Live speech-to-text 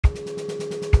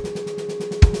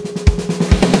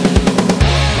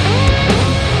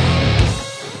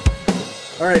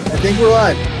All right, I think we're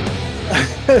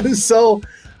live. So,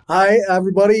 hi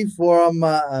everybody from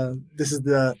this is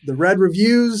the Red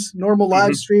Reviews normal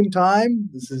live stream time.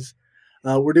 This is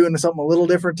we're doing something a little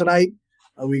different tonight.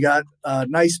 We got a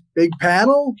nice big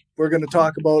panel. We're going to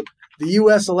talk about the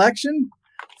U.S. election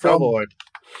from,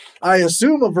 I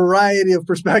assume, a variety of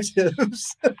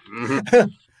perspectives.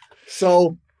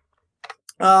 So,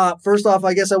 first off,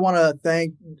 I guess I want to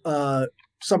thank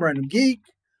Summer Random Geek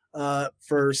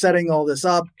for setting all this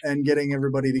up and getting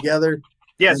everybody together.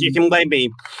 Yes, you can blame me.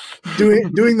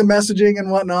 Doing the messaging and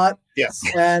whatnot. Yes.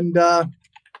 And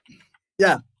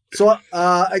yeah, so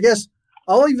I guess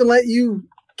I'll even let you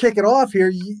kick it off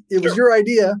here. It was your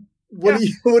idea. What do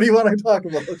you want to talk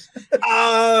about?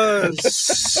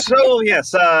 So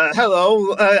yes,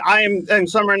 hello. I'm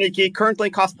Summer Nikki, currently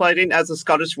cosplaying as a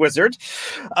Scottish wizard,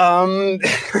 and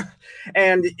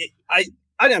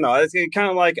I don't know. It's kind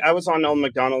of like I was on Old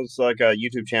McDonald's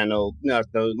YouTube channel not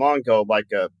long ago,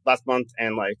 last month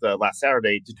and last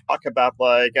Saturday, to talk about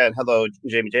hello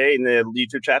Jamie J in the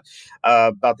YouTube chat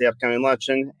about the upcoming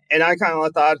election, and I kind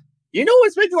of thought,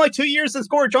 it's been 2 years since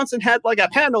Gordon Johnson had a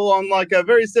panel on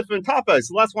various different topics.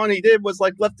 The last one he did was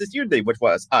Leftist Unity, which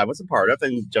I was a part of,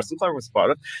 and Justin Clark was a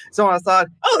part of. So I thought,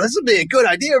 this would be a good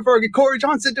idea for Corey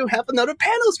Johnson to have another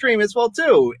panel stream as well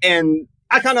too, and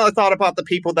I kind of thought about the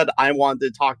people that I wanted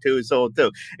to talk to,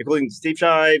 including Steve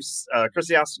Shives,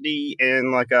 Chrisiousity,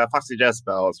 and Foxy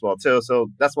Jazzabelle as well too.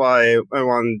 So that's why I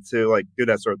wanted to do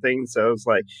that sort of thing. So it's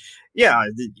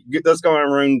let's go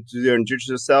around to introduce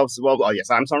yourselves. Well, yes,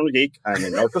 I'm Summer Geek. I'm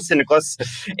an Syndicalist,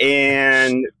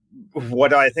 and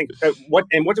what do I think? What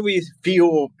do we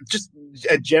feel? Just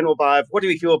a general vibe. What do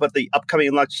we feel about the upcoming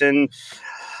election?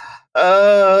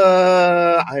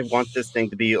 I want this thing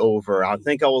to be over. I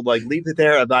think I will leave it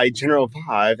there at my general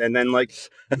vibe, and then let's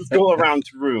go around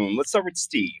the room. Let's start with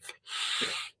Steve.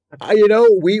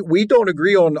 We don't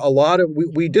agree on a lot of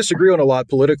we disagree on a lot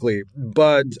politically,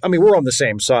 but I mean we're on the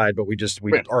same side, but we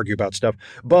argue about stuff.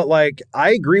 But I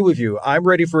agree with you. I'm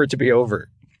ready for it to be over.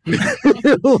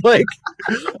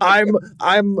 I'm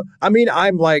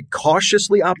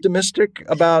cautiously optimistic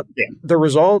about the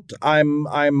result.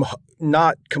 I'm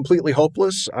not completely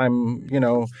hopeless.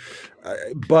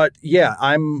 But yeah,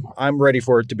 I'm ready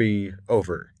for it to be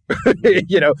over.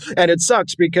 And it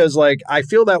sucks because I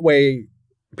feel that way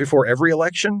before every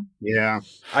election. Yeah.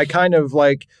 I kind of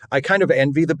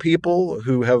envy the people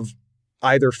who have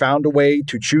either found a way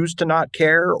to choose to not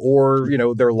care, or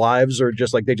their lives are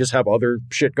just they just have other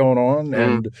shit going on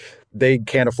and they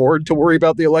can't afford to worry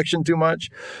about the election too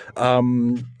much.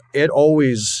 It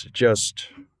always just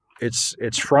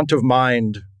it's front of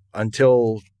mind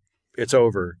until it's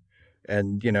over,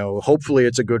 and hopefully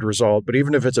it's a good result. But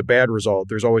even if it's a bad result,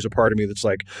 there's always a part of me that's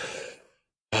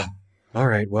all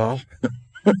right, well,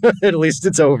 at least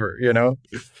it's over,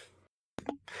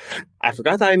 I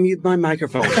forgot that I muted my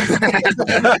microphone.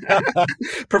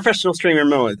 Professional streamer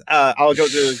moment. I'll go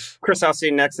to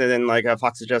Chrisiousity next, and then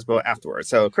Foxy Jazzabelle afterwards.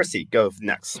 So Chrisi, go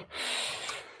next.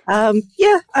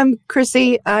 Yeah, I'm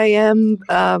Chrisi. I am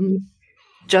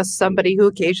just somebody who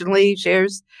occasionally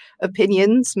shares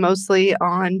opinions, mostly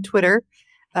on Twitter.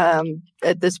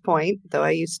 At this point, though,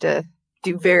 I used to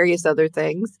do various other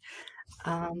things.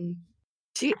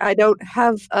 I don't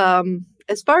have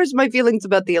as far as my feelings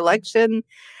about the election,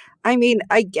 I mean,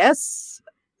 I guess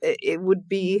it would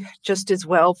be just as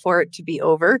well for it to be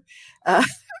over. I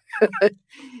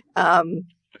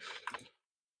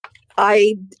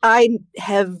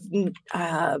have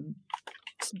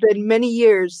it's been many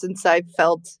years since I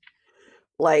felt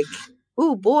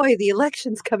oh boy, the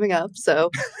election's coming up. So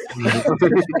I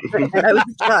was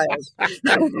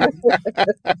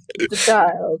a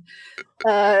child.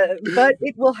 But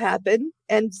it will happen,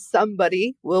 and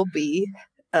somebody will be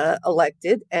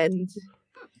elected. And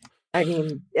I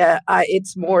mean,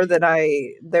 it's more than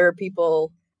there are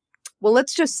people. Well,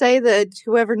 let's just say that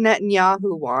whoever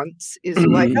Netanyahu wants is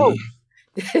who I hope.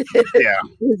 Yeah,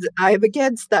 I'm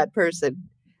against that person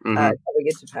coming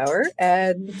into power,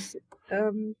 and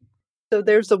so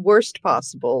there's a worst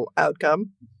possible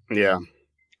outcome. Yeah.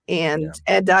 And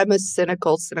I'm a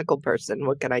cynical person.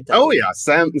 What can I tell you? Oh yeah,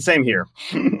 same here.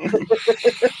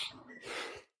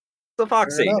 So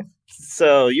Foxy,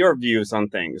 so your views on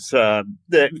things.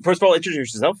 First of all,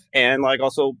 introduce yourself, and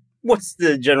also what's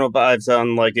the general vibes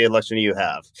on the election you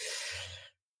have?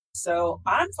 So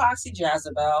I'm Foxy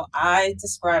Jazzabelle. I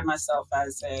describe myself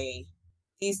as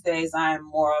these days I'm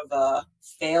more of a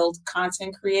failed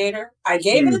content creator. I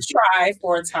gave it a try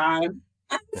for a time.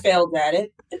 I failed at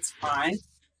it. It's fine.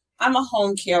 I'm a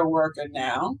home care worker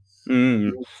now.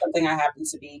 Something I happen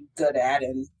to be good at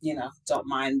and, don't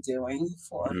mind doing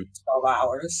for 12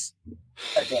 hours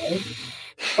a day.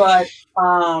 But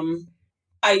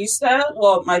I used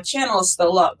to, my channel is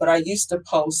still up, but I used to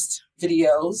post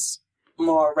videos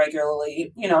more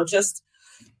regularly, just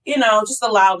a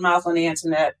loudmouth on the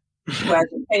internet who has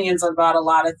opinions about a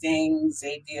lot of things,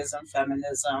 atheism,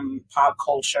 feminism, pop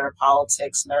culture,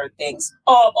 politics, nerd things,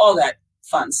 all that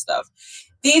fun stuff.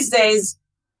 These days,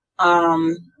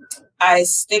 I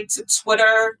stick to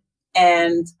Twitter,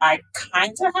 and I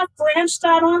kind of have branched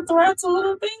out on Threads a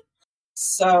little bit.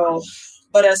 So,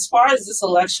 but as far as this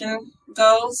election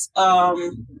goes,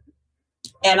 and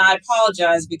I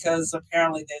apologize because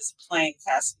apparently there's a plane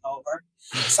passing over.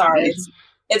 Sorry,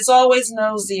 it's always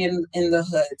nosy in the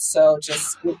hood, so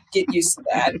just get used to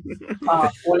that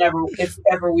if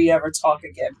ever we ever talk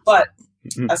again. But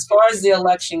as far as the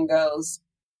election goes,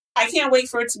 I can't wait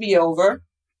for it to be over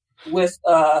with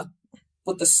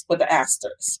the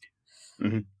asterisk.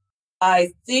 I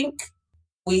think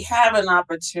we have an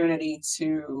opportunity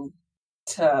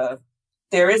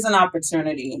there is an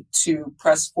opportunity to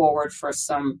press forward for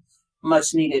some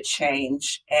much needed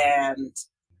change, and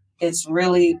it's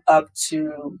really going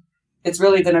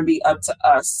to be up to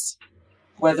us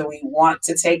whether we want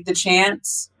to take the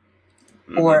chance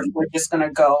or if we're just going to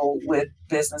go with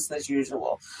business as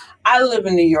usual. I live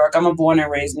in New York. I'm a born and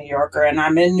raised New Yorker, and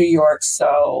I'm in New York,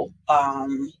 so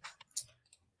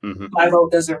my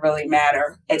vote doesn't really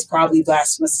matter. It's probably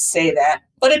blasphemous to say that,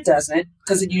 but it doesn't,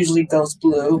 because it usually goes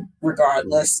blue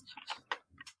regardless.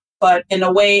 But in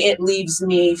a way, it leaves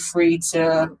me free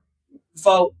to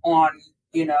vote on,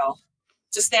 to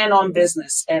stand on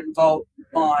business and vote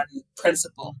on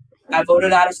principle. I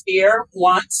voted out of fear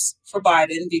once for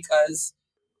Biden because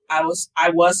I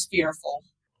was fearful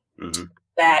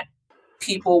that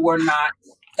people were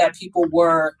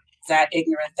that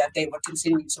ignorant that they would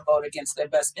continue to vote against their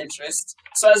best interests.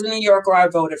 So as a New Yorker, I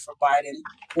voted for Biden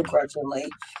begrudgingly.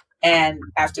 And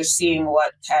after seeing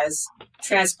what has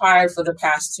transpired for the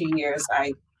past 2 years,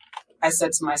 I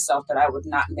said to myself that I would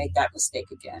not make that mistake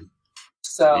again.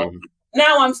 So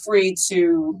now I'm free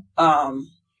to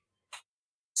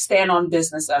stand on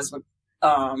business as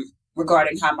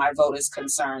regarding how my vote is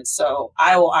concerned. So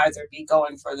I will either be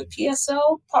going for the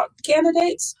PSL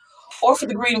candidates or for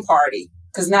the Green Party.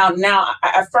 Because now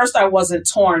at first I wasn't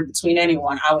torn between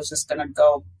anyone. I was just going to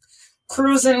go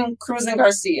cruising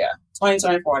Garcia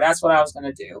 2024. That's what I was going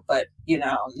to do. But,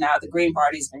 now the Green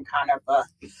Party's been kind of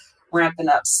ramping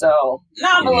up. So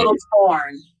now I'm a little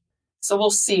torn. So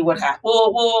we'll see what happens.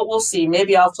 We'll see.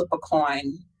 Maybe I'll flip a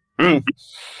coin on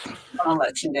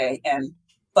election day.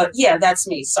 But yeah, that's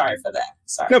me. Sorry for that.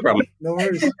 Sorry. No problem. No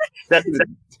worries.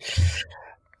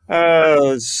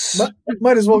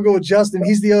 Might as well go with Justin.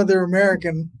 He's the other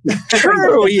American.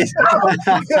 True.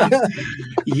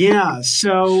 Yeah.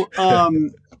 So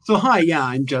hi. Yeah,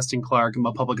 I'm Justin Clark. I'm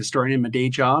a public historian in my day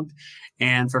job,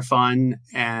 and for fun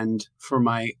and for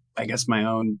my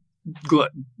own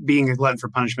being a glutton for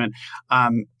punishment.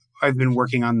 I've been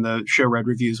working on the show Red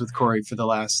Reviews with Corey for the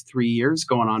last 3 years,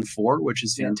 going on 4, which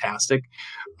is fantastic.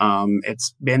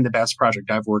 It's been the best project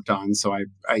I've worked on, so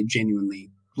I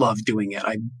genuinely love doing it.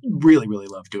 I really, really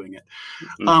love doing it.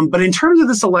 But in terms of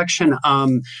this election,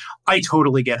 I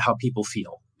totally get how people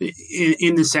feel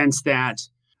in the sense that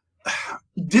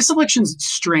this election's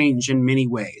strange in many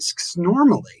ways, because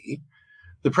normally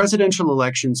the presidential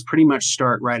elections pretty much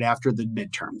start right after the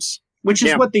midterms, which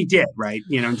is what they did, right?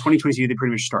 In 2022, they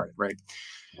pretty much started, right?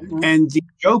 And the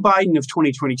Joe Biden of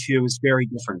 2022 is very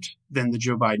different than the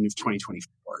Joe Biden of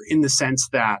 2024 in the sense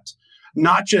that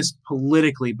not just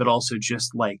politically, but also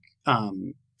just like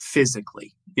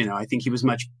physically. I think he was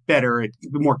much better,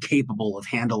 more capable of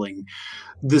handling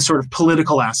the sort of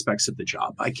political aspects of the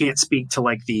job. I can't speak to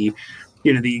like the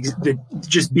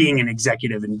just being an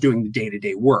executive and doing the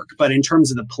day-to-day work. But in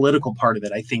terms of the political part of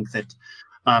it, I think that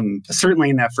certainly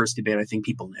in that first debate, I think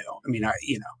people knew.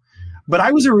 But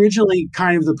I was originally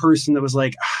kind of the person that was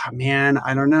like, man,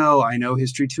 I don't know. I know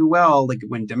history too well. Like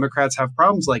when Democrats have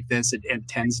problems like this, it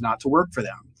tends not to work for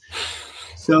them.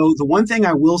 So the one thing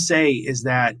I will say is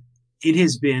that it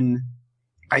has been,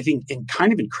 I think,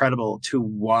 kind of incredible to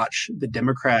watch the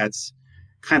Democrats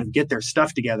kind of get their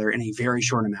stuff together in a very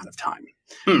short amount of time.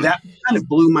 That kind of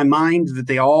blew my mind that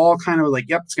they all kind of were like,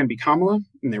 yep, it's going to be Kamala.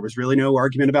 And there was really no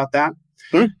argument about that.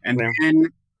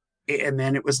 And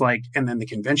then it was like, and then the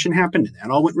convention happened and that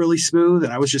all went really smooth.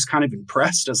 And I was just kind of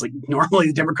impressed. I was like, normally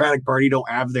the Democratic Party don't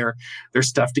have their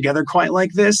stuff together quite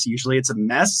like this. Usually it's a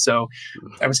mess. So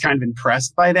I was kind of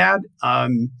impressed by that.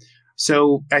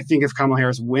 So I think if Kamala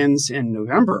Harris wins in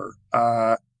November,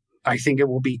 I think it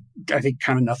will be,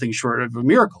 kind of nothing short of a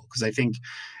miracle. Because I think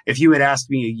if you had asked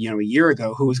me, a year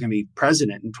ago who was going to be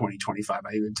president in 2025,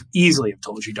 I would easily have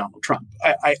told you Donald Trump.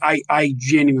 I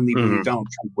genuinely believe Donald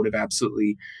Trump would have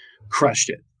absolutely crushed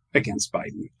it against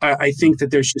Biden. I think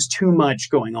that there's just too much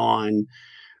going on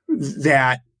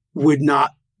that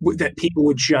people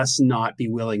would just not be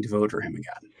willing to vote for him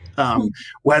again.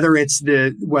 Whether it's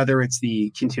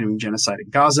the continuing genocide in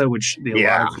Gaza, which a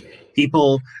lot of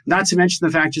people, not to mention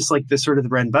the fact, just like the sort of the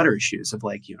bread and butter issues of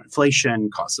inflation,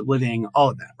 cost of living, all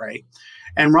of that, right?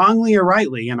 And wrongly or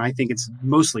rightly, and I think it's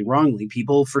mostly wrongly,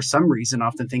 people for some reason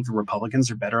often think the Republicans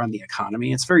are better on the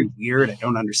economy. It's very weird. I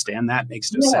don't understand that. It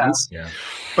makes no sense. Yeah.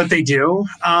 But they do.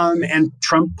 And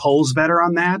Trump polls better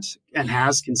on that and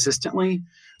has consistently.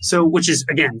 So, which is,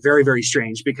 again, very, very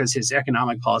strange because his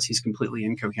economic policy is completely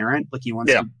incoherent. Like he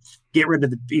wants to get rid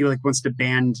of wants to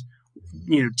ban,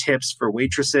 tips for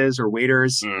waitresses or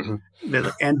waiters,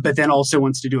 but then also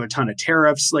wants to do a ton of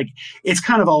tariffs. Like it's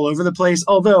kind of all over the place.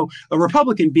 Although a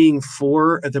Republican being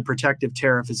for the protective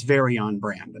tariff is very on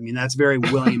brand. I mean, that's very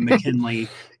William McKinley,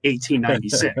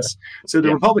 1896. So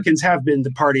the Republicans have been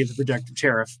the party of the protective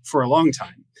tariff for a long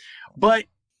time. But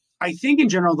I think in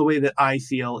general, the way that I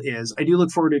feel is I do look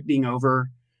forward to it being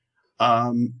over.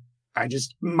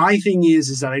 My thing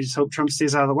is that I just hope Trump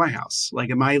stays out of the White House. Like,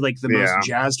 am I like the most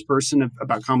jazzed person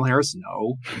about Kamala Harris?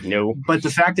 No. But the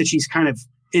fact that she's kind of,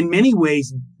 in many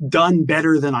ways, done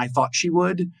better than I thought she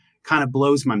would kind of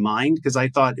blows my mind because I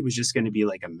thought it was just going to be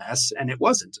like a mess, and it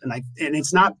wasn't. And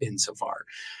it's not been so far.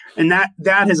 And that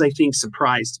has, I think,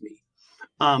 surprised me.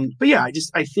 But yeah,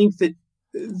 I think that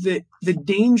the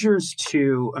dangers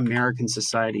to American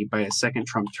society by a second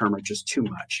Trump term are just too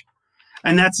much.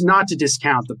 And that's not to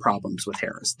discount the problems with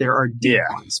Harris. There are deep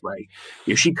ones, right?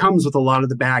 She comes with a lot of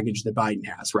the baggage that Biden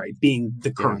has, right? Being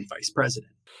the current vice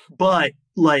president. But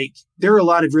there are a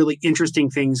lot of really interesting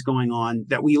things going on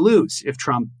that we lose if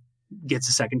Trump gets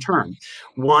a second term.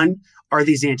 One are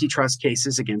these antitrust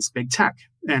cases against big tech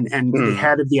and the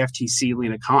head of the FTC,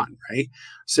 Lena Khan, right?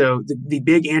 So the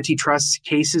big antitrust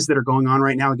cases that are going on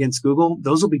right now against Google,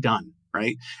 those will be done,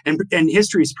 right? And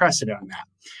history is precedent on that.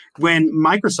 When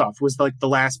Microsoft was like the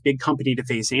last big company to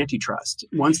face antitrust,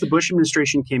 once the Bush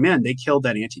administration came in, they killed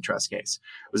that antitrust case.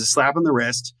 It was a slap on the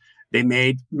wrist. They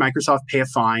made Microsoft pay a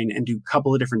fine and do a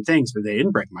couple of different things, but they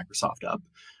didn't break Microsoft up.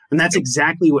 And that's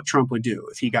exactly what Trump would do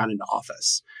if he got into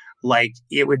office. They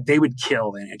would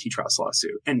kill an antitrust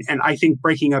lawsuit. And I think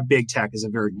breaking up big tech is a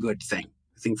very good thing,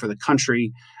 I think, for the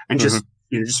country and just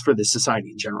for the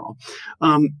society in general.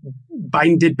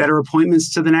 Biden did better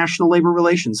appointments to the National Labor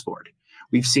Relations Board.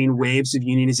 We've seen waves of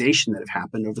unionization that have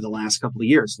happened over the last couple of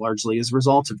years, largely as a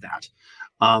result of that.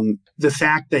 The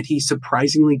fact that he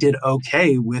surprisingly did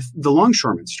okay with the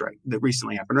longshoreman strike that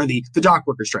recently happened, or the dock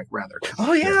worker strike, rather.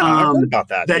 Oh, yeah. I heard about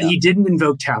that. That he didn't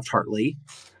invoke Taft-Hartley,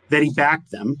 that he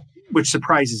backed them, which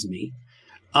surprises me.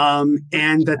 And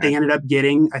that they ended up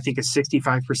getting, I think, a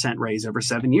 65% raise over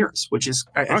 7 years, which is,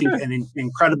 I think, an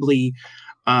incredibly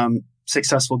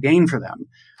successful gain for them.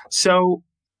 So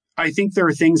I think there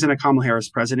are things in a Kamala Harris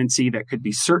presidency that could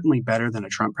be certainly better than a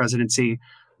Trump presidency,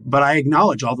 but I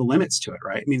acknowledge all the limits to it,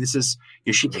 right? I mean, this is,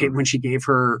 when she gave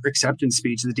her acceptance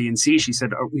speech at the DNC, she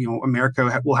said,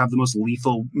 America will have the most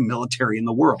lethal military in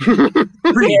the world.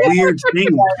 Pretty weird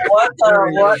thing.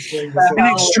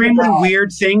 An extremely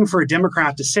weird thing for a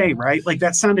Democrat to say, right? Like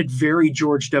that sounded very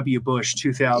George W. Bush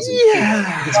 2000.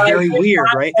 Yeah. It's very weird,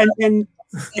 right? And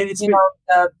it's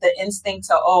the instinct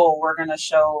to we're gonna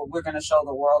show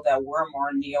the world that we're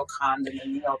more neocon than the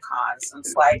neocons. And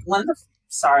it's like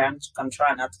sorry, I'm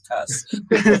trying not to cuss.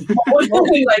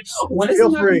 When is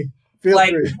Feel free.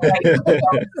 Like when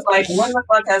the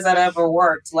fuck has that ever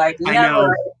worked? Like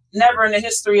never in the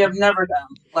history of never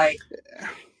done.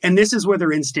 And this is where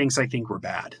their instincts, I think, were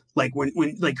bad. Like when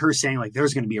like her saying like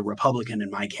there's going to be a Republican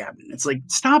in my cabinet. It's like,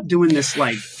 stop doing this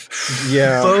faux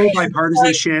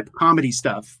bipartisanship comedy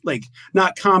stuff. Like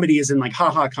not comedy as in like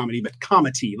haha comedy, but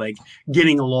comedy, like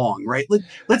getting along, right? Like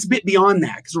let's get beyond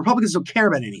that because Republicans don't care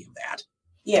about any of that.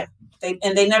 Yeah,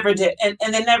 they never did,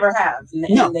 and they never have, and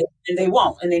they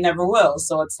won't, and they never will.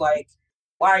 So it's like,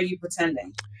 why are you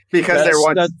pretending? Because they're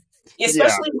one.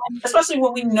 Especially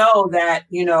when we know that,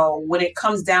 when it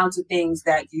comes down to things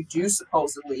that you do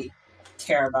supposedly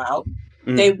care about,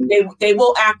 they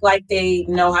will act like they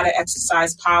know how to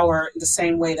exercise power the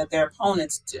same way that their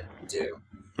opponents do.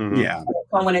 Mm-hmm. Yeah.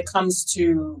 But when it comes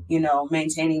to,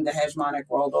 maintaining the hegemonic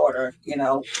world order,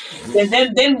 then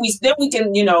we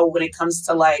can, when it comes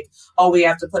to we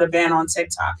have to put a ban on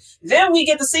TikTok. Then we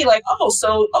get to see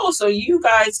so you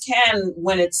guys can,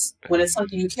 when it's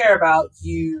something you care about,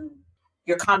 you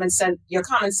your common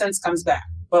sense comes back.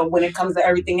 But when it comes to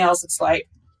everything else, it's like,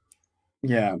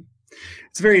 yeah,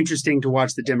 it's very interesting to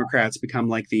watch the Democrats become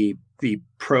like the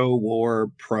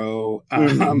pro-war,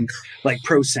 like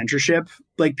pro-censorship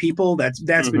like people.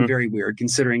 That's been very weird,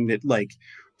 considering that like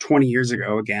 20 years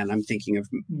ago, again, I'm thinking of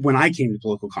when I came to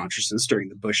political consciousness during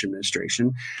the Bush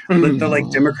administration, the like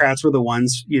Democrats were the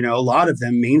ones, you know, a lot of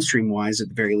them mainstream wise, at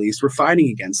the very least, were fighting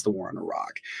against the war in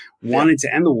Iraq, wanted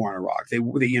to end the war in Iraq.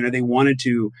 They wanted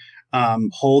to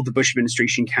hold the Bush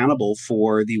administration accountable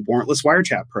for the warrantless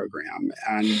wiretap program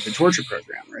and the torture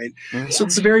program, right? So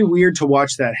it's very weird to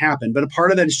watch that happen. But a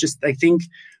part of that is just, I think,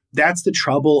 that's the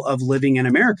trouble of living in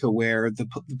America, where the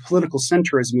political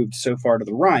center has moved so far to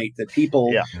the right that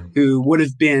people who would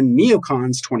have been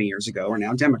neocons 20 years ago are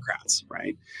now Democrats,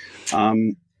 right?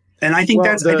 And I think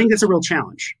I think that's a real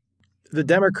challenge. The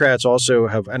Democrats also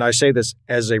have, and I say this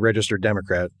as a registered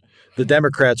Democrat, the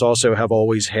Democrats also have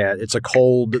always had, it's a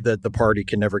cold that the party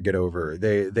can never get over.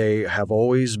 They have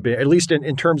always been, at least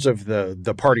in terms of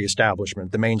the party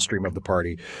establishment, the mainstream of the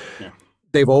party,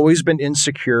 they've always been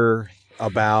insecure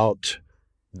about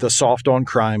the soft on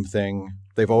crime thing.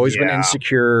 They've always been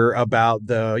insecure about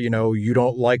the, you know, you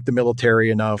don't like the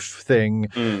military enough thing,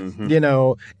 you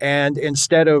know, and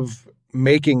instead of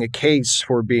making a case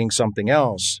for being something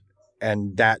else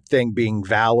and that thing being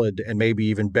valid and maybe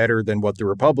even better than what the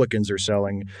Republicans are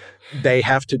selling, they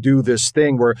have to do this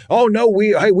thing where, oh no,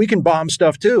 we can bomb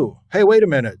stuff too. Hey, wait a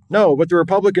minute. No, what the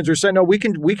Republicans are saying, no, we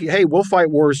can, hey, we'll fight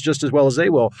wars just as well as they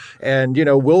will. And, you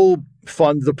know, we'll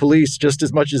fund the police just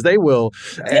as much as they will.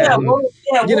 And,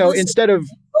 you know, instead of,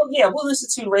 we'll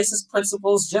institute racist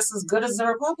principles just as good as the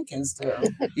Republicans do.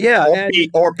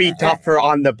 Or be tougher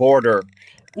on the border.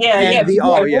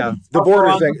 The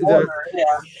border thing.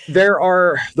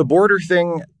 The border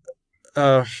thing.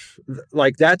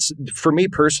 Like that's, for me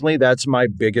personally, that's my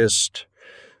biggest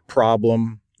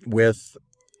problem with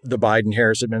the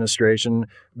Biden-Harris administration,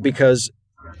 because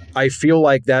I feel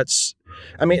like that's,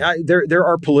 I mean, there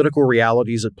are political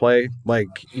realities at play. Like,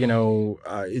 you know,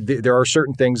 there are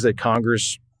certain things that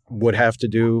Congress would have to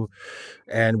do,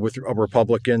 and with a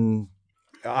Republican,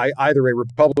 either a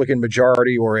Republican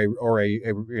majority or a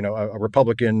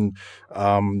Republican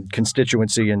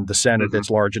constituency in the Senate that's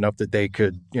large enough that they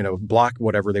could, you know, block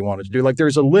whatever they wanted to do. Like,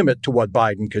 there's a limit to what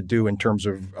Biden could do in terms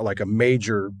of like a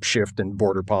major shift in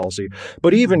border policy.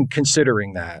 But even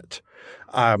considering that,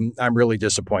 I'm really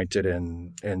disappointed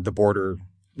in the border,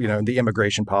 you know, the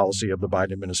immigration policy of the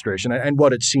Biden administration and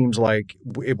what it seems like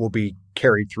it will be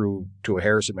carried through to a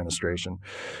Harris administration.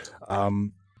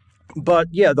 But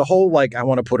yeah, the whole, like, I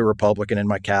want to put a Republican in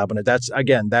my cabinet. That's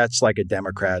like a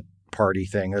Democrat Party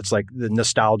thing. It's like the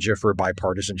nostalgia for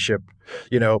bipartisanship,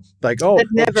 you know, like, oh,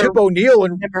 Tip O'Neill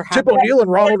and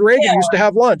Ronald Reagan used to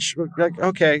have lunch. Like,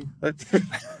 okay.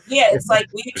 It's like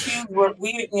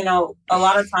we you know, a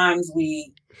lot of times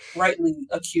we rightly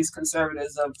accuse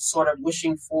conservatives of sort of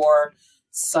wishing for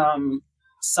some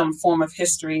form of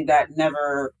history that's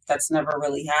never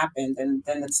really happened. And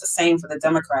then it's the same for the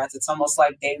Democrats. It's almost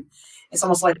like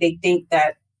they think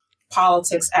that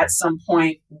politics at some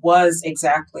point was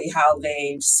exactly how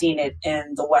they've seen it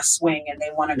in the West Wing, and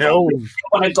they want to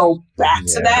go back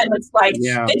to that. And it's like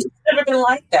it's never been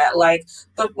like that. Like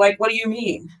what do you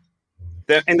mean?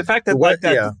 And the fact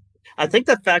that I think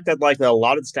the fact that like a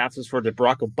lot of the staffers for the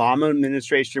Barack Obama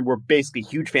administration were basically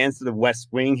huge fans of the West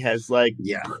Wing has like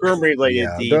permeated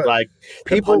the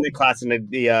pundit class and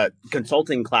the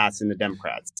consulting class in the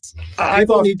Democrats.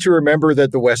 People need to remember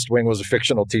that the West Wing was a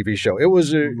fictional TV show. It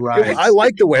was I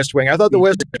liked the West Wing. I thought the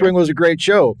West Wing was a great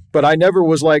show, but I never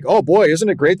was like, oh boy, isn't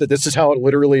it great that this is how it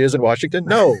literally is in Washington?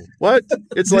 No, what?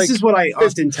 It's this is what I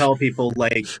often tell people,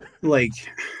 like.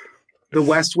 The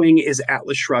West Wing is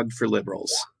Atlas Shrugged for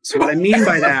liberals. So what I mean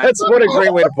by that, that's what a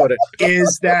great way to put it.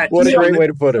 Is that what a great way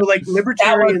to put it? So like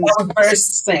libertarians,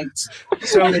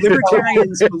 so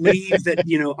libertarians believe that,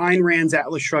 you know, Ayn Rand's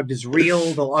Atlas Shrugged is real.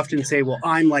 They'll often say, "Well,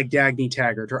 I'm like Dagny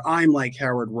Taggart, or I'm like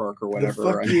Howard Rourke, or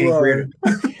whatever."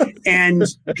 And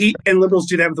liberals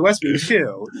do that with the West Wing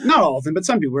too. Not all of them, but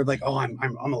some people are like, "Oh, I'm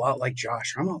a lot like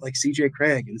Josh, or I'm a lot like C.J.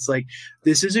 Craig," and it's like,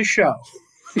 this is a show.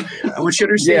 I want you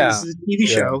to understand, this is a TV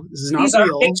show. This is not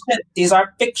real. These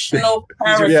are fictional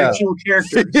characters.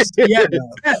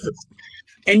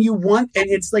 And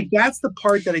it's like, that's the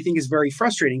part that I think is very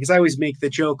frustrating, because I always make the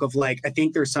joke of like, I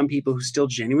think there's some people who still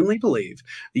genuinely believe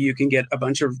that you can get a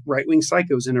bunch of right-wing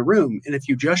psychos in a room, and if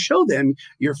you just show them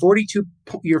your 42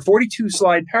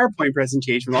 slide PowerPoint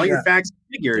presentation with all your facts and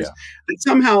figures, that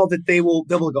somehow that they'll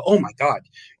go, oh my God,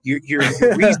 you're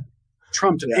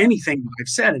trumped anything I've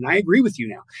said, and I agree with you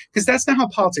now, because that's not how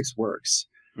politics works.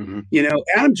 You know,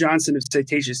 Adam Johnson of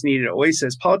Citations Needed always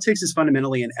says politics is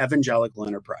fundamentally an evangelical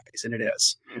enterprise, and it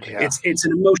is. Yeah. It's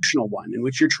an emotional one in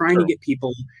which you're trying to get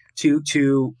people to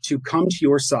come to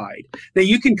your side. Now,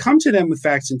 you can come to them with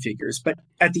facts and figures, but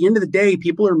at the end of the day,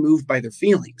 people are moved by their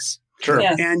feelings. Sure.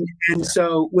 Yeah. And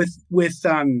so with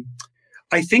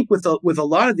I think with a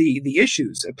lot of the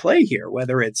issues at play here,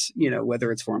 whether it's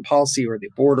foreign policy or the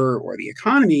border or the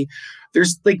economy,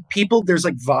 there's like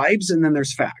vibes and then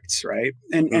there's facts, right?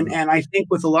 And I think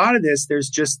with a lot of this, there's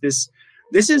just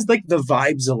this is like the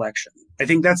vibes election. I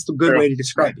think that's the good way to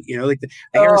describe it. You know, like the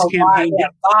Harris campaign,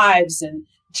 vibes and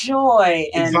joy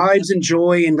and vibes and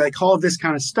joy and like all of this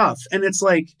kind of stuff. And it's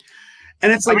like.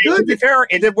 And it's like, I mean, to be fair,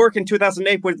 it did work in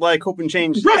 2008 with like Hope and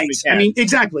Change. Right. I mean,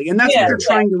 exactly. And that's what they're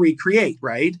trying to recreate.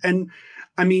 Right. And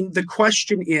I mean, the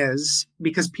question is,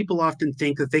 because people often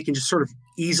think that they can just sort of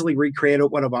easily recreate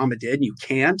what Obama did, and you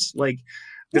can't. Like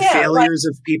the failures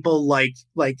of people like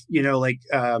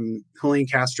Julian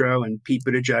Castro and Pete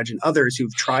Buttigieg and others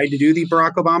who've tried to do the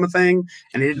Barack Obama thing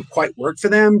and it didn't quite work for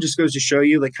them, just goes to show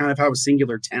you like kind of how a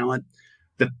singular talent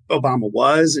that Obama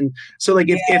was. And so like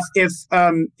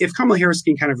if Kamala Harris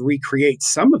can kind of recreate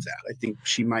some of that, I think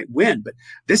she might win. But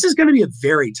this is going to be a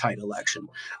very tight election.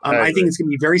 I think it's going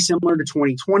to be very similar to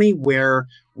 2020, where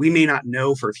we may not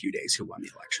know for a few days who won the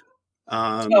election.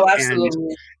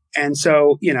 Absolutely. And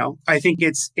so, you know, I think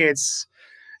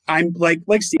I'm like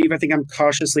Steve, I think I'm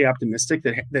cautiously optimistic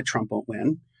that Trump won't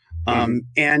win.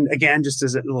 And again, just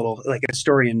as a little like a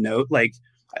historian note, like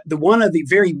one of the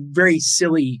very, very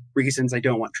silly reasons I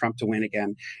don't want Trump to win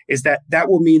again is that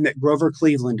will mean that Grover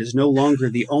Cleveland is no longer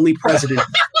the only president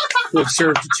who have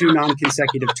served 2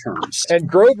 non-consecutive terms. And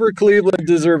Grover Cleveland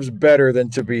deserves better than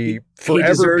to be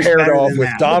forever paired off with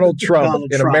Donald Trump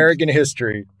in American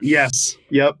history. Yes.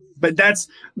 Yep. But that's,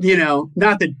 you know,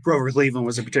 not that Grover Cleveland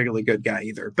was a particularly good guy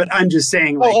either. But I'm just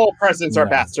saying, like, all presidents are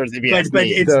bastards. But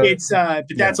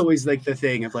that's always like the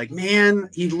thing of like, man,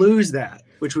 he'd lose that,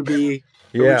 which would be.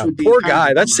 Yeah, poor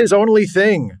guy. That's his only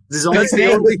thing. That's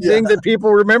the only thing that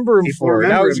people remember him for.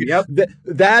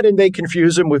 That and they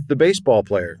confuse him with the baseball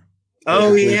player.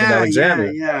 Oh, yeah. And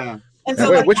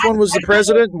so, Wait, which one was the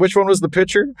president? Which one was the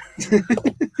pitcher? And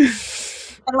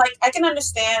like, I can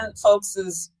understand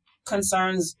folks'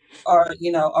 concerns are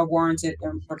warranted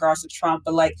in regards to Trump,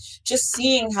 but like just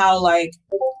seeing how like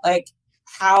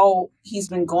how he's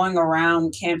been going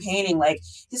around campaigning, like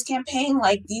his campaign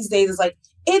like these days is like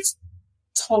it's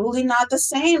totally not the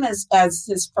same as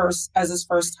his first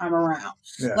time around.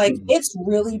 Like it's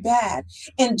really bad.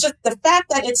 And just the fact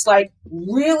that it's like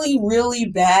really, really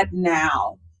bad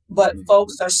now, but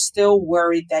folks are still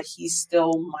worried that he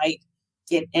still might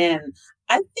get in.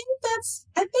 I think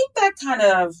that kind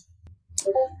of,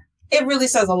 it really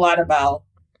says a lot about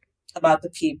the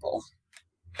people.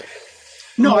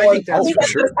 No, I think that's for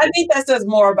sure. I think that says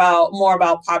more about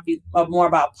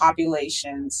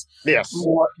populations, yes,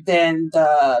 more than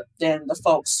the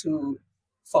folks who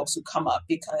come up,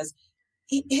 because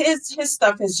his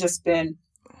stuff has just been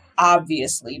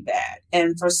obviously bad.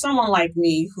 And for someone like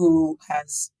me who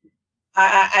has,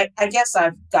 I guess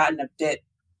I've gotten a bit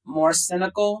more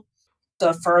cynical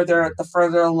the further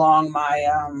along my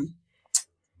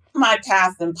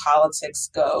path in politics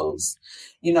goes.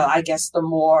 You know, I guess the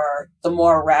more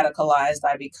radicalized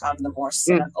I become, the more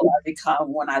cynical I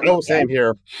become when I look at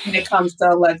here when it comes to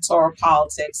electoral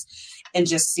politics, and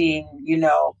just seeing, you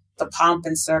know, the pomp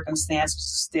and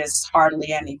circumstance. There's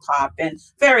hardly any pomp and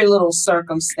very little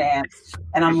circumstance.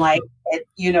 And I'm like,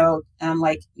 you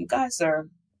guys are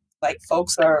like,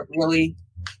 folks are really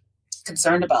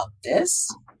concerned about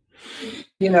this,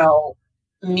 you know.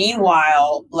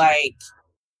 Meanwhile, like,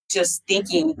 just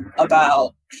thinking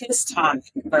about his time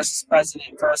versus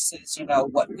president versus, you know,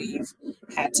 what we've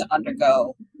had to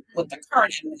undergo with the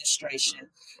current administration.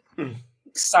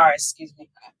 Sorry, excuse me.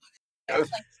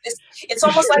 It's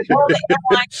almost like,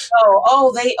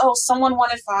 someone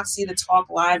wanted Foxy to talk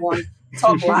live on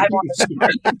the street.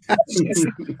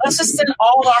 Let's just send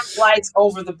all our flights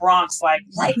over the Bronx, like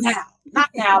right now, not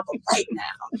now, but right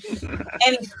now.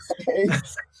 Anyway,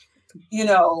 you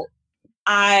know,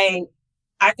 I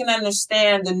can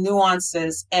understand the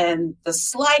nuances and the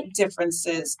slight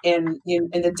differences in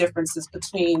the differences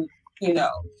between, you know,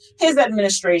 his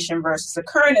administration versus the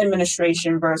current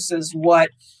administration versus what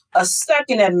a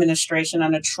second administration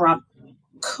under Trump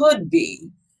could be.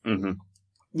 Mm-hmm.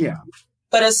 Yeah.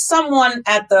 But as someone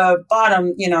at the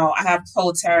bottom, you know, I have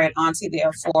proletariat auntie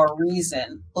there for a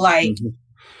reason. Like,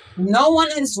 no one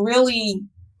is really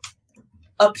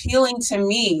appealing to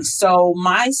me. So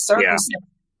my circumstance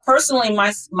personally,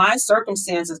 my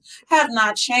circumstances have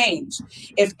not changed.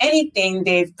 If anything,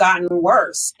 they've gotten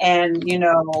worse. And, you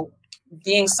know,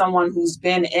 being someone who's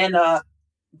been in a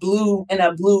blue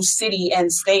city and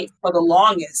state for the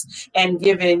longest, and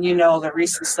given, you know, the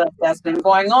recent stuff that's been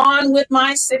going on with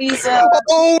my city's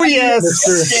oh yes,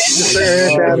 Mr.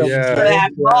 Eric Adams. yeah.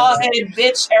 that bald-headed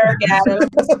bitch Eric Adams.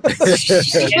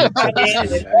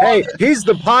 Hey, he's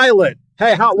the pilot.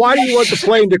 Hey, why do you want the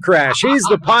plane to crash? He's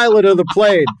the pilot of the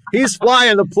plane. He's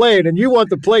flying the plane, and you want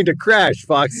the plane to crash,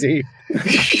 Foxy.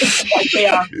 They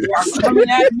are coming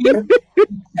at me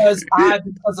because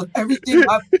of everything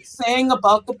I've been saying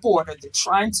about the border. They're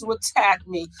trying to attack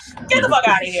me. Get the fuck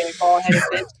out of here, bald-headed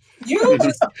bitch. You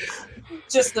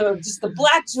just the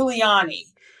black Giuliani.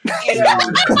 You know?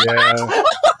 Yeah.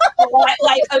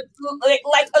 like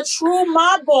a true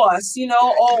mob boss, you know.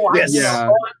 Oh, I'm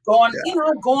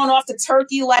going off to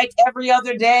Turkey like every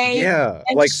other day. Yeah,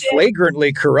 like shit.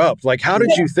 Flagrantly corrupt. Like, how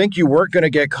did you think you weren't going to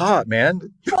get caught,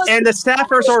 man? And the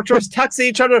staffers are just texting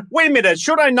each other. Wait a minute,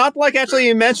 should I not like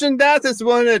actually mention that? This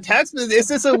one of the text. Is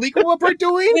this illegal what we're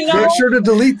doing? You know? Make sure to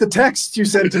delete the text you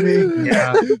sent to me.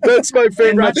 Yeah, that's my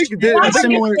favorite. I think I'm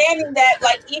understanding that,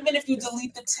 like, even if you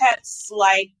delete the text,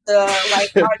 like the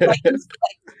like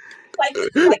the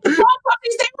phone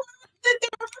companies, they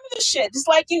remember this shit. Just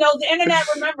like, you know, the internet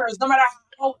remembers, no matter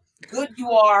how good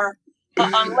you are,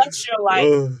 unless you're like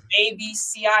maybe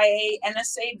CIA,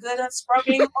 NSA good at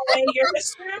scrubbing away your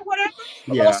history or whatever.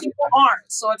 Yeah. Most people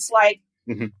aren't. So it's like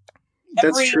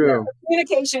that's true.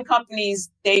 Communication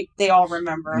companies, they all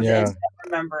remember. Yeah. The internet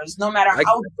remembers. No matter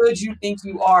how good you think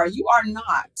you are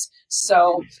not.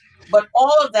 So, but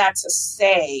all of that to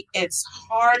say, it's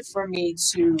hard for me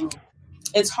to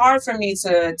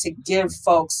give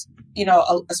folks, you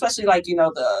know, especially like,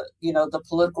 the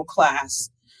political class,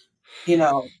 you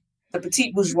know, the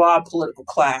petite bourgeois political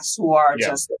class, who are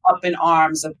just up in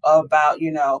arms about,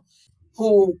 you know,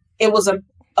 who it was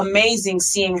amazing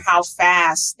seeing how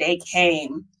fast they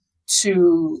came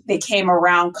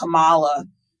around Kamala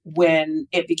when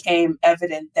it became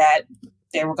evident that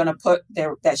they were going to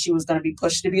that she was going to be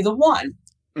pushed to be the one.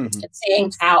 Mm-hmm. And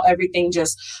seeing how everything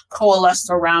just coalesced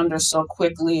around her so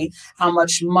quickly, how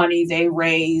much money they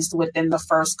raised within the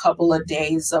first couple of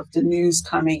days of the news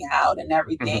coming out and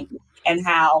everything, and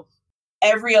how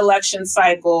every election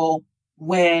cycle,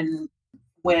 when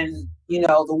you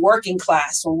know, the working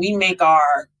class, when we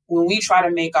try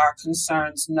to make our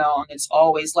concerns known, it's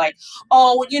always like,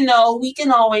 oh, you know, we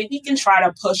can try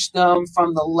to push them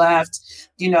from the left,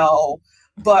 you know.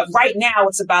 But right now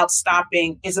it's about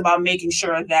making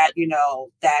sure that, you know,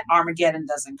 that Armageddon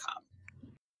doesn't come.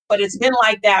 But it's been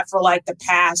like that for like the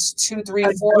past 2, 3,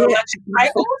 4 election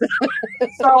cycles.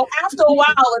 So after a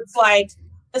while,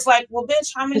 it's like, well,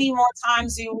 bitch, how many more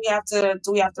times do we have to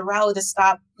rally to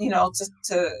stop, you know,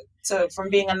 to from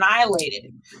being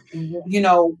annihilated? You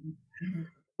know,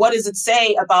 what does it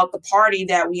say about the party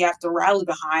that we have to rally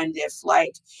behind if,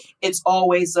 like, it's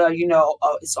always a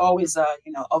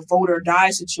vote or die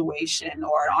situation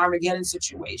or an Armageddon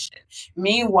situation?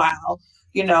 Meanwhile,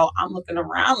 you know, I'm looking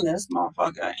around this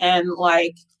motherfucker and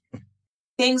like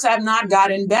things have not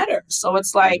gotten better. So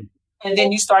it's like, and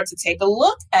then you start to take a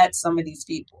look at some of these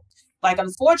people. Like,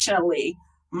 unfortunately,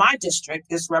 my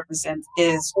district is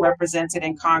represented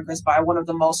in Congress by one of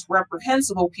the most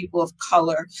reprehensible people of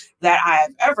color that I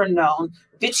have ever known,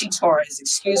 Richie Torres, the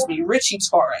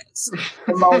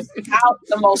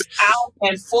most out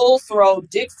and full throat,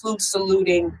 dick flute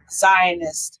saluting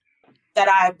Zionist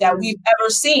that we've ever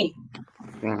seen.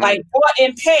 Mm-hmm. Like, bought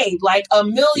and paid like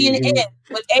 $1 million in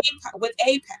with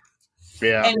AIPAC.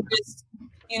 Yeah. And just,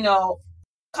 you know,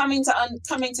 coming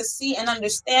to see and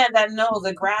understand that no,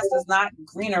 the grass is not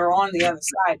greener on the other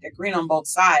side. They're green on both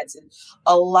sides. And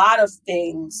a lot of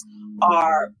things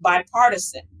are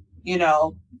bipartisan. You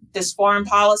know, this foreign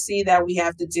policy that we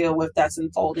have to deal with that's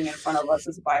unfolding in front of us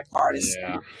is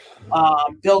bipartisan. Yeah.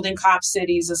 Building cop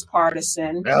cities is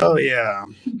partisan. Oh yeah.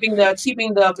 Keeping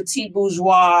the petite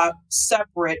bourgeois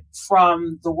separate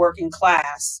from the working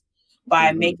class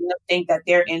by making them think that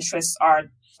their interests are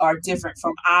different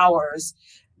from ours.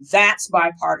 That's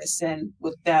bipartisan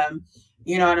with them.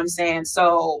 You know what I'm saying?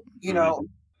 So, you know,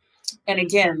 and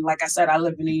again, like I said, I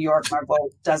live in New York. My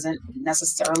vote doesn't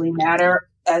necessarily matter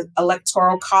as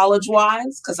electoral college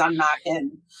wise, because I'm not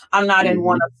in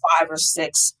one of 5 or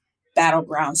 6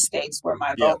 battleground states where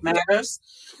my vote matters.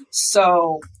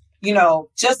 So, you know,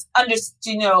 just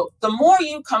the more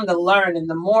you come to learn and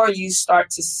the more you start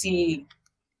to see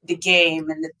the game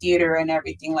and the theater and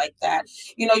everything like that,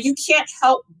 you know, you can't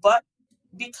help but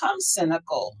become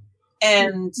cynical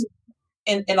and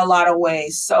in a lot of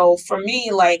ways. So for me,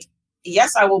 like,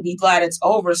 yes, I will be glad it's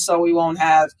over, so we won't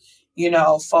have,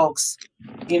 folks,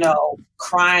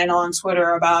 crying on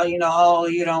Twitter about, oh,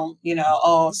 you don't,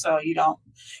 oh, so you don't,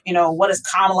 what does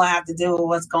Kamala have to do with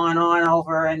what's going on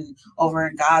over in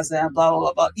Gaza and blah,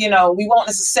 blah, blah, blah. We won't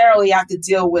necessarily have to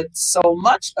deal with so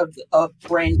much of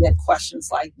brain dead questions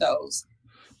like those.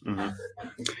 Mm-hmm.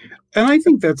 And I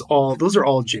think those are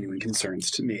all genuine concerns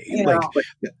to me.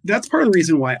 That's part of the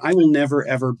reason why I will never,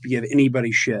 ever give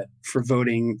anybody shit for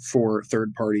voting for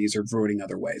third parties or voting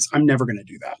other ways. I'm never going to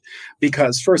do that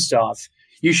because, first off,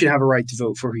 you should have a right to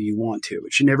vote for who you want to.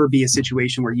 It should never be a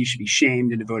situation where you should be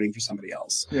shamed into voting for somebody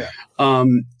else. Yeah.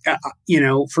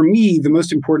 For me, the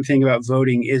most important thing about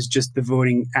voting is just the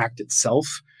voting act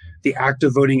itself. The act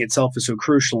of voting itself is so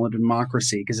crucial in a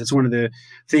democracy because it's one of the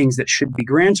things that should be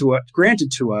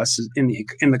granted to us in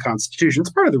the Constitution.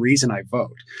 It's part of the reason I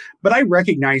vote. But I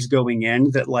recognize going in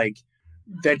that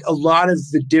a lot of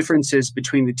the differences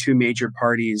between the two major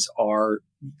parties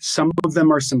some of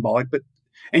them are symbolic,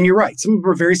 and you're right, some of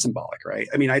them are very symbolic, right?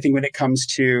 I mean, I think when it comes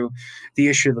to the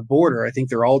issue of the border, I think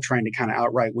they're all trying to kind of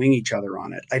outright wing each other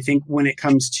on it. I think when it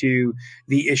comes to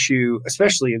the issue,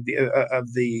 especially of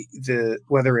the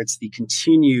whether it's the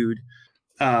continued,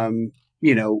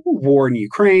 war in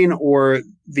Ukraine or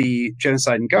the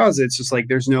genocide in Gaza, it's just like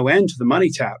there's no end to the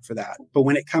money tap for that. But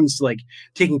when it comes to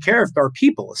taking care of our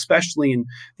people, especially in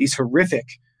these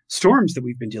horrific storms that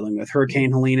we've been dealing with,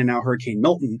 Hurricane Helene and now Hurricane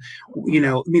Milton,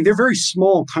 they're very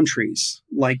small countries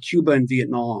like Cuba and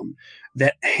Vietnam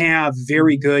that have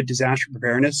very good disaster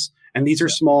preparedness. And these are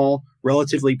small,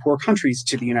 relatively poor countries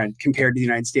compared to the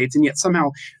United States. And yet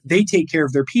somehow they take care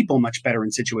of their people much better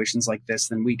in situations like this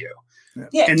than we do.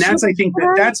 Yeah, and that's, I think,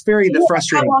 that's the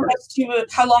frustrating part.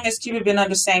 How long has Cuba been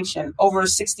under sanction? Over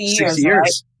 60 years. 60 years.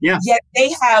 Right? Yeah. Yet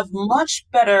they have much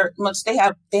better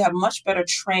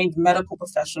trained medical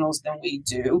professionals than we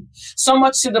do. So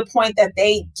much to the point that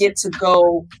they get to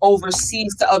go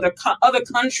overseas to other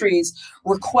countries,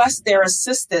 request their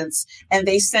assistance, and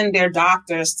they send their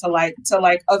doctors to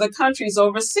other countries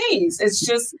overseas. It's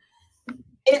just.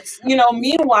 It's,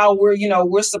 meanwhile,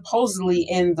 we're supposedly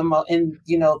in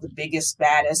the biggest,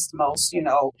 baddest, most,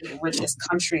 richest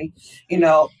country,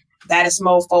 baddest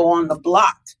mofo on the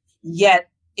block. Yet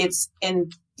it's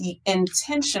in the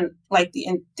intention,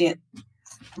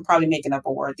 I'm probably making up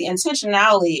a word, the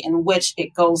intentionality in which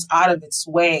it goes out of its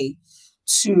way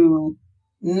to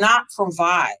not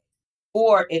provide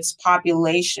for its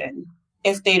population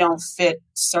if they don't fit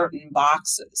certain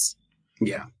boxes.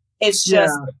 Yeah. It's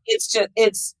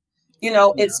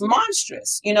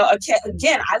monstrous.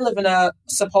 Again, I live in a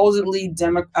supposedly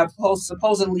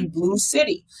blue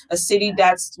city, a city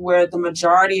that's where the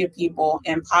majority of people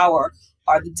in power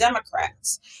are the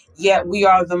Democrats. Yet we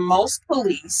are the most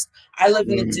policed. I live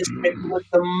in a district with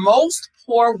the most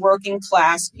poor working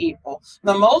class people,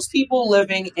 the most people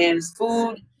living in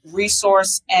food,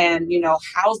 resource, and,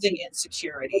 housing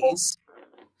insecurities.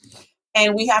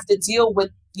 And we have to deal with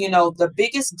the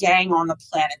biggest gang on the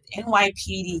planet,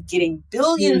 NYPD, getting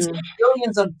billions and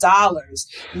billions of dollars.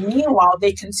 Meanwhile,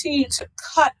 they continue to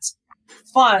cut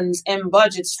funds and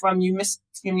budgets from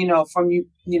municipal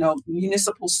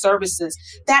services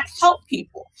that help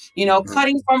people.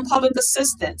 Cutting from public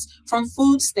assistance, from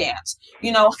food stamps,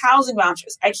 housing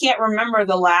vouchers. I can't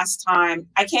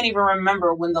even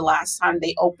remember when the last time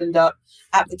they opened up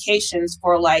applications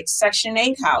for Section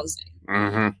 8 housing.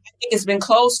 Mm-hmm. I think it's been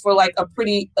closed for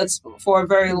for a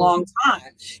very long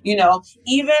time.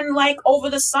 Even over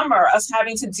the summer, us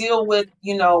having to deal with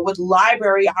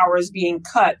library hours being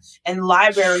cut and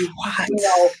libraries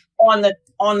on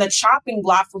the chopping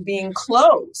block for being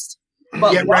closed.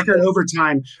 But yet record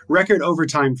overtime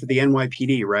for the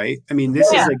NYPD, right? I mean, it's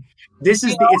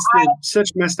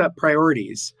such messed up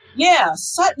priorities. Yeah,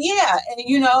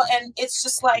 and it's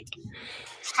just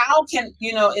how can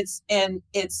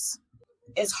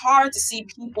it's hard to see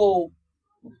people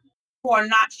who are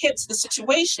not hip to the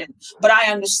situation, but I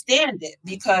understand it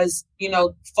because,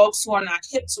 folks who are not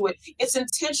hip to it, it's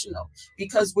intentional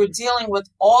because we're dealing with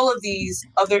all of these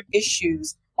other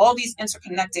issues, all these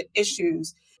interconnected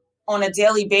issues on a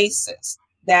daily basis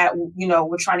that,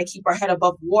 we're trying to keep our head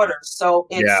above water. So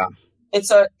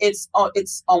it's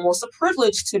almost a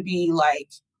privilege to be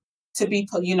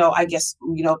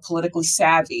politically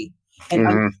savvy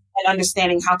and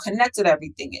understanding how connected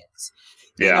everything is.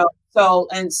 Yeah. So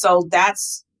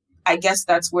that's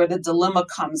where the dilemma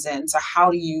comes in to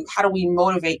how do we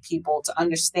motivate people to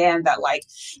understand that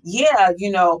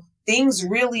things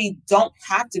really don't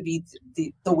have to be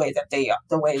the way that they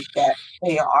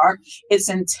are. It's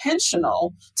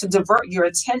intentional to divert your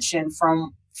attention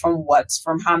from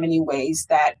how many ways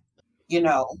that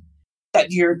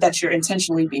that you're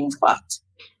intentionally being fucked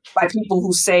by people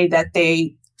who say that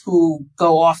who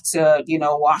go off to,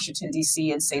 Washington,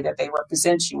 D.C. and say that they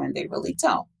represent you and they really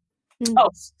don't. Oh,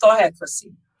 go ahead,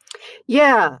 Chrisi.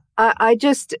 Yeah, I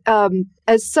just,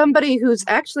 as somebody who's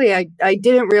actually, I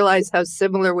didn't realize how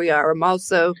similar we are. I'm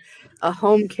also a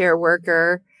home care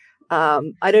worker.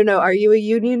 I don't know. Are you a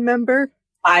union member?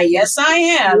 Yes, I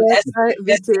am. Yes,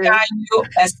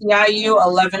 SEIU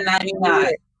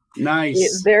 1199.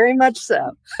 Nice. Very much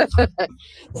so.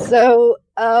 So,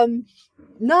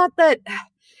 not that,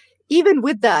 even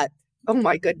with that, oh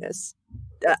my goodness,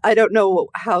 I don't know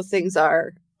how things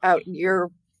are out in your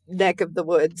neck of the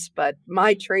woods, but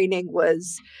my training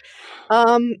was,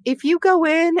 if you go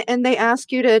in and they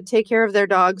ask you to take care of their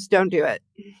dogs, don't do it.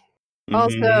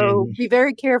 Also, be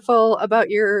very careful about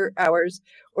your hours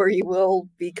or you will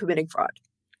be committing fraud.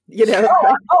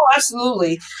 Oh,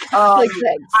 absolutely. I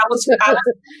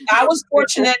was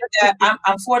fortunate that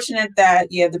I'm fortunate that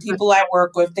the people I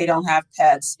work with, they don't have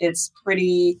pets. It's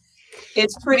pretty,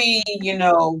 it's pretty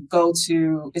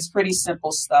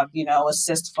simple stuff,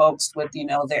 assist folks with,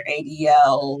 their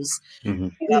ADLs,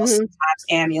 sometimes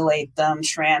ambulate them,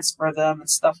 transfer them and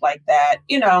stuff like that,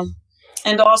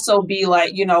 and also be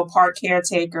like, part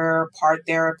caretaker, part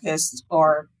therapist,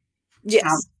 or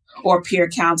or peer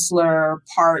counselor,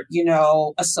 part,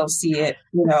 associate,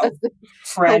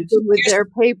 friend. With their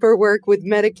paperwork, with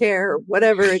Medicare,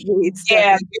 whatever it needs.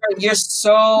 Yeah, you're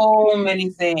so many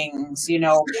things,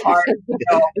 part,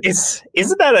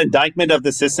 Isn't that an indictment of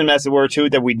the system, as it were, too,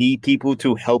 that we need people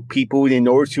to help people in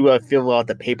order to fill out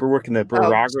the paperwork and the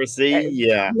bureaucracy?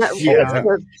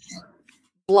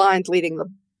 Blind leading the.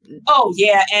 Oh,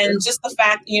 yeah. And just the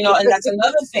fact, and that's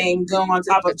another thing going on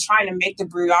top of trying to make the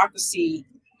bureaucracy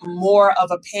more of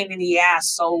a pain in the ass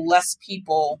so less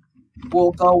people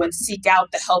will go and seek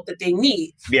out the help that they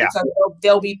need. Yeah. Because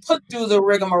they'll be put through the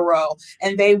rigmarole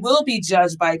and they will be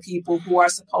judged by people who are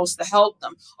supposed to help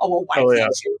them. Oh, well,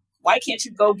 why can't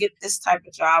you go get this type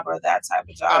of job or that type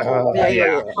of job?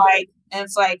 And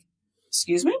it's like,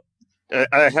 excuse me?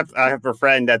 I have a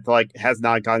friend that has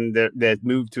not gotten that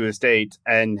moved to a state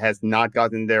and has not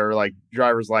gotten their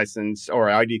driver's license or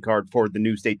ID card for the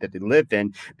new state that they live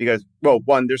in because, well,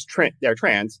 one, they're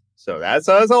trans, so that's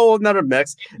a whole another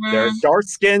mix. They're dark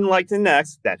skinned like the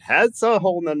next, that has a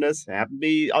whole nothingness. They happen to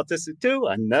be autistic too,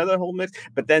 another whole mix.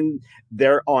 But then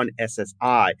they're on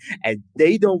SSI and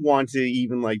they don't want to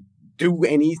even do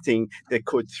anything that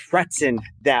could threaten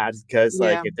that because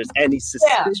if there's any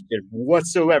suspicion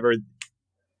whatsoever.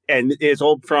 And it's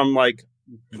all from the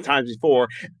times before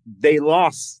they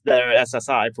lost their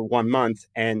SSI for 1 month,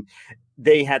 and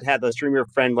they had the streamer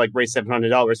friend raise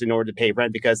 $700 in order to pay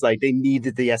rent because they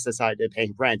needed the SSI to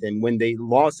pay rent. And when they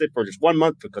lost it for just 1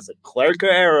 month because of clerical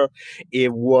error,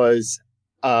 it was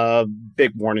a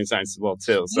big warning sign as well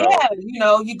too. So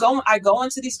I go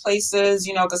into these places,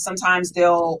 because sometimes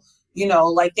they'll,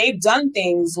 they've done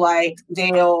things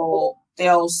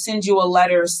they'll send you a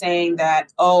letter saying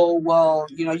that, oh, well,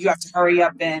 you have to hurry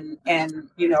up and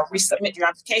resubmit your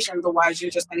application. Otherwise,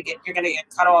 you're going to get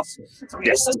cut off from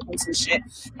your systems and shit.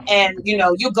 And,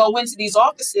 you'll go into these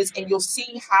offices and you'll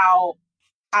see how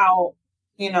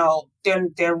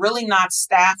they're really not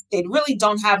staffed. They really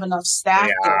don't have enough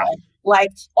staff there.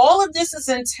 All of this is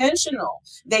intentional.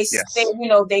 They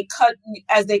cut,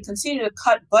 as they continue to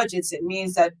cut budgets, it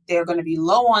means that they're going to be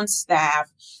low on staff.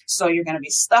 So you're going to be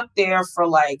stuck there for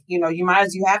you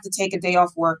have to take a day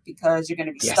off work because you're going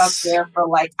to be stuck there for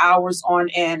hours on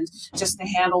end just to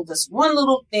handle this one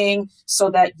little thing so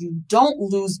that you don't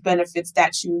lose benefits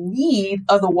that you need.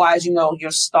 Otherwise,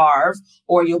 you're starved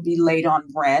or you'll be late on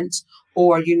rent.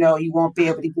 Or, you won't be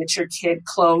able to get your kid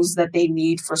clothes that they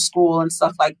need for school and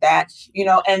stuff like that,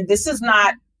 and this is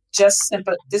not just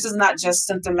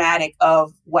symptomatic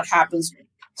of what happens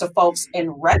to folks in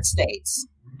red states.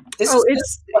 This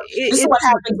is what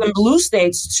happens in blue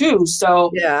states too. So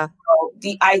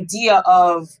the idea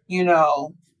of,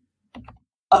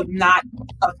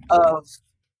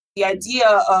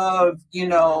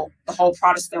 the whole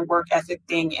Protestant work ethic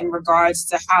thing in regards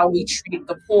to how we treat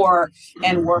the poor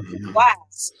and working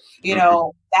class,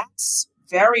 that's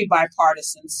very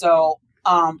bipartisan. So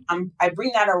I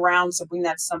bring that around to bring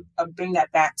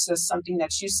that back to something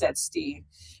that you said, Steve,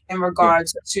 in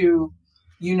regards to,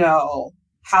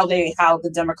 how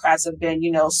the Democrats have been,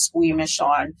 squeamish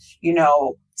on,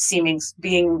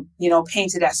 being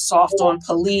painted as soft on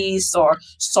police or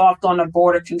soft on the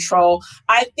border control.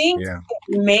 I think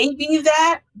it may be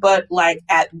that, but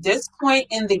at this point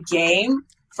in the game,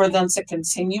 for them to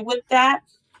continue with that,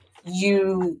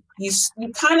 you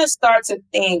kind of start to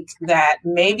think that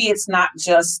maybe it's not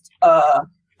just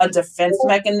a a defense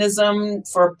mechanism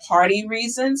for party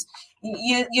reasons,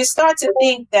 you start to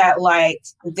think that like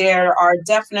there are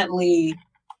definitely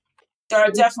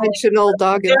Fictional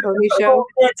dog and pony show.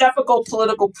 there are difficult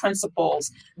political principles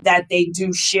that they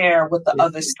do share with the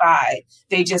other side.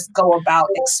 They just go about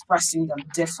expressing them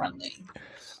differently.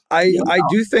 I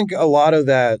do think a lot of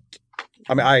that.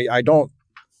 I mean, I don't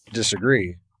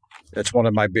disagree. That's one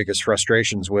of my biggest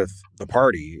frustrations with the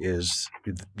party is,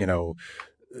 you know,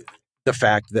 the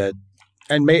fact that,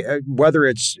 and whether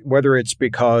it's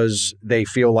because they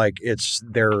feel like it's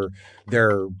their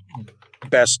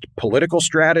best political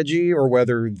strategy, or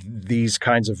whether these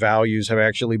kinds of values have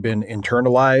actually been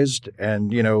internalized,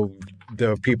 and you know,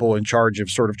 the people in charge of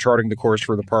sort of charting the course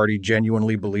for the party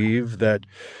genuinely believe that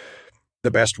the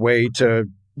best way to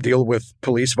deal with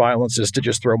police violence is to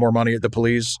just throw more money at the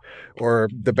police, or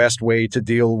the best way to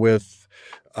deal with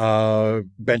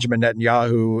Benjamin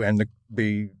Netanyahu and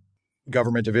the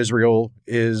government of Israel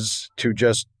is to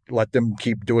just let them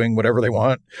keep doing whatever they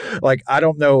want. Like, I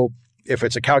don't know if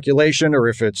it's a calculation or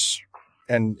if it's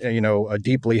a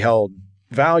deeply held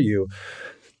value,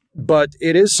 but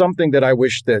it is something that I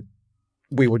wish that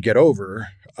we would get over.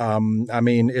 I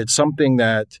mean, it's something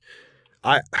that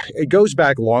it goes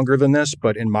back longer than this,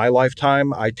 but in my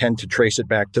lifetime, I tend to trace it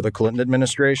back to the Clinton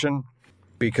administration,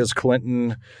 because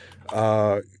Bill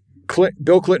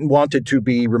Clinton wanted to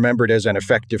be remembered as an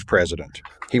effective president.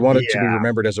 He wanted to be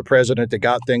remembered as a president that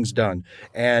got things done.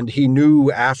 And he knew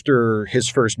after his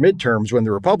first midterms, when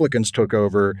the Republicans took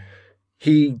over,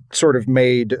 he sort of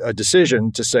made a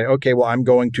decision to say, okay, well, I'm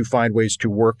going to find ways to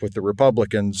work with the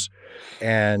Republicans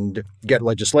and get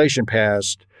legislation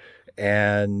passed.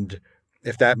 And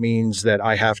if that means that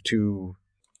I have to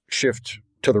shift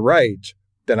to the right,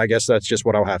 then I guess that's just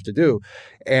what I'll have to do.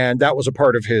 And that was a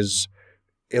part of his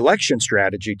election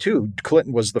strategy too.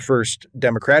 Clinton was the first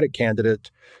Democratic candidate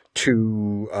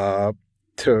to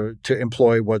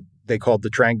employ what they called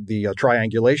the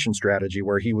triangulation strategy,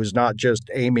 where he was not just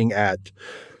aiming at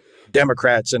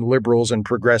Democrats and liberals and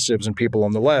progressives and people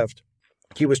on the left.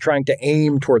 He was trying to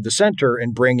aim toward the center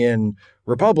and bring in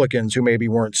Republicans who maybe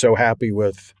weren't so happy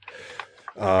with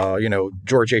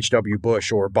George H.W.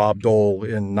 Bush or Bob Dole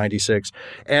in 96.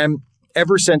 And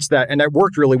ever since that, and that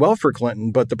worked really well for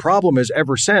Clinton, but the problem is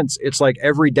ever since, it's like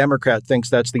every Democrat thinks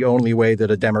that's the only way that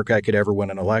a Democrat could ever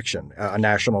win an election, a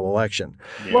national election.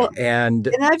 Yeah. Well, and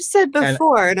I've said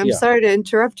before, and I'm sorry to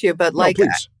interrupt you, but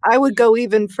I would go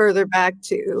even further back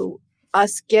to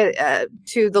us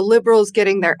to the liberals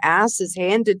getting their asses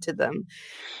handed to them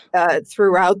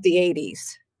throughout the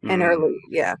 80s and early.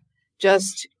 Yeah.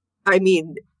 Just, I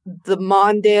mean, the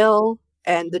Mondale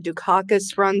and the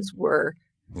Dukakis runs were,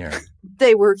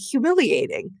 they were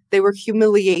humiliating. They were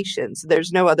humiliations.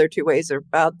 There's no other two ways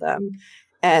about them.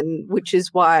 And which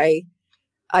is why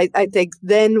I think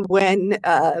then when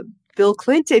Bill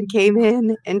Clinton came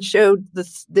in and showed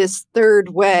this third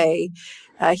way,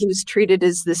 he was treated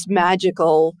as this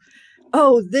magical,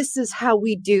 oh, this is how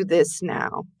we do this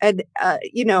now. And,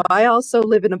 I also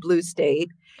live in a blue state.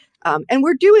 And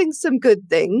we're doing some good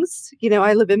things.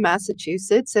 I live in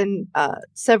Massachusetts, and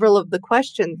several of the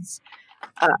questions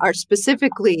are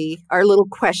specifically, our little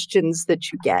questions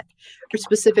that you get are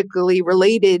specifically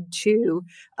related to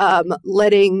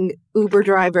letting Uber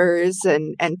drivers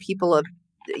and people of,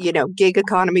 gig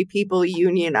economy people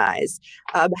unionize,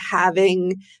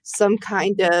 having some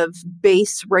kind of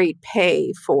base rate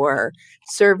pay for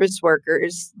service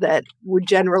workers that would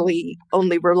generally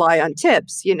only rely on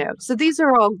tips, So these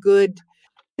are all good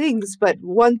things. But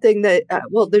one thing that,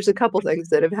 there's a couple things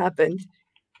that have happened.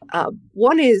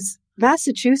 One is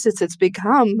Massachusetts has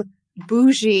become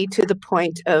bougie to the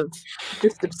point of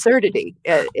just absurdity.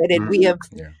 And we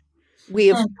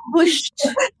have pushed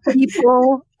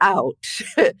people out.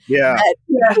 Yeah.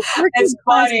 It's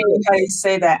funny how you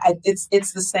say that.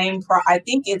 It's the same. I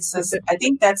think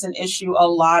that's an issue a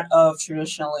lot of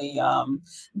traditionally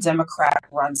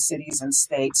Democrat-run cities and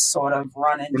states sort of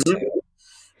run into.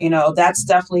 That's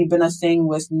definitely been a thing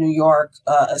with New York,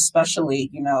 especially,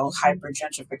 hyper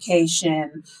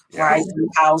gentrification, rising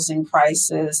housing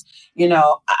prices.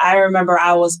 I remember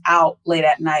I was out late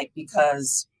at night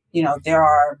because there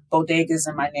are bodegas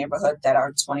in my neighborhood that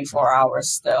are 24 hours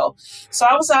still. So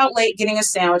I was out late getting a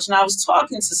sandwich, and I was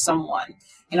talking to someone,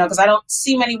 because I don't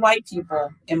see many white people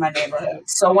in my neighborhood.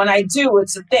 So when I do,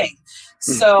 it's a thing.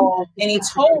 So, and he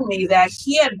told me that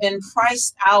he had been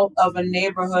priced out of a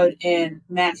neighborhood in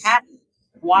Manhattan,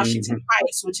 Washington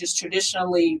Heights, which is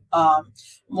traditionally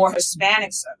more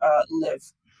Hispanics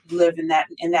live in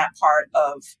that part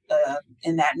of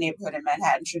in that neighborhood in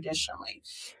Manhattan traditionally.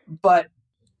 But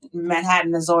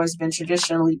Manhattan has always been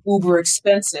traditionally uber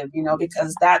expensive,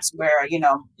 because that's where,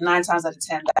 9 times out of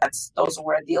 10, those are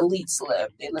where the elites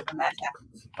live. They live in Manhattan,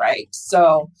 right?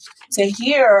 So to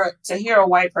hear a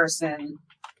white person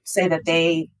say that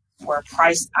they were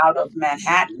priced out of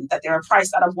Manhattan, that they were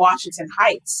priced out of Washington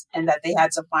Heights, and that they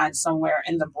had to find somewhere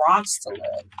in the Bronx to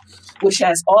live, which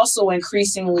has also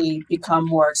increasingly become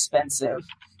more expensive.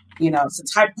 It's a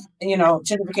type,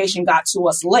 gentrification got to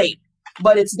us late,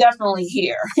 but it's definitely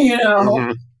here,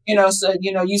 so,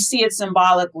 you see it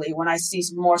symbolically when I see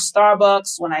more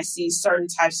Starbucks, when I see certain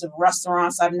types of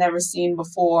restaurants I've never seen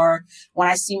before, when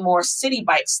I see more city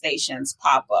bike stations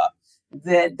pop up,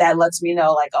 that lets me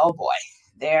know, like, oh boy,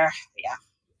 there, yeah.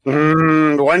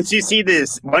 Once you see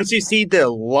the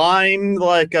lime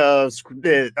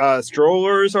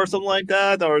strollers or something like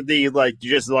that, or the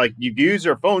you use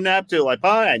your phone app to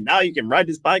and now you can ride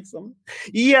this bike somewhere.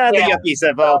 Yeah, the yuppies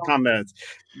have all comments.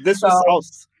 This was all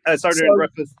started in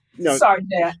reference. No, sorry,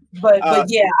 yeah, but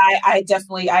yeah, I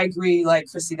definitely agree. Like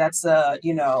Chrisi, that's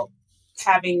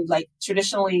having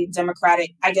traditionally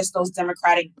democratic, I guess those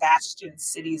democratic bastion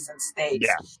cities and states.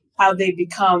 Yeah. How they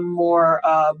become more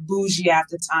bougie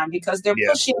after time because they're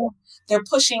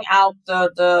pushing out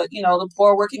the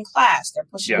poor working class. They're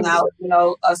pushing out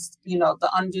us the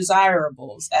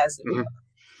undesirables as it were.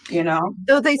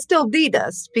 So they still need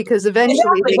us because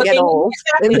eventually they get old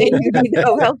and they need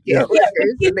no health care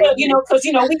workers. Because we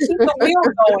keep the wheel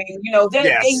going.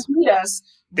 They need us.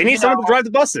 They need someone to drive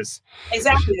the buses.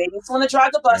 Exactly. They need someone to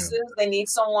drive the buses. They need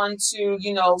someone to,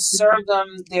 serve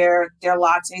them their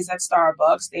lattes at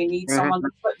Starbucks. They need someone to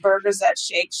put burgers at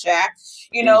Shake Shack.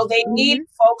 They need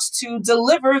folks to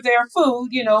deliver their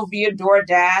food, via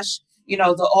DoorDash,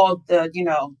 all the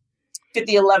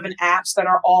 5011 apps that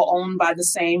are all owned by the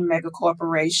same mega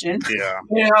corporation. Yeah.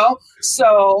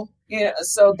 So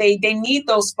they need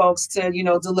those folks to,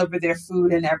 deliver their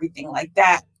food and everything like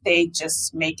that. They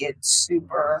just make it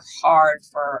super hard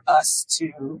for us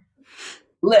to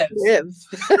live.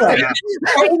 or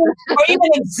even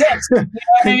exist. You know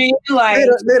what I mean?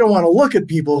 They don't want to look at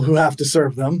people who have to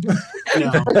serve them.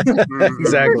 No.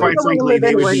 Exactly. Quite frankly,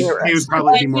 they would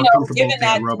probably be more comfortable with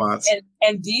their robots.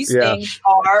 And these things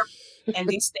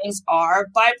are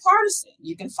bipartisan.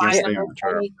 You can find them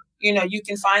you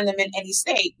can find them in any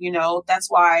state. That's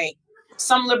why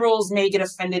some liberals may get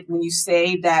offended when you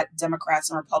say that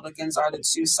Democrats and Republicans are the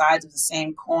two sides of the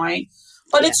same coin,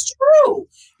 but it's true,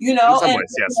 In some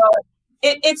ways, yes.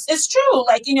 It's true.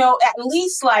 At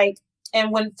least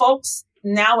and when folks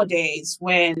nowadays,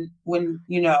 when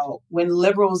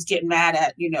liberals get mad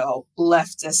at,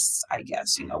 leftists, I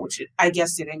guess, which I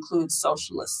guess it includes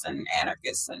socialists and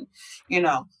anarchists and,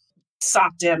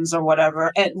 sock Dems or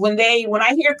whatever. And when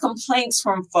I hear complaints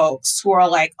from folks who are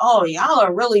like, oh, y'all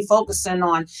are really focusing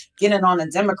on getting on the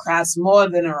Democrats more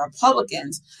than the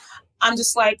Republicans, I'm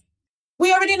just like,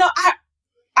 we already know. I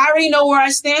already know where I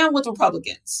stand with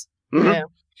Republicans. Yeah.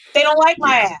 They don't like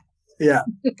my ass. Yeah.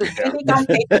 They think I'm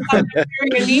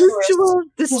inferior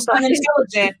negress who's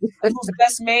unintelligent, who's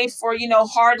best made for,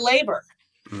 hard labor.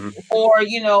 Or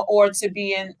to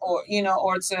be a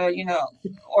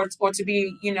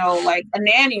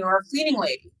nanny or a cleaning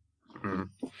lady.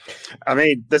 I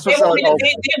mean, this was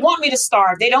they want me to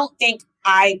starve. They don't think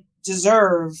I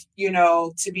deserve,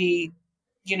 to be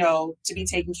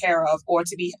taken care of or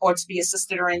to be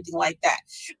assisted or anything like that.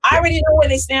 I already know where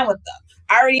they stand with them.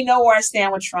 I already know where I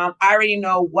stand with Trump. I already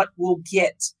know what we'll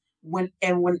get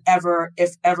whenever,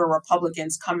 if ever,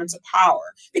 Republicans come into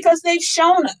power, because they've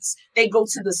shown us they go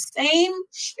to the same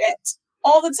shit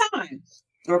all the time.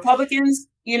 The Republicans,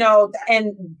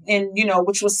 and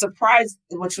which was surprising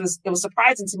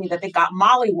to me that they got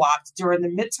mollywopped during the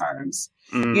midterms,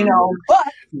 but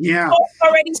folks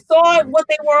already saw what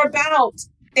they were about.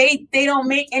 They don't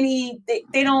make any,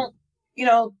 they don't,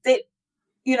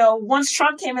 once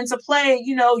Trump came into play,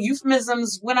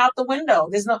 euphemisms went out the window.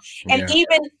 There's no, and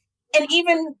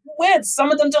even with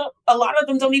some of them a lot of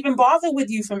them don't even bother with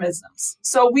euphemisms.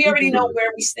 So we already know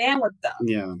where we stand with them.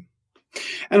 Yeah.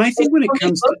 And I think when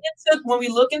we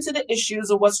look into the issues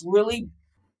of what's really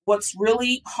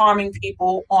harming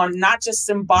people on not just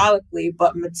symbolically,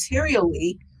 but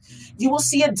materially, you will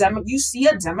see a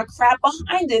Democrat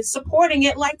behind it supporting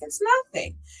it like it's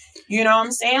nothing. You know what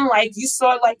I'm saying? You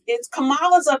saw, it's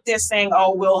Kamala's up there saying,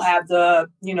 oh, we'll have the,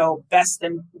 best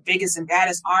and biggest and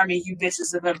baddest army you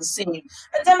bitches have ever seen.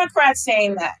 A Democrat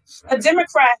saying that. A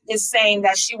Democrat is saying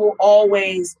that she will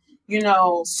always,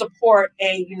 support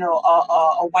a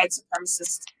white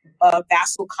supremacist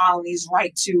vassal colony's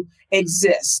right to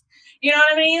exist. You know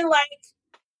what I mean?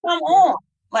 Come on.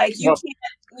 You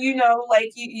can't.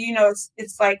 like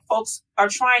it's like folks are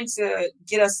trying to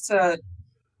get us to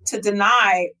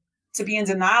be in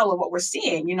denial of what we're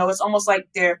seeing. It's almost like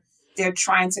they're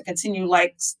trying to continue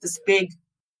like this big,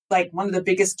 like one of the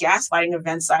biggest gaslighting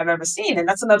events I've ever seen. And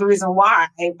that's another reason why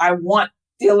I want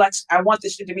the election. I want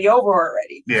this shit to be over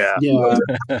already. Yeah.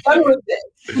 Done with it.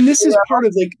 And this is part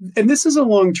of and this is a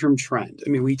long-term trend. I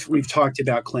mean, we've talked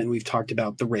about Clinton, we've talked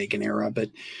about the Reagan era, but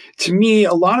to me,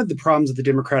 a lot of the problems of the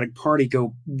Democratic Party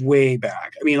go way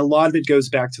back. I mean, a lot of it goes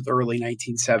back to the early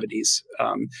 1970s.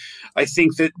 I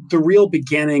think that the real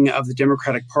beginning of the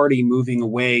Democratic Party moving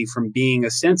away from being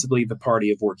ostensibly the party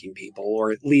of working people,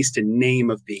 or at least in name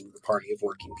of being the party of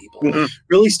working people,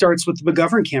 really starts with the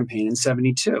McGovern campaign in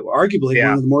 72, arguably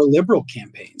one of the more liberal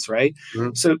campaigns, right?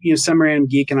 So, some random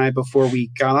geek and I, before we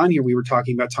got on here, we were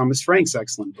talking about Thomas Frank's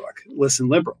excellent book, Listen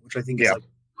Liberal, which I think is like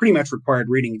pretty much required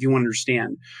reading if you want to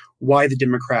understand why the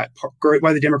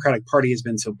Democratic Party has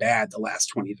been so bad the last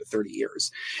 20 to 30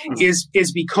 years,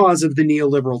 is because of the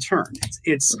neoliberal turn.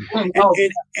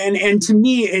 And to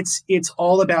me, it's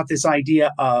all about this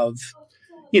idea of,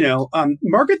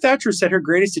 Margaret Thatcher said her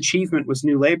greatest achievement was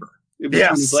New Labor. It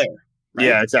was Tony Blair. Right?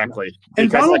 Yeah, exactly.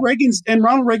 And Ronald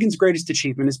Reagan's greatest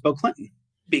achievement is Bill Clinton,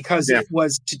 because it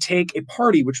was to take a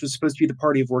party which was supposed to be the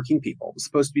party of working people, was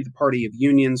supposed to be the party of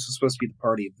unions, was supposed to be the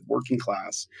party of the working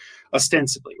class,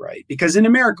 ostensibly, right? Because in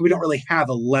America, we don't really have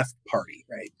a left party,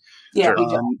 right? Yeah.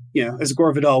 As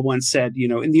Gore Vidal once said,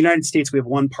 in the United States, we have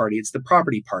one party. It's the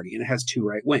property party, and it has two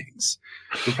right wings,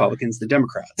 Republicans, the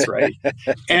Democrats, right?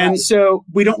 And so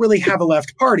we don't really have a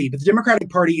left party, but the Democratic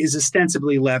Party is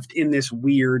ostensibly left in this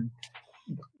weird,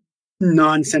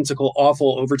 nonsensical,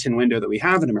 awful Overton window that we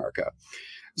have in America.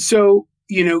 So,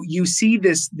 you see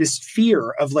this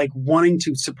fear of like wanting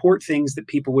to support things that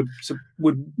people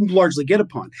would largely get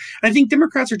upon. And I think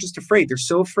Democrats are just afraid. They're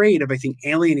so afraid of, I think,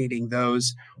 alienating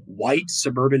those white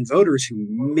suburban voters who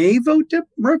may vote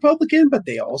Republican, but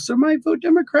they also might vote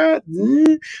Democrat.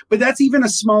 But that's even a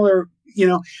smaller,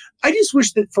 I just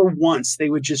wish that for once they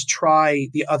would just try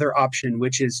the other option,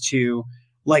 which is to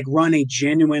like run a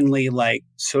genuinely like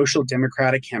social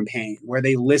democratic campaign where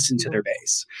they listen to their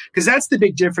base. Because that's the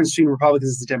big difference between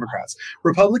Republicans and Democrats.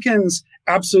 Republicans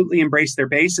absolutely embrace their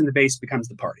base, and the base becomes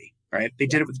the party, right? They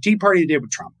did it with the Tea Party, they did it with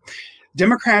Trump.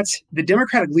 Democrats, the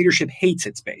Democratic leadership hates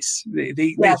its base.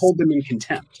 They hold them in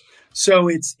contempt. So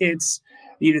it's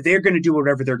they're going to do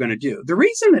whatever they're going to do. The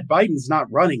reason that Biden's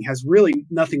not running has really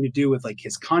nothing to do with like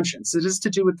his conscience. It is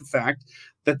to do with the fact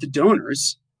that the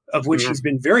donors, of which he's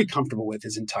been very comfortable with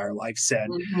his entire life, said,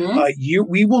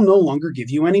 we will no longer give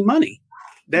you any money.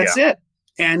 That's it.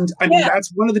 And I mean,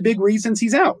 that's one of the big reasons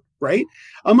he's out, right?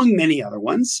 Among many other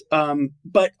ones.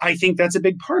 But I think that's a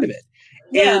big part of it.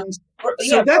 And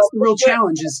so that's the real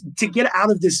challenge, is to get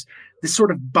out of this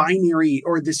sort of binary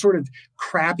or this sort of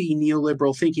crappy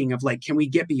neoliberal thinking of like, can we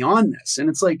get beyond this? And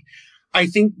it's like, I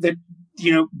think that,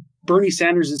 Bernie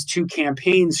Sanders' two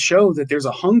campaigns show that there's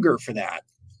a hunger for that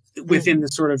within the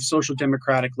sort of social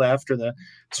democratic left, or the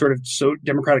sort of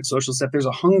democratic socialist left. There's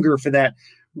a hunger for that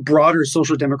broader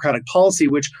social democratic policy,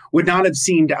 which would not have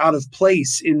seemed out of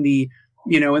place in the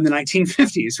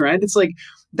 1950s, right? It's like,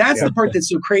 that's the part that's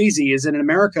so crazy, is that in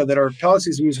America that our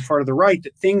policies move so far to the right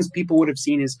that things people would have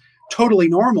seen as totally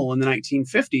normal in the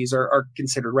 1950s are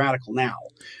considered radical now.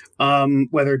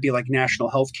 Whether it be like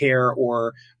national health care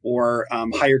or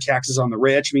higher taxes on the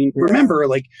rich. I mean, remember,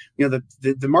 like, the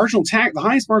marginal tax, the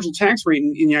highest marginal tax rate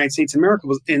in the United States of America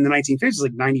was in the 1950s was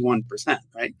like 91%,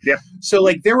 right? Yeah. So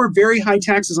like there were very high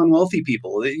taxes on wealthy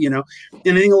people, and I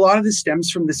think a lot of this stems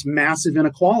from this massive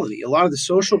inequality. A lot of the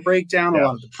social breakdown, a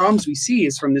lot of the problems we see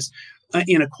is from this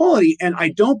inequality. And I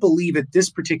don't believe at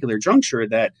this particular juncture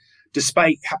that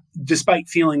despite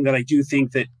feeling that I do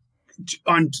think that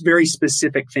on very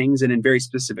specific things and in very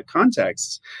specific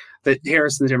contexts, that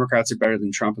Harris and the Democrats are better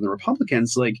than Trump and the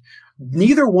Republicans, like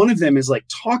neither one of them is like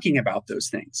talking about those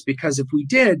things. Because if we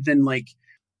did, then that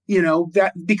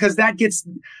gets,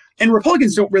 and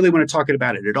Republicans don't really want to talk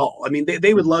about it at all. I mean,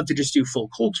 they would love to just do full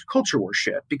culture war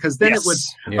shit, because then it would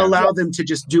allow them to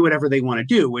just do whatever they want to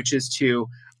do, which is to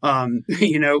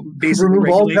basically remove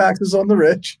all taxes on the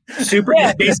rich. Basically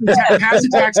pass a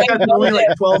tax cut that only like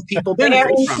 12 people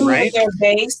benefit from, right? Their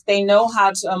base, they know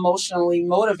how to emotionally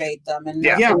motivate them, and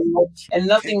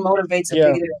nothing motivates a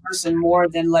bigoted person more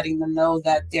than letting them know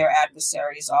that their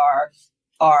adversaries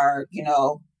are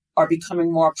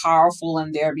becoming more powerful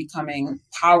and they're becoming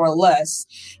powerless,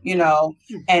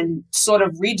 and sort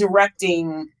of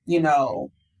redirecting,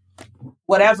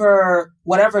 whatever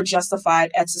justified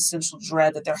existential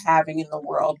dread that they're having in the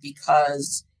world,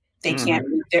 because They can't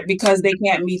meet because they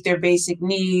can't meet their basic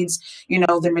needs.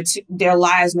 Their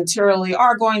lives materially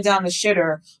are going down the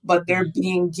shitter, but they're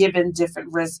being given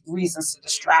different reasons to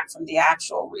distract from the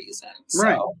actual reason.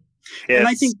 Right. So, and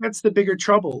I think that's the bigger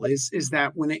trouble is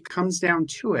that when it comes down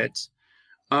to it,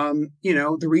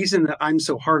 the reason that I'm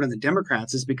so hard on the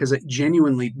Democrats is because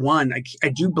genuinely, one, I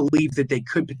do believe that they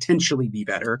could potentially be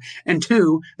better. And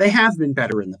two, they have been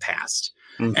better in the past.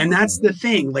 Mm-hmm. And that's the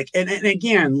thing. And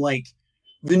again,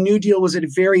 the New Deal was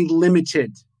very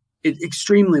limited,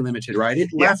 extremely limited, right?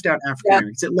 It left out African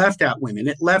Americans, it left out women,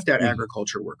 it left out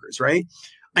agriculture workers, right?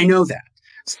 I know that.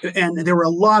 And there were a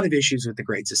lot of issues with the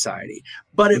Great Society.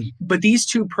 But these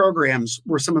two programs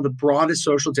were some of the broadest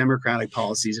social democratic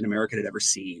policies in America had ever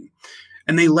seen.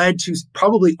 And they led to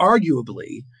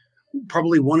arguably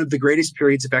one of the greatest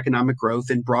periods of economic growth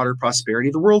and broader prosperity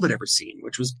the world had ever seen,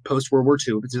 which was post-World War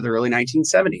II to the early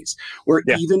 1970s, where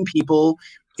even people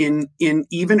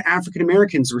even African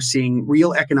Americans were seeing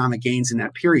real economic gains in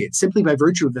that period, simply by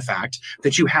virtue of the fact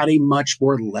that you had a much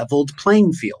more leveled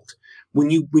playing field. When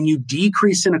you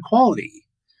decrease inequality,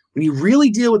 when you really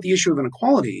deal with the issue of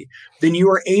inequality, then you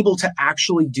are able to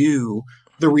actually do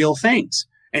the real things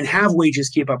and have wages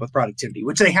keep up with productivity,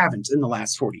 which they haven't in the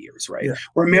last 40 years, right? Yeah.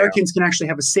 Where Americans can actually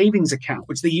have a savings account,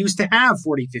 which they used to have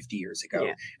 40, 50 years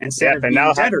ago, instead of being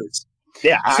debtors.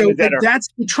 So that's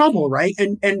the trouble, right?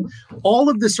 And all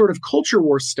of this sort of culture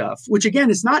war stuff, which again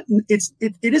is not, it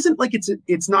isn't like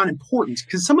it's not important,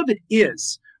 because some of it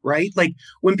is, right? Like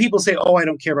when people say, "Oh, I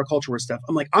don't care about culture war stuff,"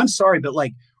 I'm like, I'm sorry, but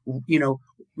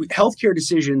healthcare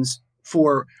decisions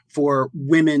for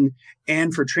women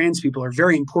and for trans people are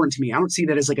very important to me. I don't see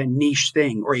that as a niche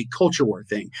thing or a culture war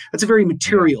thing. That's a very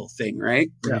material thing, right?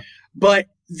 Yeah. But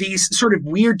these sort of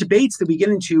weird debates that we get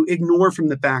into ignore from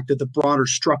the fact of the broader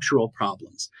structural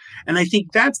problems. And I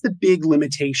think that's the big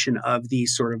limitation of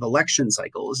these sort of election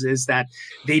cycles, is that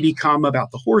they become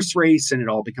about the horse race and it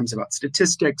all becomes about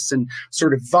statistics and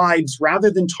sort of vibes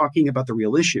rather than talking about the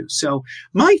real issues. So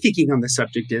my thinking on the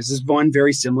subject is one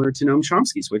very similar to Noam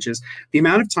Chomsky's, which is the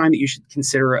amount of time that you should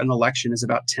consider an election is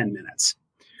about 10 minutes,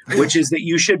 which is that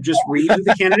you should just read who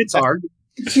the candidates are,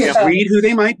 read who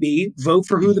they might be, vote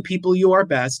for who the people you are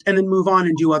best, and then move on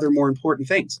and do other more important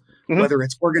things, whether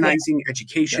it's organizing,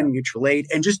 education, mutual aid,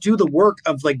 and just do the work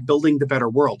of building the better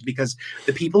world, because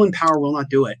the people in power will not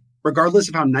do it. Regardless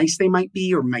of how nice they might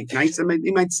be or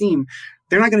they might seem,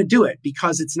 they're not going to do it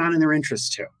because it's not in their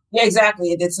interest to. Yeah,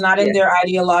 exactly. It's not in their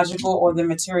ideological or the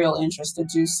material interest to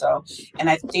do so. And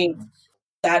I think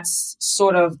that's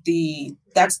sort of the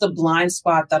blind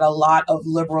spot that a lot of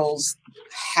liberals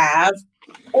have,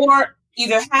 or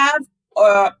either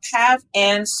have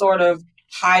and sort of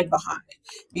hide behind.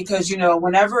 Because,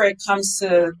 whenever it comes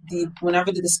to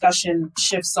whenever the discussion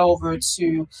shifts over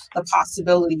to the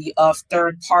possibility of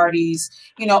third parties,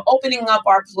 opening up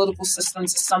our political system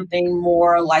to something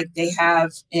more like they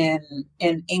have in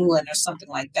England or something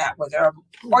like that,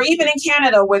 or even in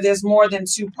Canada where there's more than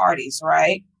two parties,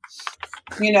 right?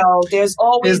 There's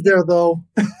always... Is there, though?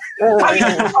 Is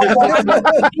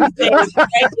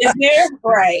there?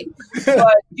 Right.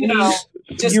 But,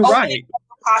 just you're right.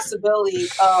 The possibility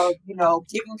of,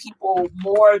 giving people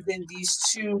more than these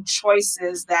two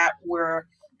choices that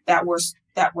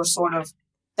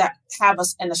have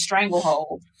us in a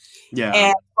stranglehold. Yeah.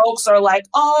 And folks are like,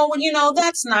 "Oh, well,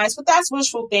 that's nice, but that's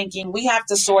wishful thinking. We have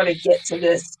to sort of get to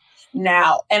this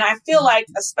now." And I feel like,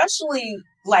 especially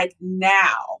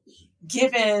now,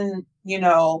 given,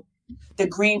 the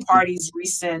Green Party's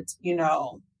recent,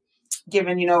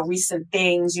 recent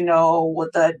things,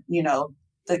 with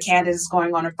the candidates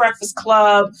going on a Breakfast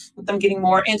Club, with them getting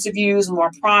more interviews,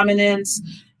 more prominence,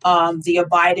 the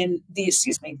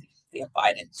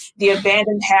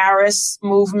Abandon Paris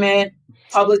movement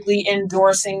publicly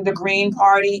endorsing the Green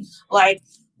Party.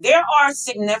 There are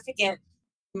significant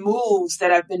moves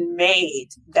that have been made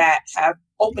that have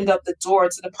opened up the door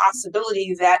to the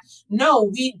possibility that, no,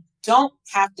 we don't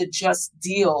have to just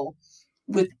deal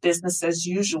with business as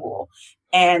usual.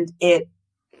 And it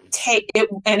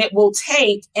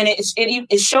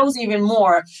shows even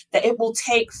more that it will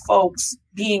take folks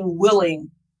being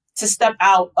willing to step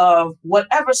out of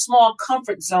whatever small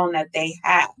comfort zone that they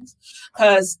have.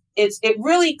 Because it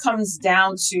really comes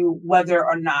down to whether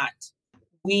or not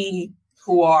we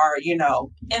who are, in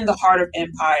the heart of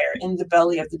empire, in the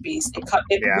belly of the beast,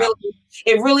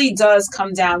 it really does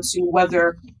come down to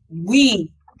whether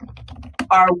we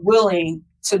are willing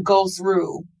to go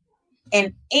through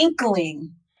an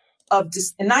inkling of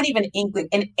this, and not even inkling,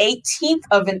 an 18th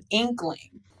of an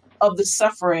inkling of the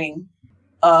suffering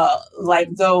like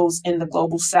those in the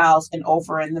global South and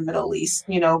over in the Middle East,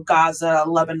 Gaza,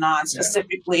 Lebanon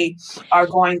specifically, are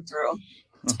going through.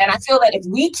 And I feel that if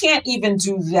we can't even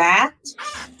do that,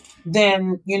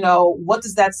 then, what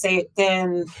does that say?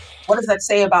 Then what does that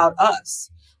say about us?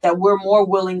 That we're more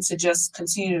willing to just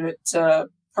continue to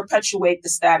perpetuate the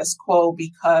status quo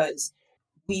because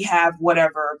we have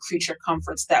whatever creature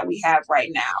comforts that we have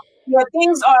right now.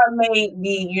 Things are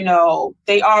maybe,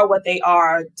 they are what they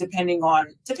are depending on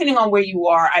where you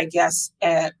are, I guess,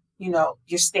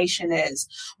 your station is.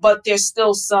 But there's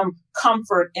still some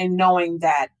comfort in knowing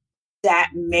that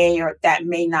may or that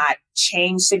may not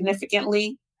change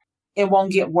significantly. It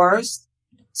won't get worse.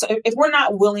 So if we're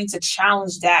not willing to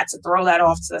challenge that, to throw that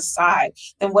off to the side,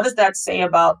 then what does that say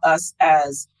about us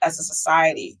as a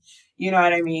society? You know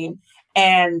what I mean?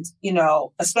 And,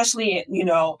 especially,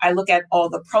 I look at all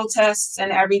the protests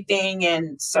and everything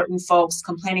and certain folks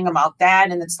complaining about that.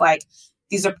 And it's like,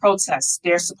 these are protests.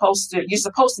 You're supposed to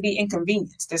be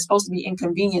inconvenienced. They're supposed to be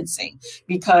inconveniencing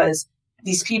because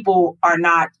these people are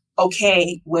not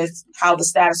okay with how the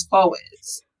status quo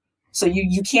is. So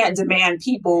you can't demand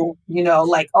people,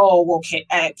 like, oh, well,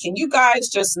 can you guys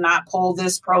just not pull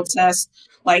this protest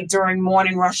like during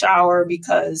morning rush hour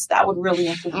because that would really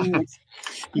inconvenience.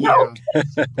 No,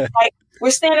 like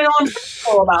we're standing on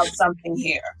principle about something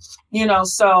here,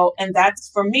 so, and that's,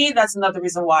 for me, that's another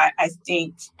reason why I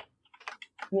think,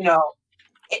 there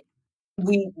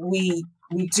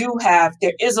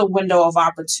is a window of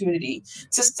opportunity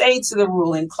to say to the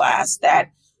ruling class that,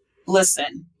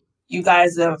 listen, you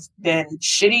guys have been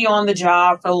shitty on the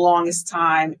job for the longest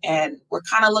time, and we're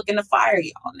kind of looking to fire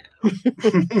y'all now.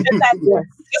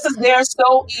 Because they're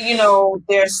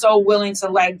so willing to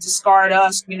like discard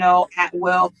us, at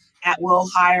will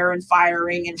hire and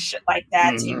firing and shit like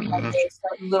that, taking away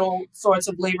certain little sorts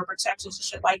of labor protections and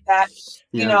shit like that.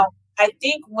 I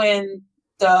think when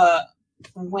the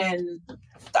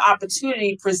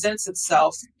opportunity presents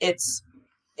itself, it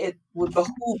would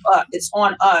behoove us. It's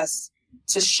on us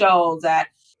to show that,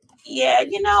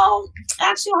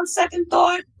 actually on second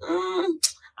thought,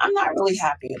 I'm not really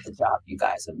happy with the job you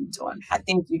guys have been doing. I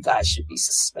think you guys should be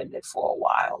suspended for a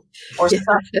while, or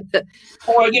something,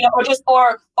 or even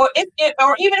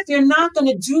if you're not going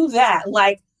to do that,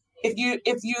 like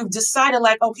if you've decided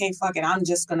like, okay, fuck it, I'm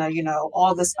just gonna,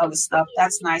 all this other stuff,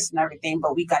 that's nice and everything, but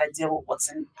I gotta deal with what's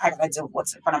in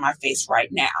front of my face right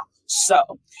now.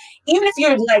 So even if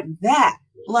you're like that,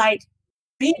 like,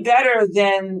 be better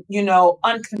than,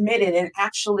 uncommitted and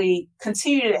actually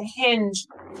continue to hinge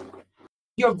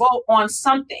your vote on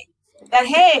something that,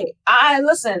 hey,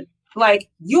 listen, like,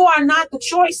 you are not the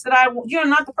choice you're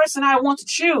not the person I want to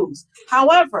choose.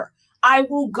 However, I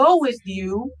will go with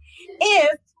you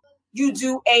if you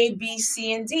do A, B,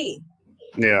 C, and D.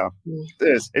 Yeah.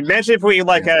 Imagine if we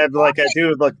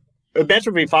imagine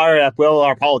if we fire at will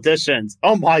our politicians.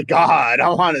 Oh my God, I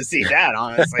want to see that,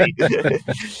 honestly.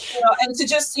 And to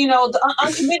just, the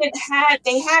uncommitted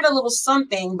had a little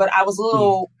something, but I was a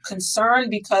little concerned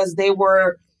because they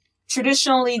were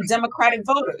traditionally Democratic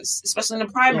voters, especially in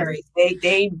the primaries.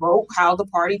 They vote how the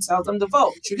party tells them to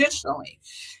vote traditionally,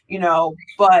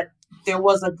 but there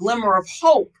was a glimmer of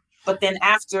hope. But then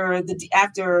after the DNC,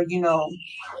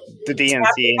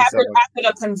 after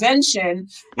the convention,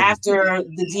 after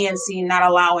the DNC not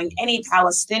allowing any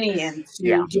Palestinian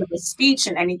to give a speech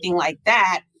and anything like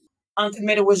that,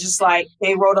 Uncommitted was just like,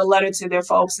 they wrote a letter to their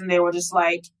folks and they were just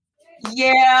like,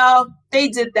 yeah, they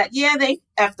did that. Yeah, they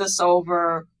effed us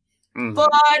over, but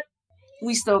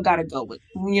we still got to go with,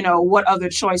 what other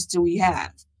choice do we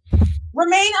have?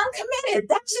 Remain uncommitted.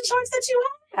 That's the choice that you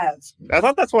have. I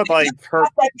thought that's what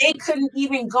that they couldn't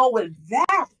even go with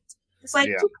that. It's like,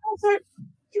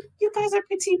 you guys are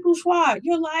petit bourgeois.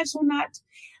 Your lives will not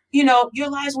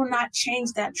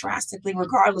change that drastically,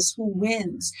 regardless who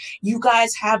wins. You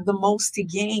guys have the most to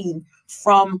gain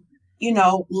from,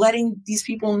 letting these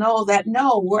people know that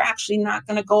no, we're actually not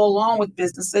going to go along with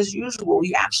business as usual.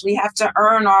 You actually have to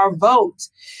earn our vote.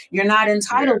 You're not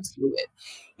entitled to it.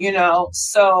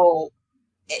 So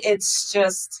it's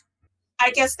just, I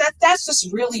guess that's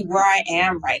just really where I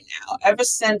am right now. Ever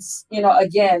since,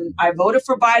 again, I voted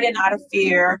for Biden out of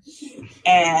fear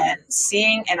and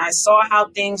I saw how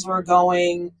things were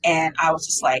going, and I was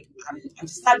just like, I'm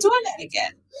just not doing that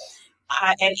again.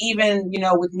 And even,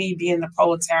 with me being the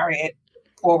proletariat,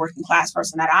 poor working class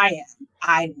person that I am,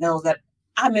 I know that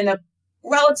I'm in a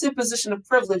relative position of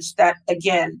privilege that,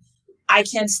 again, I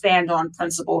can stand on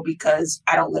principle because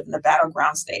I don't live in a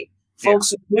battleground state.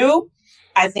 Folks who do,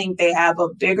 I think they have a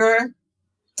bigger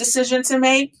decision to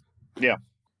make. Yeah.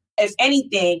 if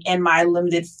anything, in my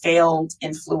limited failed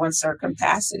influencer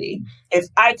capacity, if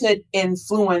I could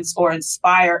influence or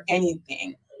inspire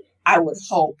anything, I would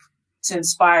hope to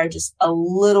inspire just a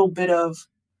little bit of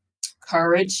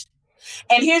courage.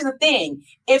 And here's the thing,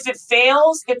 if it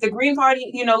fails, if the Green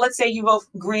Party, let's say you vote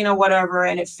Green or whatever,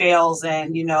 and it fails,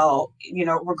 and,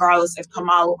 regardless if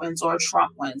Kamala wins or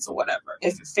Trump wins or whatever,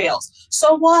 if it fails,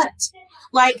 so what?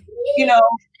 Like, you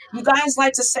guys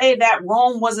like to say that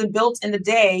Rome wasn't built in a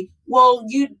day. Well,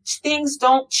 things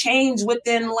don't change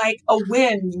within like a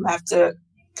win. You have to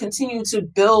continue to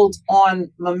build on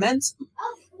momentum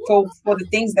for the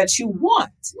things that you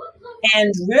want,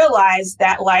 and realize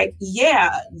that, like,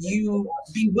 yeah, you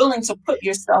be willing to put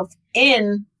yourself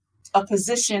in a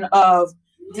position of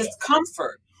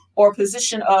discomfort or a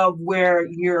position of where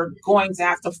you're going to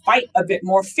have to fight a bit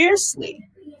more fiercely,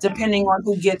 depending on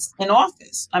who gets in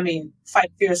office. I mean,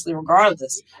 fight fiercely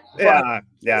regardless. Yeah, I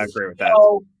agree with that.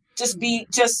 So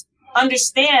just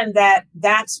understand that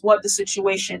that's what the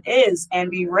situation is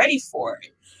and be ready for it.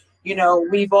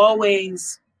 We've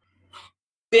always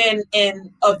been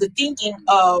of the thinking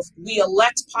of, we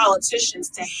elect politicians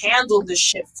to handle this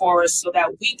shit for us so that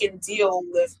we can deal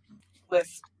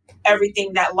with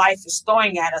everything that life is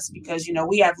throwing at us, because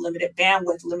we have limited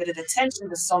bandwidth, limited attention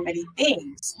to so many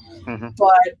things. Mm-hmm.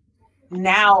 But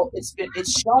now it's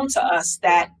shown to us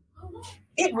that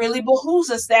it really behooves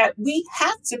us that we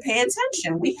have to pay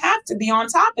attention. We have to be on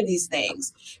top of these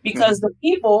things, because the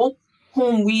people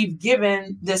whom we've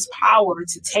given this power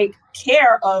to take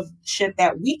care of shit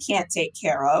that we can't take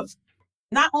care of,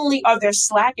 not only have they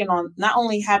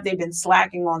been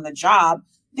slacking on the job,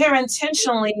 they're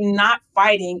intentionally not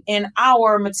fighting in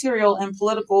our material and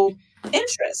political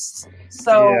interests.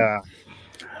 So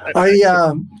I've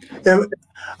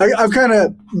kind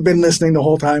of been listening the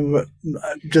whole time,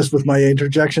 just with my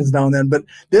interjections now and then, but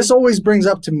this always brings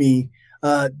up to me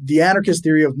the anarchist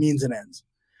theory of means and ends.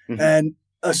 Mm-hmm. And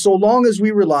so long as we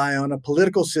rely on a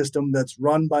political system that's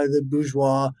run by the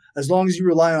bourgeois, as long as you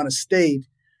rely on a state,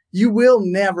 you will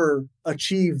never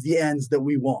achieve the ends that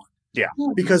we want. Yeah.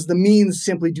 Because the means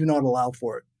simply do not allow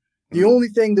for it. The only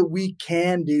thing that we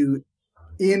can do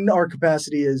in our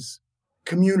capacity as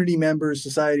community members,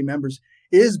 society members,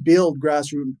 is build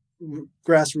grassroots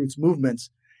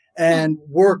movements and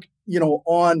work,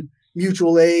 on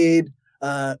mutual aid,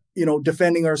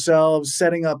 defending ourselves,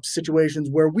 setting up situations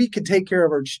where we can take care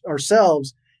of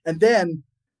ourselves. And then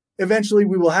eventually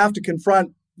we will have to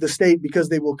confront the state because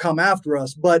they will come after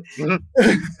us. But,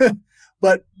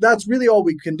 but that's really all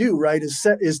we can do, right?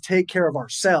 Is take care of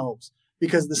ourselves,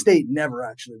 because the state never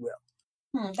actually will.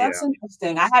 That's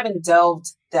interesting. I haven't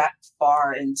delved that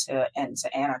far into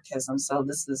anarchism. So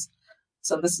this is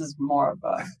more of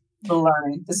the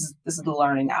learning. This is the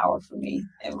learning hour for me.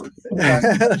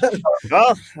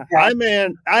 Well, I'm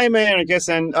an anarchist,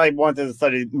 and I wanted to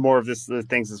study more of the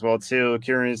things as well too.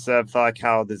 Curious of like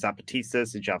how the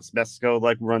Zapatistas, the Chavez Mexico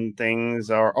run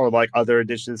things, or like other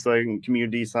editions, like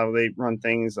communities, how they run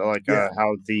things, or like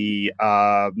how the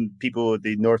people of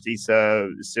the northeast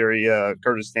Syria,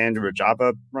 Kurdistan, or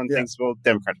Rojava run things. Well,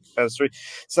 Democratic Confederacy.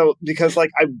 So because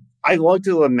I like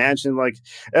to imagine,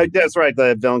 that's right,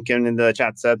 the Vilkin in the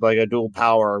chat said, a dual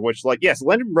power, which, yes,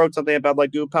 Lenin wrote something about,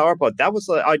 dual power, but that was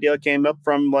the idea that came up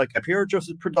from, Pierre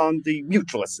Joseph Proudhon, the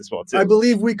mutualist as well, too. I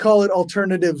believe we call it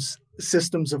alternatives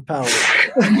systems of power.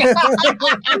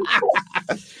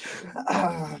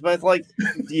 But,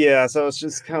 so it's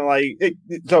just kind of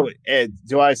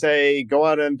do I say go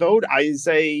out and vote? I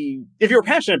say, if you're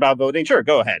passionate about voting, sure,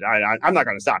 go ahead. I'm not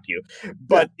going to stop you.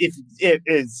 But if it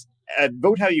is...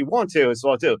 vote how you want to as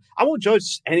well too. I won't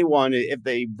judge anyone if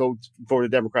they vote for the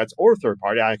Democrats or third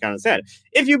party. I kind of said,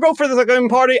 if you vote for the second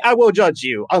party, I will judge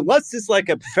you, unless it's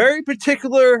a very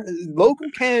particular local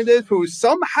candidate who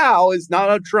somehow is not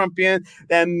a Trumpian.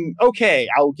 Then okay,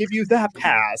 I'll give you that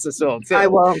pass. So I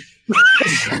won't.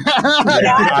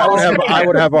 I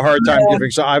would have a hard time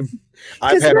giving. So I've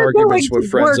had arguments with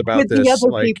friends about this.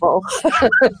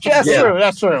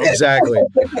 That's true. Exactly.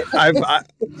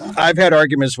 I've had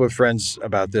arguments with friends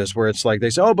about this where it's they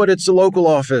say, oh, but it's a local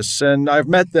office and I've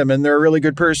met them and they're a really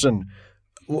good person.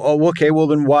 Oh, okay, well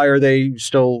then why are they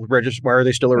still registered? Why are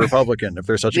they still a Republican if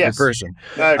they're such a good person?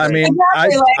 I mean,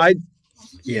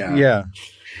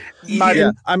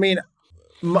 I mean,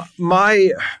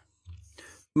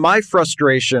 my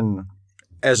frustration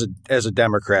as a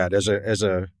Democrat, as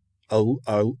a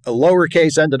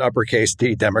lowercase and an uppercase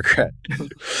D Democrat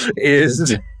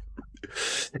is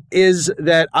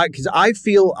that I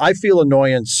feel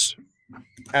annoyance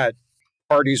at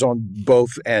parties on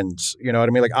both ends. You know what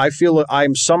I mean? Like, I feel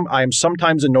I'm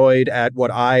sometimes annoyed at what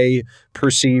I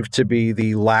perceive to be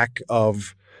the lack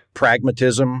of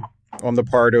pragmatism on the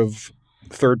part of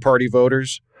third-party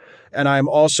voters. And I'm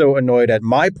also annoyed at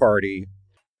my party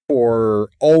for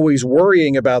always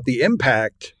worrying about the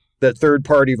impact that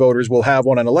third-party voters will have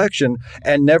on an election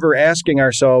and never asking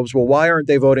ourselves, well, why aren't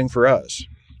they voting for us?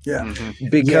 Yeah.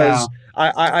 Because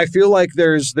I feel like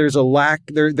there's a lack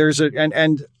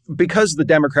and because the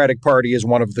Democratic Party is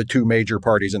one of the two major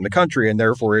parties in the country, and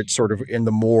therefore it's sort of in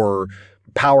the more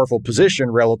powerful position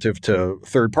relative to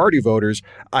third-party voters,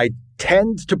 I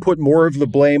tend to put more of the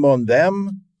blame on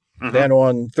them than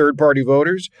on third-party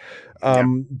voters.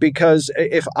 Because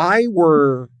if I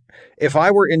were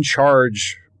in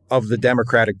charge of the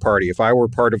Democratic Party, if I were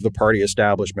part of the party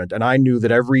establishment, and I knew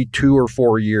that every 2 or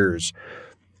 4 years,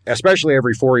 especially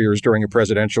every 4 years during a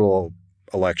presidential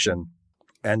election,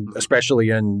 and especially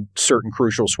in certain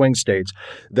crucial swing states,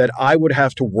 that I would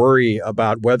have to worry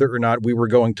about whether or not we were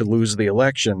going to lose the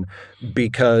election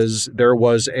because there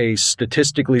was a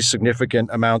statistically significant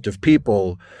amount of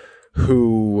people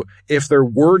who, if there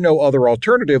were no other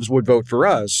alternatives, would vote for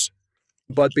us.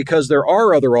 But because there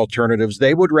are other alternatives,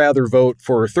 they would rather vote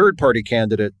for a third-party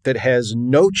candidate that has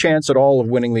no chance at all of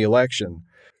winning the election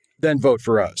than vote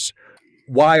for us.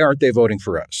 Why aren't they voting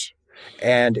for us?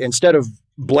 And instead of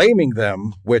blaming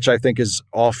them, which I think is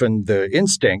often the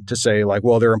instinct to say, like,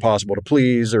 well, they're impossible to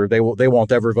please, or they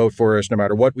won't ever vote for us no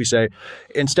matter what we say,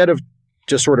 instead of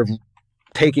just sort of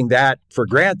taking that for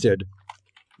granted,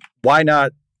 why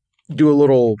not do a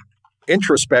little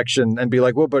introspection and be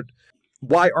like, well, but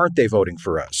why aren't they voting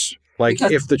for us? Like,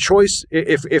 if the choice,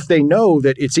 if they know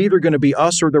that it's either going to be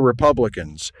us or the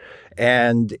Republicans,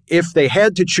 and if they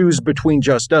had to choose between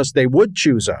just us, they would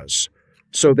choose us.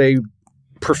 So they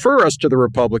prefer us to the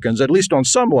Republicans, at least on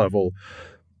some level,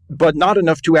 but not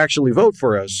enough to actually vote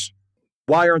for us.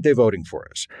 Why aren't they voting for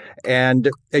us? And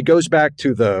it goes back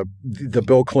to the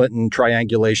Bill Clinton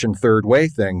triangulation third way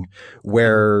thing,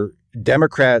 where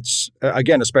Democrats,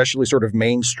 again, especially sort of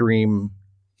mainstream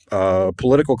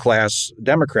political class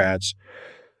Democrats,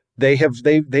 they have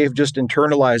just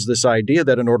internalized this idea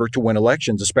that in order to win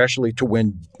elections, especially to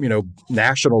win,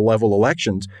 national level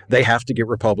elections, they have to get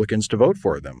Republicans to vote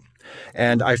for them.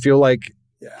 And I feel like,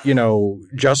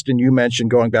 Justin, you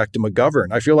mentioned going back to McGovern.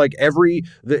 I feel like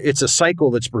it's a cycle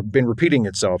that's been repeating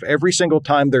itself. Every single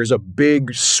time there's a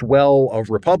big swell of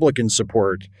Republican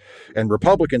support and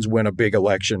Republicans win a big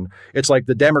election, it's like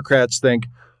the Democrats think,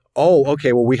 oh,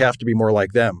 okay, well, we have to be more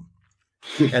like them.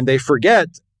 And they forget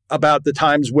about the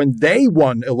times when they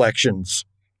won elections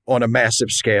on a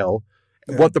massive scale,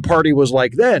 what the party was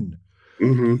like then.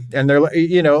 And they're,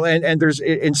 and there's,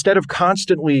 instead of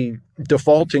constantly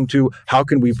defaulting to how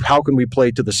can we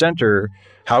play to the center,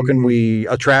 how can we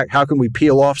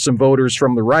peel off some voters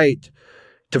from the right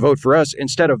to vote for us,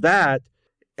 instead of that.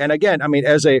 And again, I mean,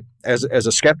 as a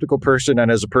skeptical person and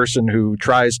as a person who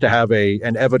tries to have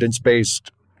an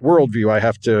evidence-based worldview, I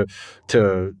have to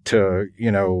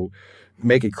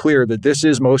make it clear that this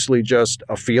is mostly just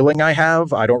a feeling I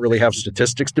have. I don't really have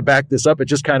statistics to back this up.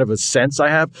 It's just kind of a sense I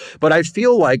have. But I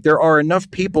feel like there are enough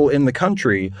people in the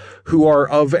country who are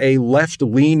of a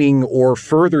left-leaning or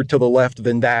further to the left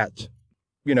than that,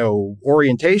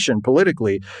 orientation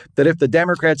politically, that if the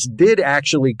Democrats did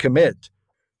actually commit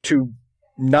to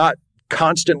not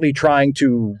constantly trying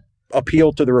to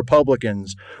appeal to the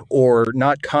Republicans or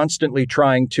not constantly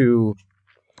trying to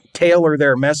tailor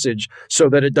their message so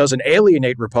that it doesn't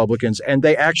alienate Republicans, and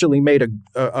they actually made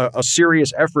a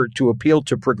serious effort to appeal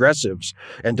to progressives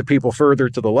and to people further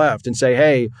to the left and say,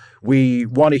 hey, we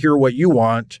want to hear what you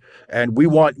want, and we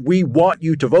want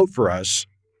you to vote for us,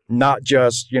 not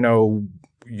just,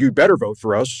 you better vote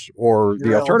for us or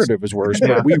the alternative is worse,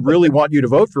 but we really want you to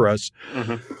vote for us.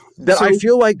 I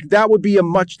feel like that would be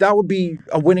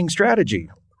a winning strategy.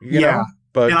 You know?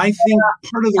 But and I think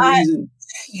part of the reason.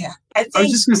 I was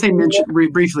just going to mention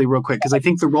briefly real quick, because I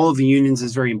think the role of the unions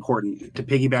is very important, to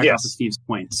piggyback off of Steve's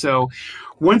point. So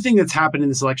one thing that's happened in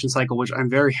this election cycle, which I'm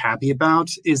very happy about,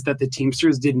 is that the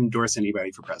Teamsters didn't endorse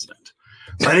anybody for president.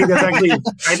 So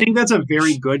I think that's a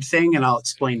very good thing, and I'll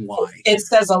explain why. It's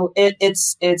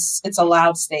a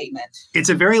loud statement. It's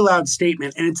a very loud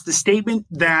statement, and it's the statement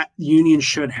that unions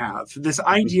should have. This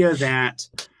idea that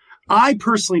I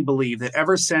personally believe that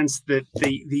ever since that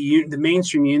the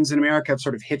mainstream unions in America have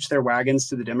sort of hitched their wagons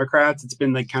to the Democrats, it's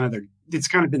been like it's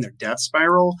kind of been their death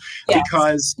spiral.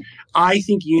 Because I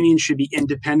think unions should be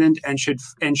independent and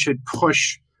should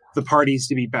push the parties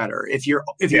to be better. If you're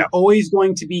always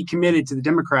going to be committed to the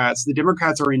Democrats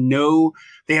are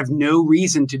they have no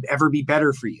reason to ever be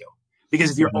better for you.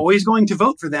 Because if you're always going to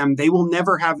vote for them, they will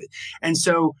never have it. And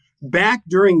so back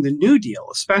during the New Deal,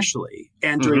 especially,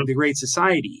 and during the Great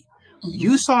Society,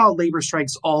 you saw labor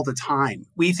strikes all the time.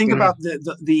 We think about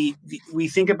we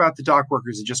think about the dock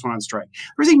workers that just went on strike.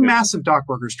 There was a massive dock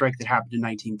worker strike that happened in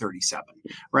 1937,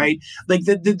 right? Like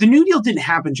the New Deal didn't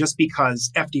happen just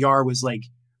because FDR was like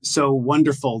so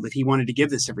wonderful that he wanted to give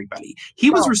this to everybody.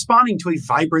 He was responding to a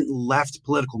vibrant left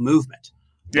political movement,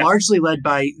 largely led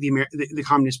by the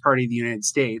Communist Party of the United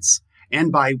States, and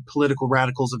by political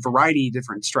radicals of variety of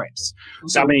different stripes.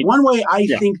 So one way I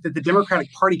think that the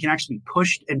Democratic Party can actually be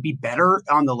pushed and be better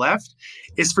on the left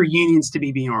is for unions to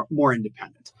be more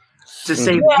independent. To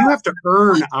say, you have to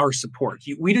earn our support.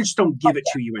 We just don't give it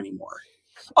to you anymore.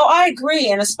 Oh, I agree.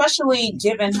 And especially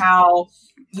given how,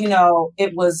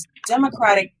 it was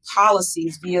Democratic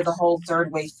policies via the whole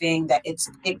third way thing that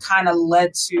it kind of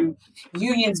led to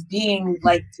unions being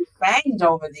like defanged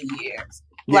over the years.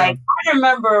 Like, I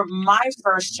remember my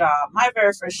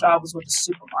very first job was with a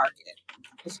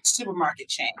supermarket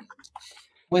chain.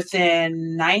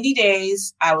 Within 90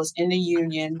 days, I was in the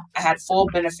union. I had full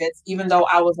benefits, even though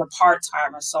I was a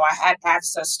part-timer. So I had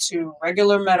access to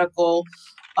regular medical,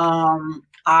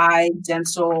 eye,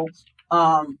 dental,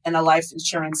 and a life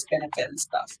insurance benefit and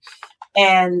stuff.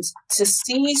 And to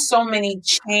see so many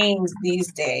chains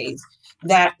these days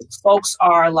that folks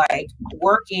are like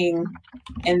working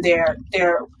and they're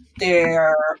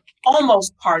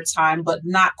almost part-time, but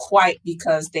not quite,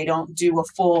 because they don't do a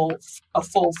full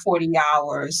 40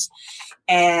 hours,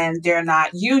 and they're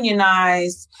not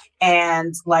unionized,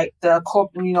 and like the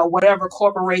whatever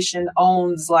corporation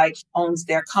owns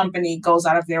their company goes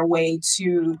out of their way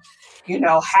to,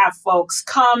 have folks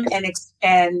come and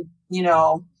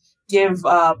give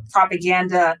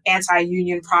propaganda,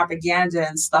 anti-union propaganda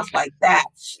and stuff like that.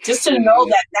 Just to know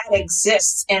that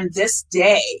exists in this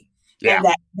day, and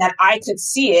that I could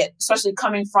see it, especially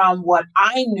coming from what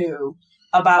I knew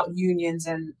about unions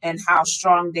and how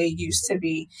strong they used to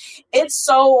be. It's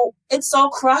so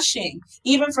crushing,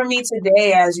 even for me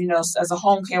today, as as a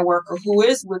home care worker who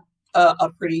is with a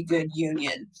pretty good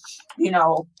union,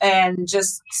 and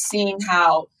just seeing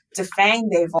how defanged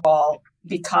they've all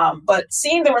become, but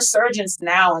seeing the resurgence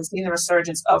now and seeing the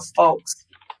resurgence of folks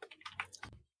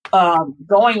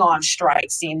going on strike,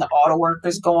 seeing the auto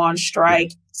workers go on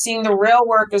strike, seeing the rail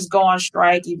workers go on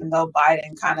strike, even though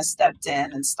Biden kind of stepped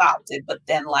in and stopped it, but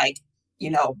then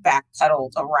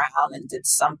backpedaled around and did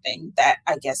something that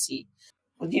I guess he,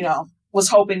 was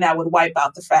hoping that would wipe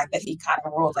out the fact that he kind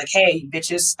of ruled like, hey,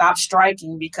 bitches, stop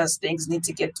striking because things need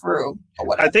to get through or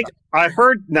whatever. I think I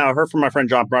heard from my friend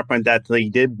John Brockman that he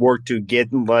did work to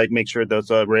make sure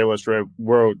those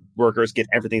railroad workers get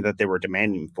everything that they were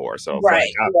demanding for. So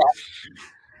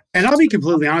And I'll be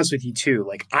completely honest with you too.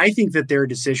 Like, I think that there are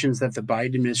decisions that the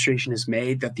Biden administration has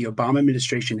made that the Obama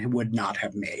administration would not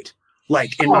have made.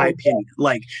 Like, in my opinion,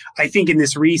 like, I think in the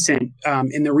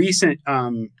recent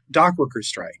dock worker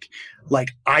strike,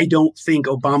 like, I don't think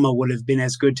Obama would have been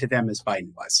as good to them as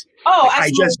Biden was. Oh, I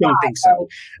just don't think so.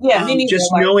 Yeah, me neither.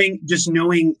 Just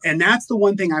knowing, and that's the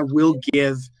one thing I will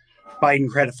give Biden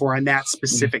credit for on that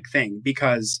specific thing,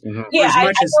 because I know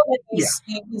that he's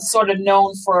sort of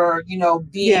known for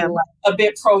being like a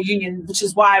bit pro-union, which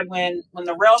is why when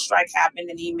the rail strike happened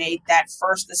and he made that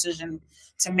first decision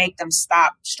to make them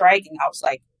stop striking, I was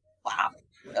like, wow,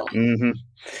 really?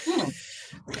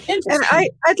 And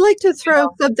I'd like to throw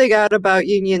something out about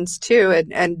unions too,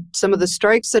 and some of the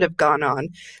strikes that have gone on.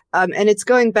 And it's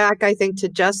going back, I think, to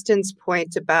Justin's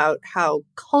point about how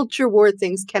culture war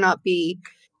things cannot be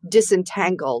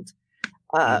disentangled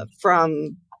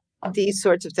from these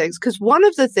sorts of things. Because one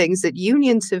of the things that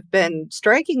unions have been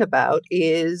striking about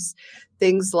is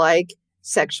things like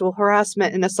sexual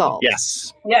harassment and assault.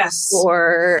 Yes.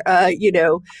 Or,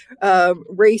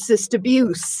 racist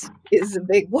abuse is a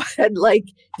big one, like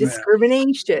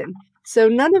discrimination. So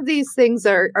none of these things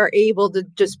are able to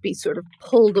just be sort of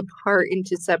pulled apart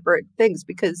into separate things,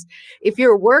 because if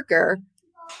you're a worker,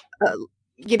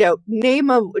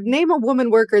 name a woman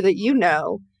worker that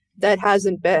that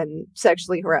hasn't been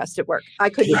sexually harassed at work. I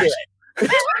couldn't do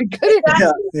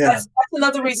it. That's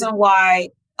another reason why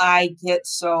I get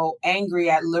so angry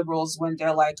at liberals when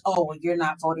they're like, oh, well, you're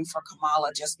not voting for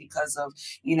Kamala just because of,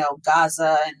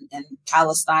 Gaza and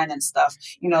Palestine and stuff,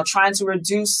 trying to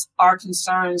reduce our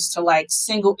concerns to like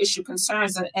single issue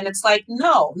concerns. And it's like,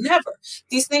 no, never.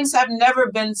 These things have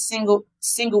never been single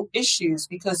issues,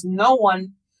 because no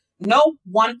one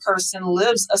person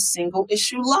lives a single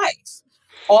issue life.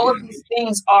 All of these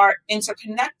things are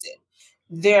interconnected.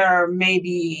 There may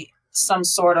be some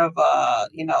sort of a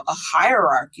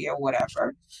hierarchy or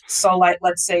whatever. So like,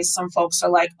 let's say some folks are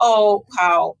like, oh,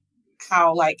 how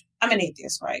like, I'm an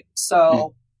atheist, right?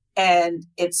 So, and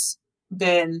it's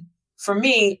been, for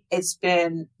me, it's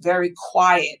been very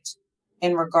quiet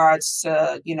in regards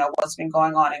to, what's been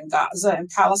going on in Gaza and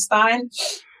Palestine,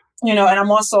 and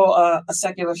I'm also a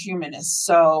secular humanist.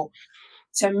 So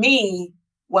to me,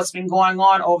 what's been going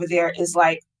on over there is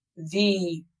like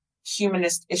the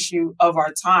humanist issue of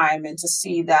our time. And to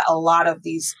see that a lot of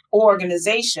these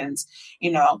organizations,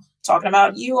 talking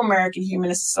about American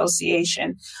Humanist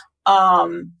Association,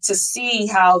 to see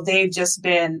how they've just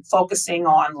been focusing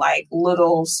on like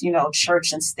little,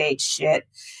 church and state shit,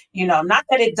 not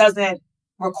that it doesn't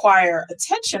require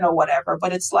attention or whatever,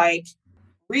 but it's like,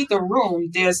 read the room.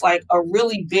 There's like a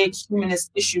really big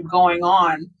humanist issue going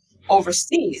on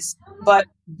overseas, but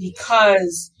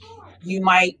because we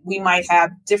might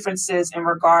have differences in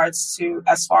regards to,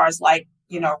 as far as like,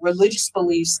 religious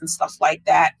beliefs and stuff like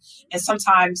that. And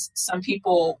sometimes some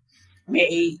people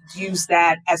may use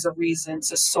that as a reason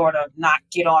to sort of not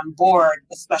get on board,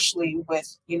 especially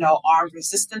with, armed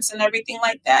resistance and everything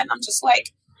like that. And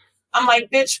I'm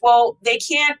like, bitch, well, they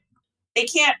can't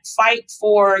fight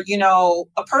for,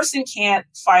 a person can't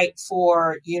fight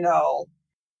for,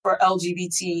 for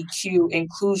LGBTQ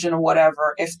inclusion or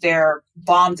whatever if they're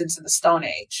bombed into the Stone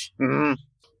Age. Mm-hmm.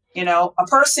 A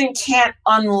person can't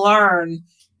unlearn,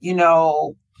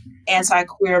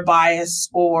 anti-queer bias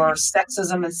or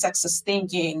sexism and sexist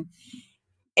thinking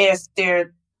if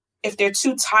they're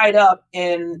too tied up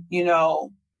in,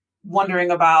 wondering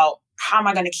about how am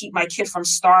I going to keep my kid from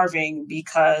starving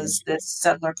because this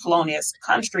settler colonialist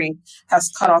country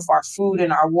has cut off our food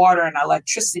and our water and our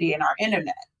electricity and our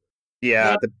internet.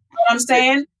 Yeah. You know what I'm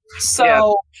saying?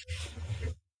 So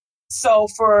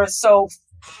for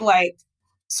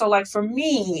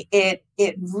me, it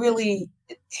really,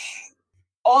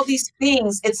 all these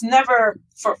things, it's never,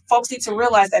 for folks need to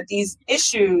realize that these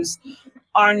issues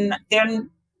they're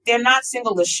not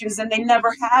single issues and they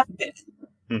never have been.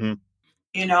 Mm-hmm.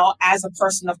 As a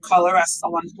person of color, as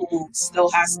someone who still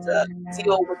has to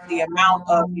deal with the amount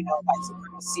of, white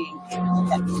supremacy,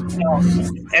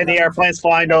 and the airplanes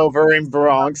flying over in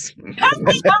Bronx.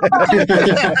 That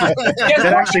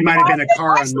actually might have been a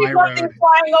car on my road.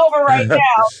 Flying over right now.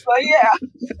 So yeah.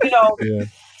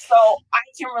 So I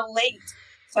can relate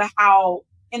to how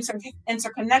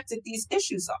interconnected these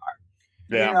issues are.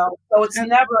 Yeah. So it's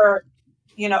never,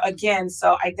 again,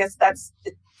 so I guess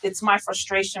it's my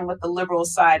frustration with the liberal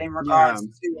side in regards to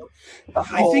the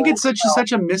whole, I think it's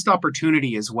such a missed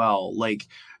opportunity as well. Like,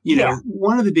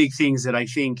 one of the big things that I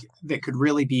think that could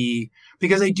really be,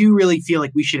 because I do really feel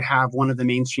like we should have one of the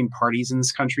mainstream parties in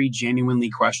this country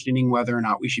genuinely questioning whether or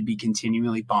not we should be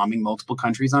continually bombing multiple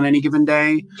countries on any given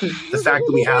day. The fact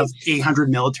that we have 800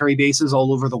 military bases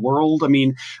all over the world. I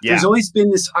mean, there's always been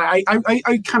this, I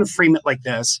kind of frame it like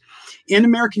this. In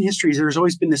American history, there's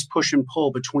always been this push and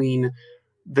pull between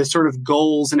the sort of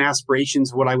goals and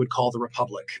aspirations of what I would call the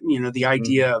republic, the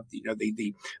idea of,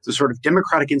 the sort of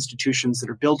democratic institutions that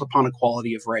are built upon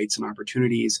equality of rights and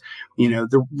opportunities.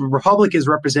 The republic is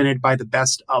represented by the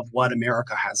best of what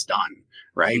America has done,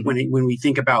 right? Mm-hmm. When we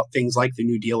think about things like the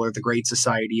New Deal or the Great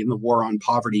Society and the war on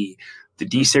poverty, the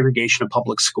desegregation of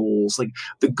public schools, like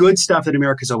the good stuff that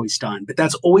America's always done, but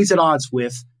that's always at odds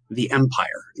with the empire.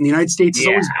 And the United States has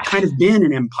always kind of been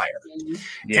an empire.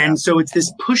 Yeah. And so it's this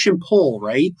push and pull,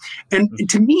 right? And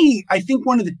to me, I think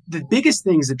one of the biggest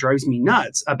things that drives me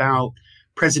nuts about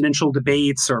presidential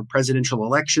debates or presidential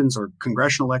elections or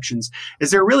congressional elections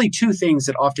is there are really two things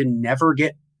that often never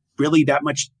get really that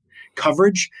much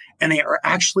coverage, and they are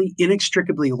actually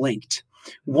inextricably linked.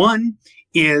 One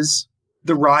is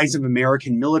the rise of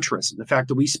American militarism, the fact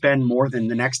that we spend more than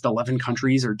the next 11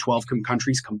 countries or 12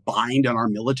 countries combined on our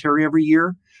military every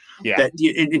year. Yeah. That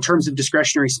in terms of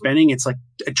discretionary spending, it's like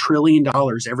 $1 trillion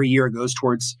every year goes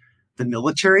towards the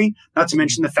military, not to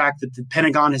mention the fact that the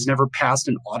Pentagon has never passed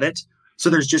an audit.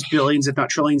 So there's just billions, if not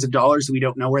trillions of dollars that we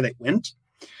don't know where they went.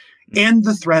 And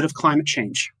the threat of climate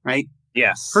change, right?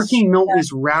 Yes. Hurricane Milton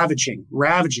is ravaging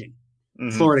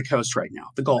Florida coast right now,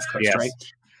 the Gulf Coast, right?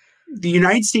 The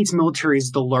United States military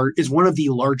is one of the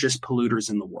largest polluters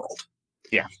in the world.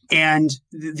 Yeah. And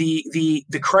the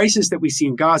crisis that we see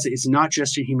in Gaza is not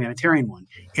just a humanitarian one.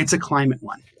 It's a climate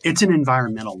one. It's an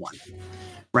environmental one,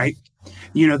 right?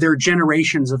 There are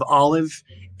generations of olive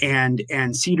and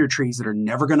cedar trees that are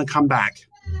never going to come back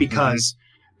because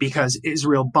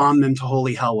Israel bombed them to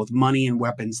holy hell with money and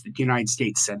weapons that the United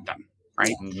States sent them,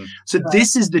 right? Mm-hmm. So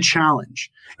this is the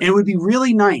challenge. And it would be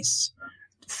really nice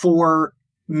for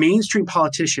mainstream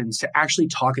politicians to actually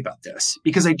talk about this,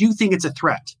 because I do think it's a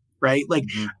threat. right? Like,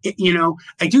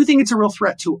 I do think it's a real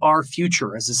threat to our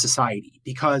future as a society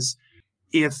because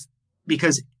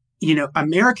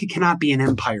America cannot be an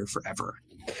empire forever.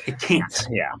 It can't.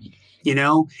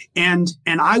 Yeah. And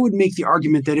I would make the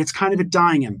argument that it's kind of a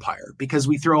dying empire because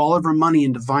we throw all of our money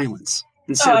into violence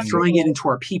instead of throwing it into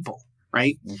our people,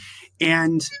 right?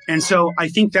 And so I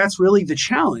think that's really the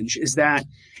challenge, is that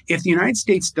if the United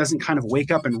States doesn't kind of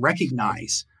wake up and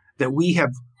recognize that we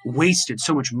have wasted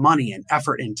so much money and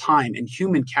effort and time and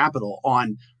human capital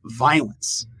on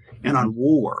violence and on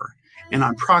war and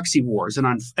on proxy wars and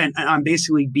on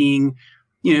basically being,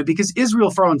 because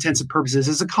Israel, for all intents and purposes,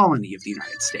 is a colony of the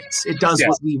United States. It does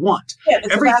what we want.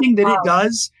 Everything that it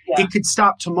does, it could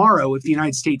stop tomorrow if the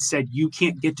United States said, you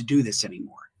can't get to do this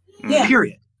anymore.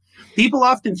 Period. People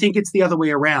often think it's the other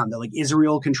way around, that like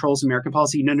Israel controls American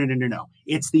policy. No.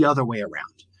 It's the other way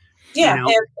around. Yeah,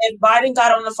 if Biden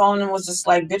got on the phone and was just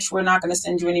like, bitch, we're not going to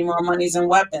send you any more monies and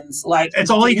weapons. Like, it's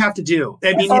all he'd have to do.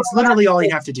 I mean, it's literally all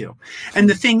he'd have to do. And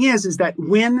the thing is that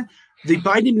when the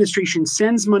Biden administration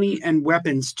sends money and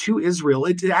weapons to Israel,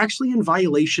 it's actually in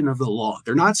violation of the law.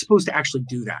 They're not supposed to actually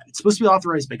do that. It's supposed to be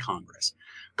authorized by Congress.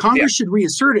 Congress should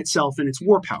reassert itself in its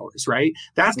war powers, right?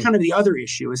 That's kind of the other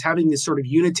issue, is having this sort of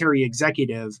unitary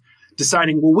executive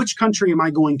deciding, well, which country am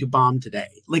I going to bomb today?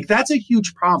 Like, that's a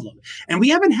huge problem. And we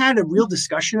haven't had a real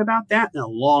discussion about that in a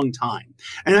long time.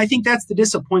 And I think that's the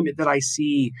disappointment that I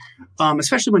see,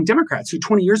 especially among Democrats who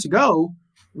 20 years ago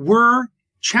were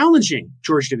challenging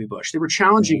George W. Bush. They were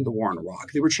challenging the war in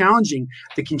Iraq. They were challenging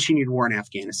the continued war in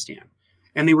Afghanistan.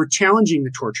 And they were challenging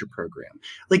the torture program.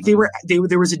 Like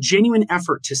there was a genuine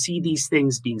effort to see these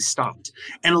things being stopped.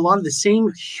 And a lot of the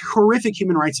same horrific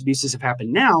human rights abuses have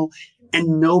happened now,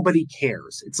 and nobody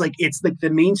cares. It's like the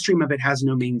mainstream of it has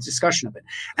no main discussion of it.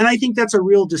 And I think that's a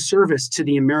real disservice to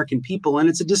the American people, and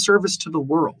it's a disservice to the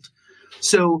world.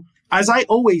 So as I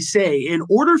always say, in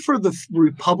order for the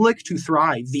republic to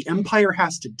thrive, the empire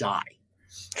has to die.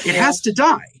 It has to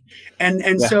die.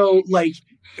 And so like,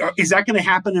 is that going to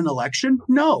happen in an election?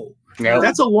 No.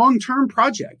 That's a long-term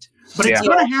project, but it's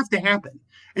going to have to happen.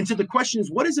 And so the question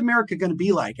is, what is America going to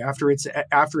be like after it's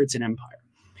an empire?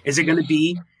 Is it going to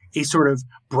be a sort of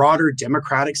broader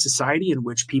democratic society in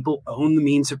which people own the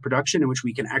means of production, in which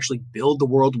we can actually build the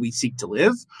world we seek to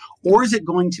live? Or is it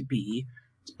going to be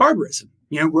barbarism?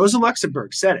 Rosa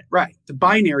Luxemburg said it, right? The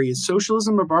binary is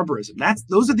socialism or barbarism.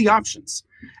 Those are the options.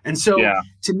 And so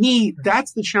to me,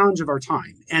 that's the challenge of our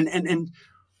time. And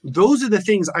those are the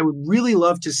things I would really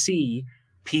love to see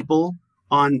people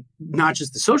on not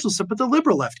just the social stuff, but the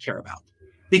liberal left care about.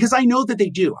 Because I know that they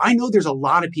do. I know there's a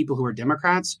lot of people who are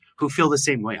Democrats who feel the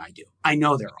same way I do. I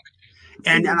know there are.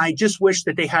 And I just wish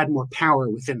that they had more power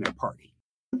within their party.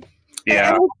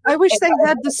 Yeah. I wish they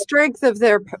had the strength of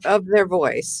their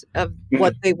voice, of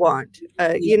what they want.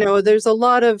 There's a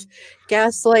lot of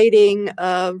gaslighting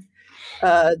of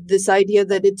this idea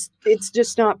that it's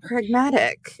just not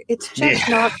pragmatic. It's just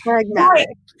not pragmatic.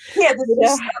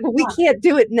 We can't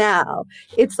do it now.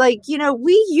 It's like,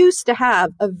 we used to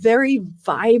have a very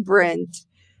vibrant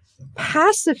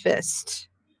pacifist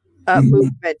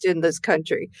movement in this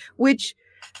country, which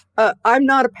I'm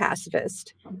not a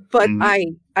pacifist, but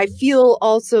I feel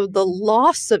also the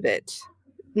loss of it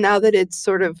now that it's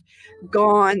sort of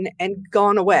gone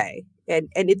away. And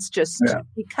it's just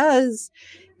because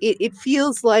it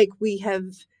feels like we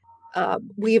have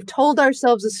told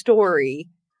ourselves a story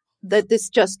that this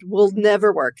just will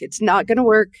never work. It's not going to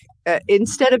work.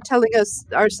 Instead of telling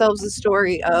ourselves a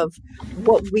story of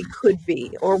what we could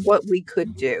be or what we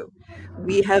could do,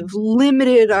 we have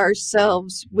limited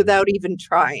ourselves without even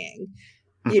trying.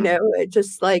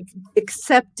 Just like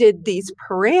accepted these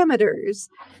parameters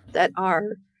that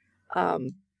are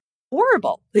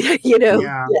horrible. Our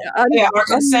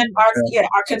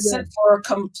consent for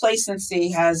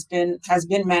complacency has been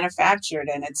manufactured,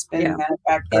 and it's been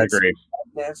manufactured. I agree.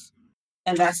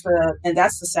 And that's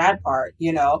the sad part.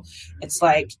 It's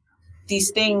like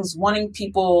these things, wanting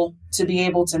people to be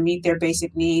able to meet their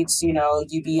basic needs,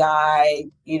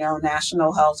 UBI,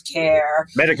 national health care,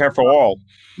 Medicare for all.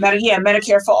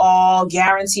 Medicare for all,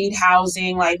 guaranteed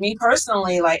housing. Like me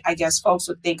personally, like I guess folks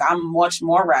would think I'm much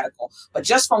more radical, but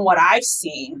just from what I've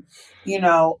seen,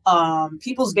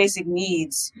 people's basic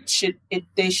needs should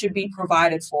be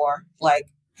provided for, like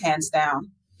hands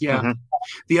down. Yeah.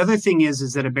 The other thing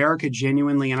is that America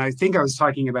genuinely, and I think I was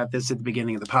talking about this at the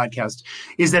beginning of the podcast,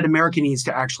 is that America needs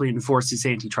to actually enforce its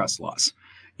antitrust laws.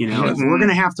 You know, if we're going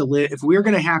to have to live, if we're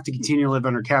going to have to continue to live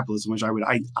under capitalism, which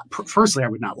personally I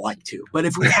would not like to, but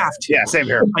if we have to, yeah, same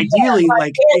here. Ideally,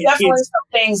 like definitely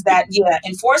some things that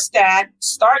enforce that.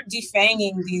 Start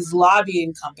defanging these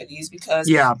lobbying companies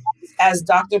because as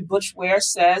Dr. Butch Ware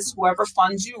says, whoever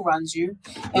funds you runs you,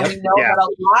 and we know that a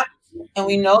lot. And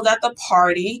we know that the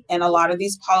party and a lot of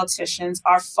these politicians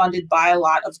are funded by a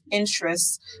lot of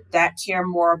interests that care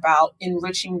more about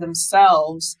enriching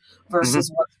themselves versus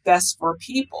what's best for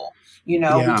people. You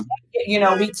know,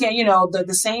 we can't,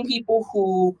 the same people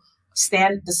who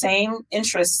stand, the same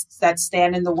interests that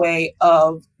stand in the way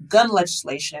of gun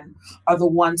legislation are the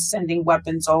ones sending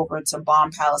weapons over to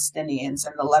bomb Palestinians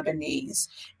and the Lebanese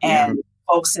and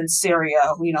folks in Syria,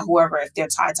 whoever, if they're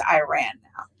tied to Iran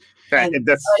now. And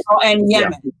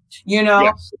Yemen,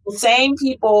 the same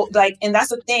people, and that's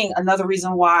the thing. Another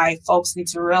reason why folks need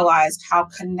to realize how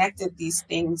connected these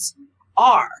things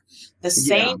are. The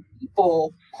same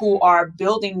people who are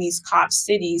building these cop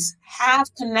cities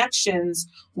have connections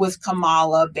with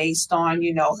Kamala based on,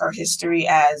 her history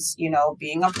as,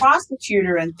 being a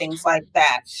prosecutor and things like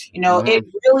that. It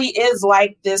really is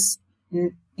like this,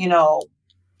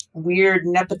 weird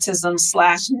nepotism /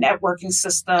 networking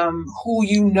system. Who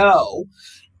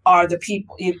are the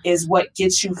people is what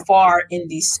gets you far in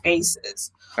these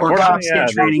spaces. Or cops get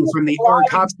training from the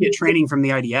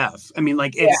IDF. I mean,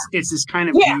 like it's this kind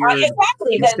of weird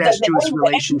incestuous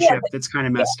relationship that's kind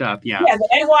of messed up. Yeah, the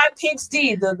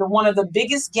NYPD, the one of the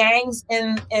biggest gangs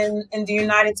in the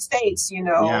United States.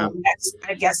 Next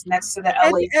to the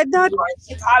LA and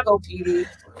Chicago PD.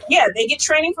 Yeah, they get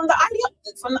training from the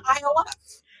IOF.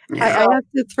 I have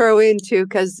to throw in too,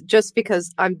 because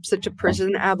I'm such a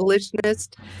prison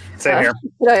abolitionist. Same here.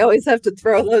 I always have to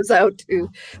throw those out too.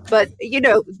 But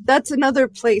that's another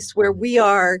place where we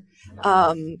are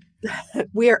outsourcing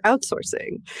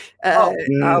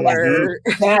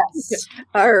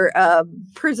our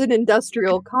prison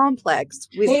industrial complex.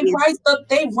 They write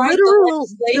literal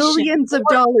billions of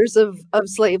dollars of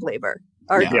slave labor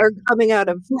are coming out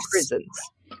of prisons.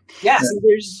 Yes,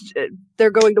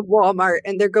 they're going to Walmart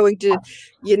and they're going to,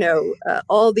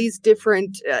 all these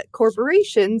different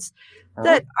corporations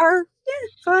that are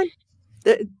fine.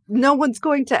 No one's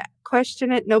going to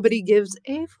question it. Nobody gives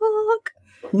a fuck.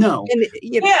 No. And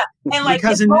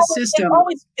because in this system,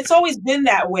 it's always been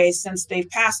that way since they've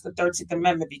passed the 13th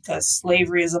Amendment, because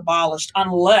slavery is abolished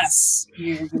unless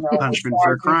punishment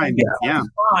for a crime.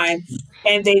 Crime.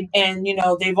 And they've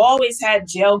always had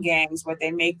jail gangs where they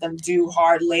make them do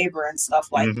hard labor and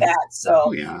stuff like that.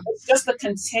 So it's just a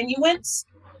continuance,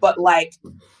 but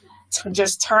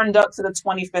just turned up to the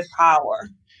 25th power.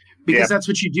 Because that's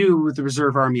what you do with the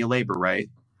Reserve Army of Labor, right?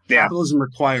 Capitalism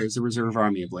requires a reserve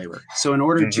army of labor. So in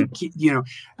order to keep,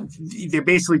 they're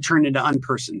basically turned into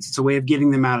unpersons. It's a way of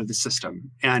getting them out of the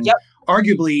system. And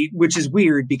arguably, which is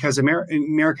weird because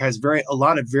America has a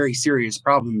lot of very serious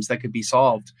problems that could be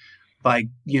solved by,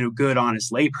 good,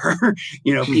 honest labor.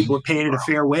 People are paid at a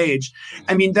fair wage.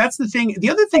 I mean, that's the thing. The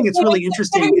other thing that's really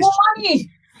interesting is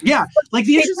the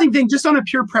interesting thing, just on a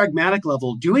pure pragmatic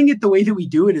level, doing it the way that we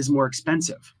do it is more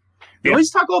expensive. They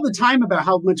always talk all the time about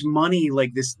how much money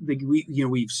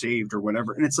we've saved or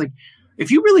whatever. And it's like, if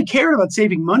you really cared about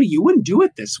saving money, you wouldn't do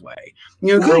it this way.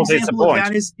 A good example of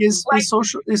that is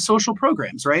social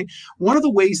programs, right? One of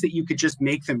the ways that you could just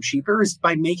make them cheaper is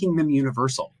by making them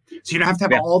universal. So you don't have to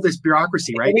have all this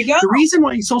bureaucracy, right? The reason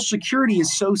why Social Security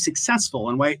is so successful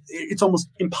and why it's almost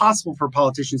impossible for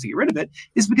politicians to get rid of it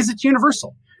is because it's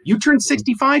universal. You turn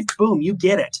 65, boom, you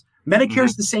get it. Medicare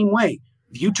is the same way.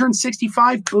 If you turn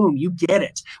 65, boom, you get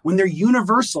it. When they're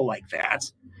universal like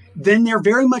that, then they're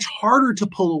very much harder to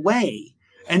pull away.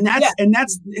 And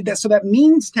so that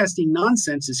means testing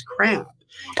nonsense is crap.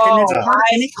 And that's hard,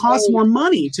 and it costs more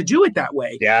money to do it that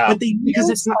way. Yeah. But because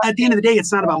it's not, at the end of the day,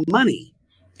 it's not about money.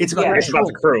 It's about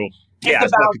the crew.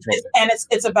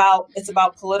 It's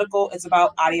about political, it's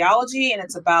about ideology, and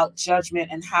it's about judgment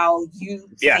and how you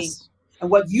think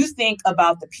and what you think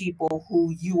about the people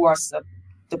who you are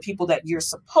the people that you're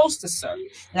supposed to serve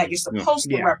and that you're supposed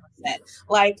to represent.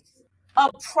 Like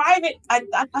a private, I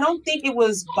don't think it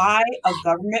was by a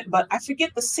government, but I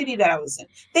forget the city that I was in.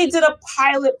 They did a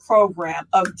pilot program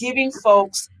of giving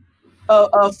folks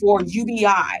for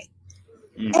UBI.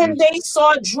 And they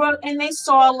saw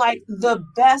like the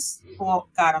best. Well,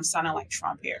 God, I'm sounding like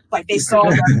Trump here. Like they saw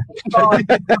the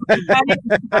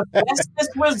bestest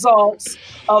results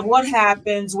of what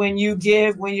happens when you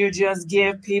just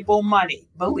give people money.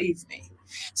 Believe me.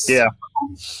 Yeah.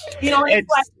 You know, it's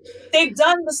like they've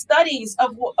done the studies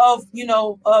of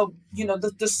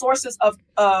the sources of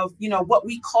what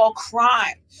we call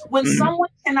crime. When someone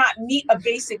cannot meet a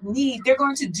basic need, they're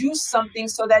going to do something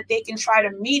so that they can try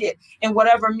to meet it in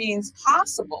whatever means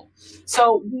possible.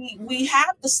 So we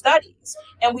have the studies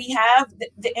and we have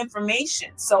the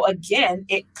information. So again,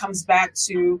 it comes back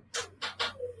to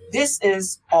this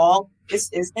is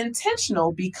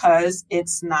intentional because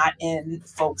it's not in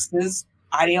folks'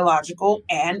 ideological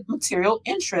and material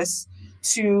interests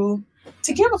to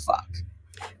give a fuck.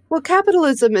 Well,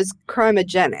 capitalism is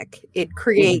crimogenic. It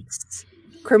creates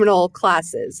criminal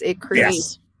classes. It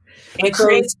creates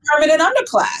permanent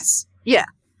underclass. Yeah.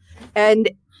 And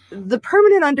the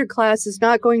permanent underclass is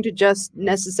not going to just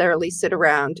necessarily sit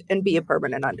around and be a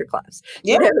permanent underclass.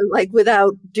 Yeah. Like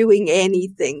without doing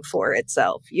anything for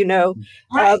itself, you know.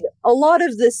 Right. A lot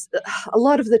of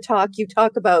the talk, you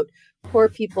talk about poor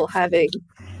people having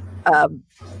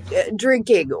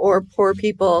drinking or poor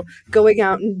people going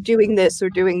out and doing this or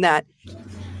doing that.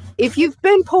 If you've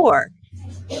been poor,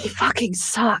 it fucking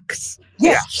sucks.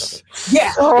 Yes.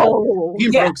 Yeah. Oh,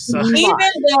 yeah.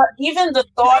 Even the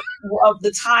thought of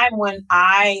the time when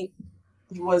I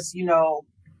was,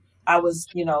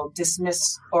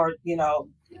 dismissed, or,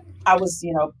 I was,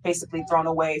 basically thrown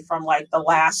away from like the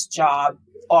last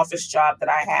office job that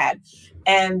I had.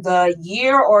 And the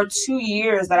year or 2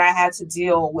 years that I had to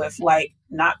deal with like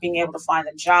not being able to find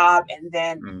a job. And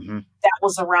then that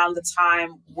was around the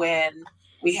time when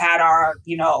we had our,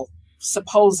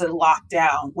 supposed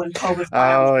lockdown, when COVID.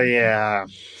 Oh yeah.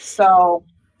 So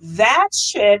that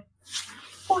shit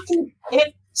fucking,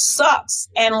 it sucks.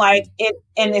 And like it,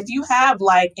 and if you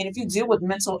deal with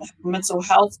mental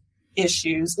health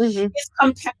issues, it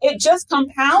just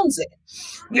compounds it.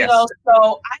 You know,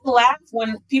 so I laugh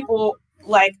when people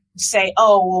like say,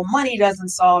 oh, well, money doesn't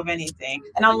solve anything.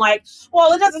 And I'm like,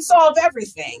 well, it doesn't solve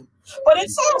everything, but it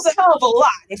solves a hell of a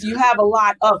lot if you have a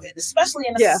lot of it, especially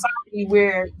in a society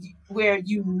where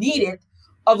you need it.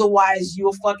 Otherwise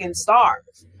you'll fucking starve.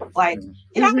 Like,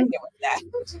 you're not gonna get with that.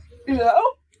 You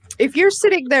know? If you're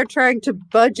sitting there trying to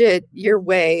budget your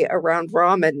way around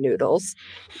ramen noodles,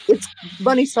 it's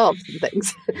money solves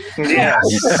things. Yeah.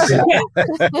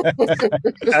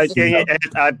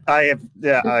 I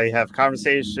have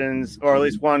conversations, or at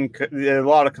least a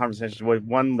lot of conversations with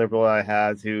one liberal I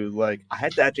had who, like, I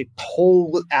had to actually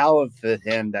pull out of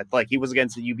him that, like, he was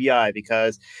against the UBI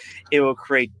because it will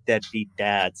create deadbeat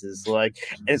dads. It's like,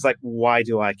 why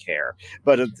do I care?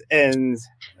 But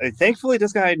thankfully,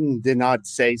 this guy did not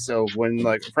say so when,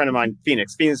 like, a friend of mine,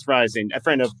 Phoenix Rising, a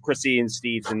friend of Chrisi and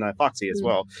Steve and Foxy as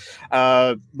well,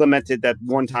 lamented that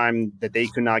one time that they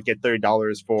could not get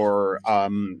 $30 for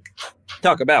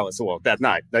Taco Bell. So, well, that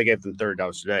night, they gave them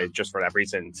 $30 today just for that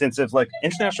reason. Since it's, like,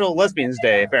 International Lesbians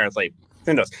Day, apparently.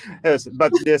 Who knows?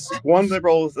 But this one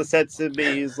liberal said to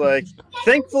me, he's like,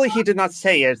 thankfully he did not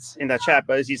say it in that chat,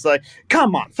 but he's like,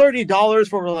 come on, $30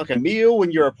 for like a meal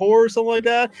when you're poor or something like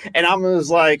that. And I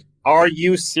was like, are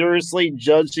you seriously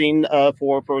judging a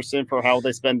poor person for how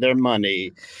they spend their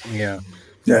money? Yeah.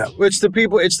 It's the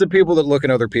people that look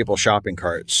in other people's shopping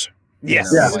carts.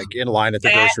 Yes. Like in line at the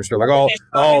grocery store, like,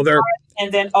 they're.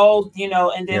 And then,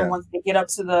 once they get up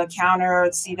to the counter,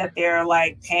 see that they're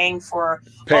like paying with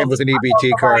an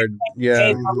EBT card.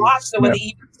 Paying for lobster with an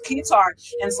EBT card.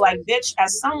 And it's like, bitch,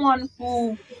 as someone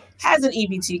who has an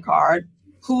EBT card,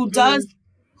 who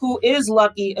is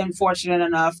lucky and fortunate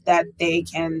enough that they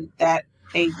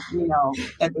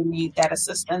need that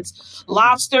assistance.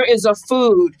 Lobster is a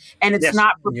food, and it's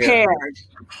not prepared.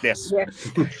 Yes.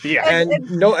 Yeah. And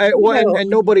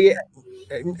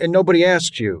nobody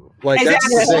asked you. Like, that's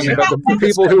the thing about the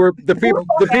people who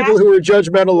are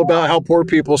judgmental about how poor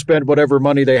people spend whatever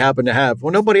money they happen to have.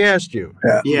 Well, nobody asked you.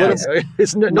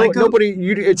 It's nobody.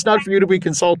 It's not for you to be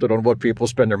consulted on what people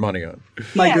spend their money on.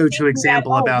 My go-to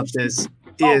example about this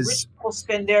is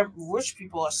rich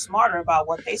people are smarter about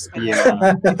what they spend their money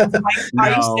on. Are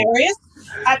you serious?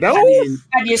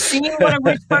 Have you seen what a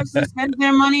rich person spends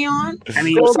their money on? I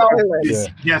mean,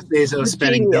 Jeff Bezos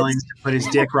spending billions to put his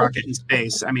dick rocket in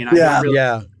space. I mean,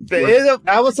 that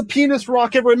was a penis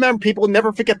rocket. Remember, people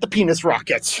never forget the penis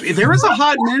rockets. There was a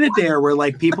hot minute there where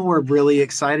like people were really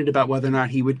excited about whether or not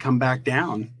he would come back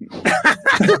down. But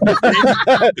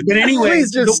anyway,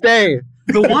 please just stay.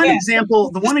 The one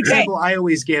example I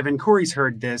always give, and Corey's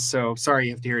heard this, so sorry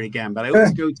you have to hear it again, but I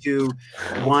always go to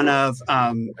one of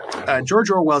George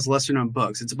Orwell's lesser-known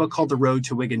books. It's a book called The Road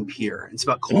to Wigan Pier. It's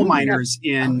about coal miners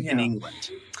in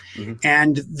England.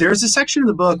 And there's a section in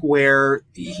the book where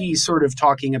he's sort of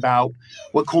talking about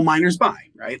what coal miners buy,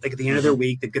 right? Like at the end of their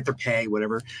week, they get their pay,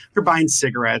 whatever. They're buying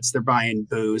cigarettes, they're buying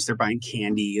booze, they're buying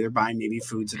candy, they're buying maybe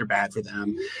foods that are bad for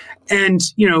them. And,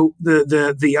 you know,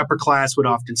 the upper class would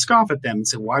often scoff at them and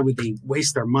say, why would they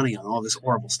waste their money on all this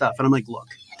horrible stuff? And I'm like, look,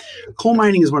 coal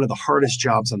mining is one of the hardest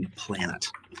jobs on the planet.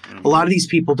 A lot of these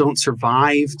people don't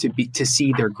survive to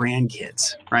see their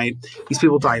grandkids, right? These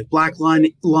people die of black lung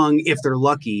if they're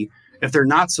lucky. If they're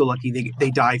not so lucky,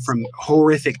 they die from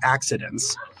horrific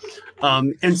accidents.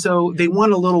 And so they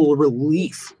want a little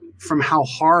relief from how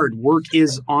hard work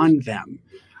is on them.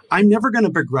 I'm never going to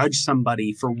begrudge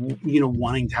somebody for, you know,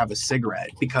 wanting to have a cigarette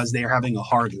because they're having a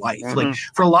hard life. Like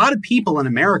for a lot of people in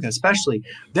America, especially,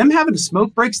 them having a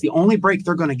smoke break's the only break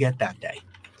they're going to get that day.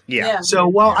 Yeah. So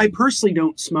while I personally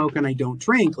don't smoke and I don't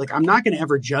drink, like I'm not going to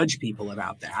ever judge people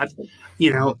about that,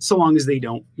 you know, so long as they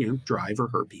don't, you know, drive or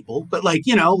hurt people. But like,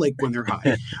 you know, like when they're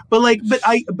high. but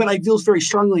I feel very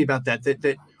strongly about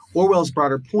that Orwell's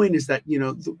broader point is that, you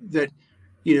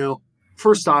know,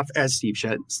 first off, as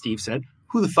Steve said,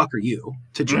 who the fuck are you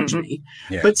to judge me?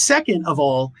 Yeah. But second of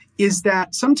all, is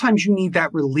that sometimes you need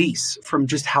that release from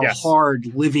just how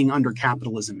hard living under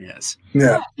capitalism is.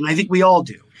 Yeah. And I think we all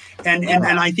do. And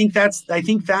I think that's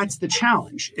the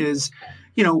challenge is,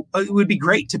 you know, it would be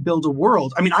great to build a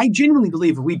world. I mean, I genuinely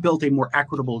believe if we built a more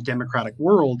equitable democratic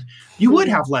world, you would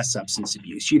have less substance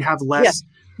abuse. You'd have less,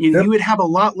 you would have a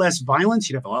lot less violence.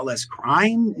 You'd have a lot less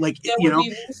crime. Like, there would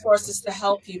be resources to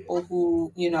help people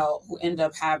who, you know, who end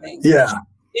up having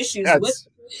issues with,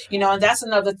 you know, and that's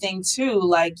another thing too.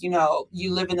 Like, you know,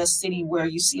 you live in a city where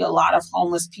you see a lot of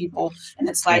homeless people and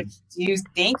it's like, do you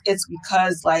think it's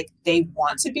because like they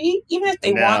want to be? Even if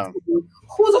they want to be,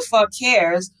 who the fuck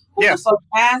cares? Who the fuck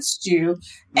asked you?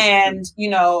 And, you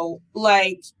know,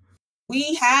 like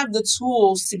we have the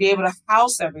tools to be able to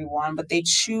house everyone, but they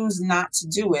choose not to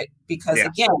do it because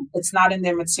again, it's not in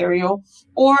their material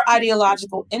or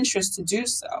ideological interest to do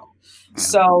so.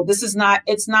 So this is not,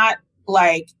 it's not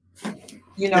like,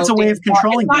 you know, it's a way of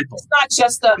controlling people. It's not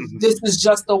just this is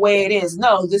just the way it is.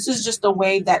 No, this is just the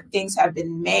way that things have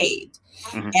been made.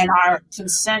 And our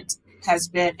consent has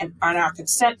been, and our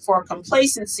consent for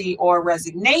complacency or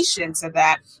resignation to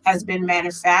that has been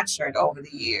manufactured over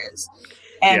the years.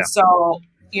 And so,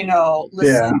 you know,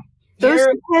 listen,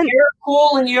 you're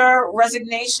cool in your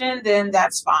resignation, then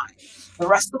that's fine. The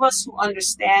rest of us who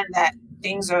understand that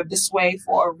things are this way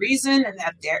for a reason and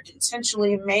that they're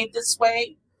intentionally made this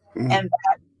way, and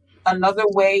that another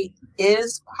way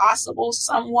is possible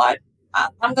somewhat,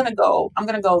 I'm gonna go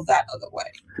that other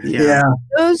way.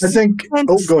 I think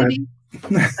go ahead.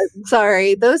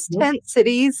 Sorry, those tent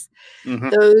cities,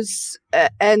 those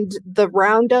and the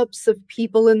roundups of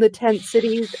people in the tent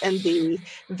cities and the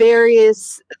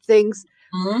various things.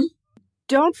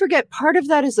 Don't forget, part of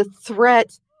that is a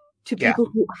threat to people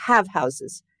who have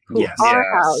houses, who are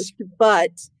housed,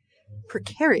 but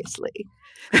precariously.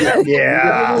 That's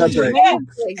right.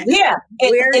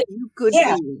 Where you could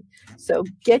be. So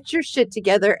get your shit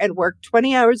together and work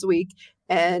 20 hours a week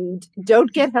and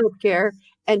don't get health care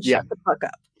and shut the fuck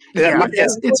up.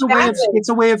 It's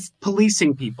a way of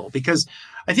policing people, because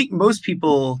I think most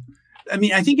people, I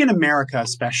mean, I think in America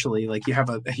especially, like you have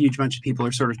a huge bunch of people who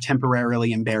are sort of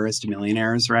temporarily embarrassed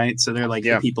millionaires, right? So they're like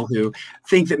the people who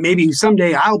think that maybe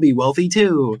someday I'll be wealthy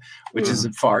too, which is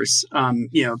a farce,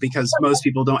 you know, because most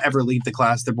people don't ever leave the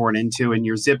class they're born into, and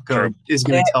your zip code is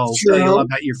going to tell you all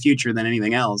about your future than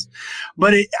anything else.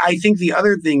 But I think the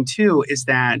other thing too is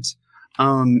that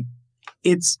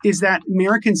is that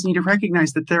Americans need to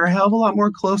recognize that they're a hell of a lot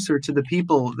more closer to the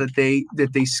people that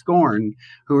they scorn,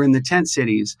 who are in the tent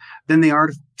cities, than they are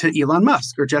to Elon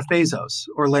Musk or Jeff Bezos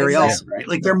or Larry Ellison, right?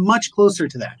 Like they're much closer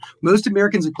to that. Most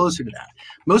Americans are closer to that.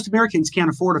 Most Americans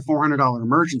can't afford a $400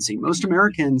 emergency. Most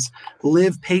Americans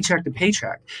live paycheck to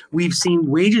paycheck. We've seen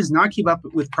wages not keep up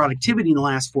with productivity in the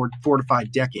last four to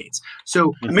 5 decades.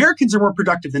 So Americans are more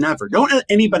productive than ever. Don't let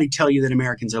anybody tell you that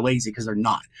Americans are lazy, because they're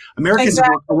not. Americans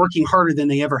are working harder than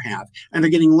they ever have, and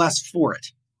they're getting less for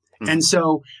it. And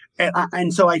so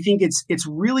I think it's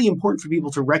really important for people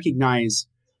to recognize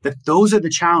that those are the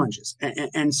challenges.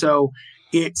 And so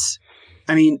it's,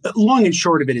 I mean, long and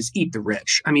short of it is eat the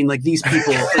rich. I mean, like these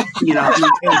people, you know,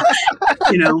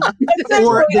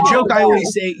 or the joke I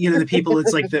always say, you know, the people,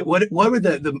 it's like what were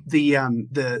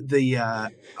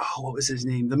what was his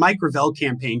name? The Mike Gravel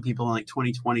campaign people in like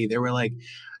 2020, they were like,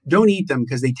 don't eat them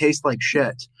because they taste like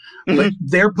shit. But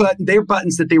their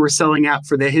buttons that they were selling out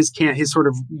for his sort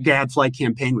of gadfly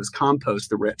campaign was compost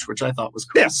the rich, which I thought was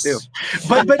cool too.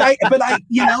 But I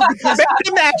because make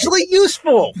them actually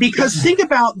useful. Because think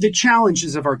about the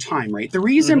challenges of our time, right? The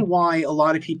reason why a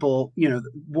lot of people,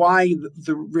 why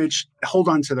the rich hold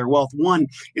on to their wealth, one,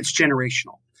 it's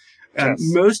generational.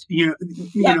 Most,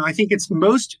 I think it's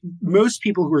most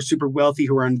people who are super wealthy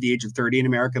who are under the age of 30 in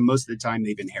America, most of the time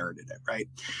they've inherited it, right?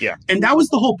 Yeah. And that was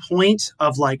the whole point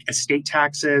of like estate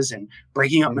taxes and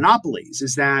breaking up monopolies,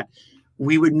 is that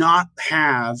we would not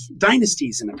have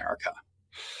dynasties in America.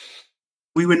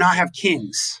 We would not have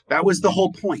kings. That was the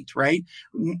whole point, right?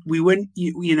 We wouldn't,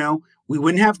 we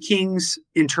wouldn't have kings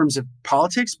in terms of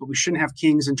politics, but we shouldn't have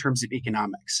kings in terms of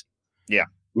economics. Yeah.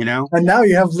 And now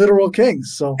you have literal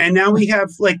kings. And now we have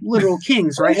like literal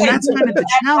kings, right? And that's kind of the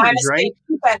challenge, right?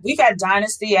 We've had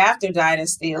dynasty after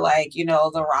dynasty, like, the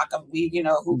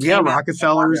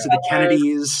Rockefellers, the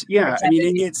Kennedys. Yeah. I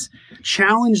mean, it's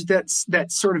challenged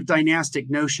that sort of dynastic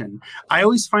notion. I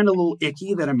always find a little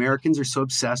icky that Americans are so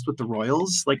obsessed with the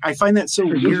royals. Like, I find that so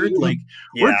weird. Like,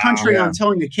 we're a country on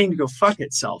telling a king to go fuck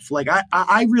itself. Like,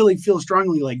 I really feel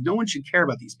strongly like no one should care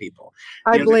about these people.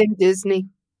 I blame Disney.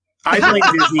 I blame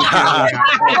Disney.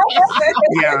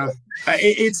 Yeah.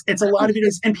 It's a lot of it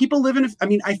is, and people live in.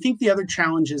 I think the other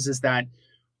challenge is that,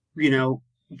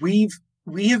 we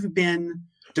have been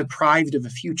deprived of a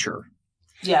future.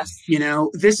 Yes.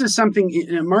 This is something.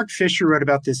 Mark Fisher wrote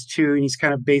about this too, and he's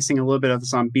kind of basing a little bit of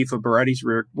this on Bifo Baretti's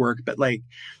work. But like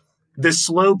the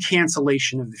slow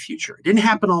cancellation of the future, it didn't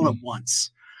happen all at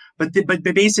once. But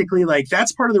basically, like,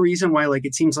 that's part of the reason why, like,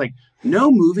 it seems like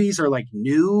no movies are like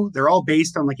new. They're all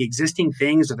based on like existing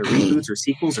things, or the reboots or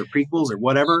sequels or prequels or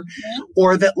whatever,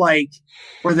 or that like,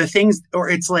 or the things, or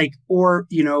it's like, or,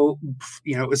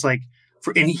 it was like,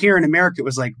 here in America, it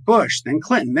was like Bush, then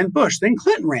Clinton, then Bush, then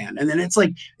Clinton ran. And then it's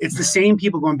like, it's the same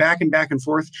people going back and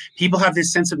forth. People have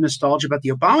this sense of nostalgia about the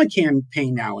Obama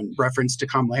campaign now in reference to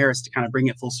Kamala Harris to kind of bring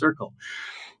it full circle.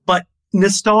 But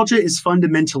nostalgia is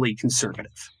fundamentally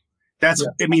conservative. It is.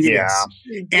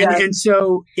 And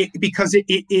so because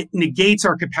it negates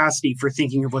our capacity for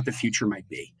thinking of what the future might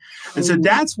be. And so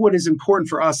that's what is important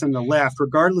for us on the left,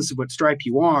 regardless of what stripe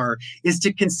you are, is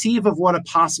to conceive of what a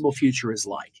possible future is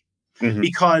like.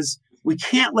 Because we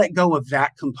can't let go of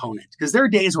that component. Because there are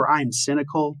days where I'm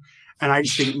cynical and I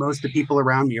just think most of the people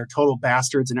around me are total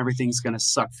bastards and everything's going to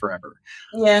suck forever.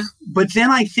 Yeah. But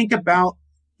then I think about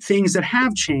things that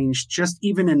have changed just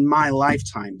even in my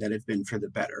lifetime that have been for the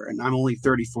better. And I'm only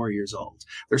 34 years old.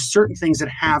 There's certain things that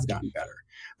have gotten better,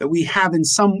 that we have in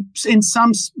some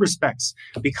respects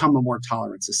become a more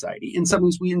tolerant society. In some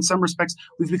respects,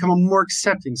 we've become a more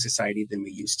accepting society than we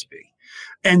used to be.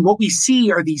 And what we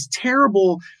see are these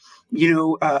terrible,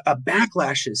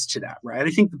 backlashes to that, right? I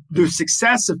think the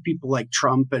success of people like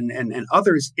Trump and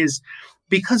others is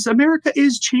because America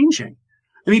is changing.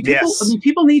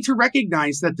 People need to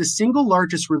recognize that the single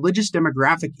largest religious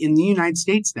demographic in the United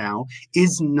States now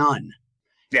is none.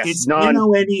 Yes, it's none.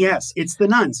 N-O-N-E-S. It's the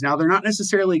nuns. Now, they're not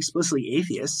necessarily explicitly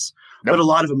atheists, but a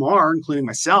lot of them are, including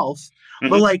myself.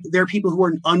 But like, they're people who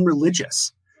are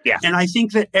unreligious. Yeah. And I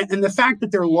think that, and the fact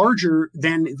that they're larger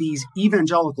than these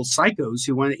evangelical psychos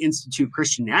who want to institute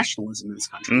Christian nationalism in this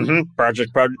country.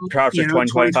 Project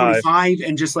 2025.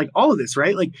 And just like all of this,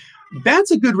 right? Like, that's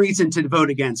a good reason to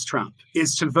vote against Trump,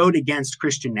 is to vote against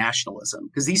Christian nationalism,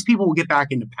 because these people will get back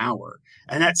into power.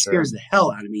 And that scares the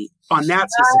hell out of me on that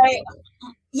specific level.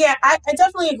 Yeah, I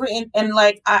definitely agree. And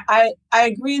like, I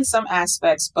agree in some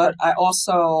aspects, but I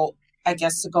also, I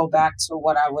guess, to go back to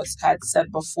what I had said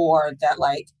before, that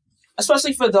like,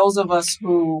 especially for those of us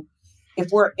who,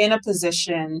 if we're in a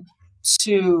position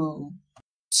to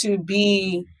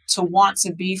want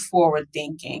to be forward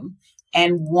thinking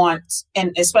and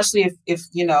especially if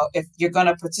you're going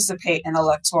to participate in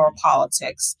electoral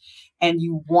politics and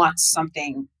you want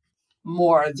something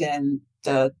more than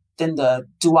the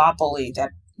duopoly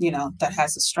that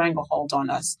has a stranglehold on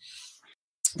us,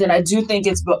 then I do think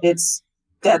it's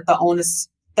that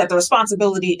the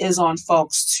responsibility is on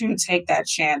folks to take that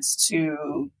chance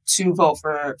to vote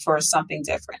for something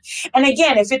different. And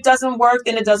again, if it doesn't work,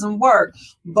 then it doesn't work.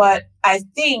 But I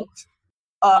think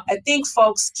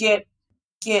folks get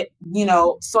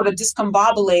sort of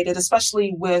discombobulated,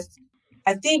 especially with,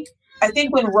 I think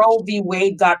when Roe v.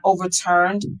 Wade got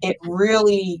overturned, it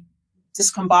really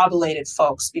discombobulated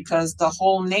folks, because the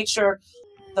whole nature,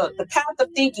 the path of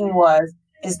thinking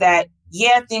is that,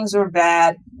 yeah, things are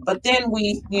bad, but then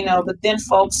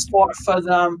folks fought for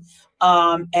them,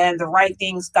 and the right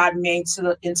things got made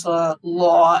into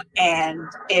law, and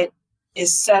it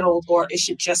is settled or it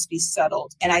should just be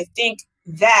settled. And I think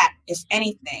that, if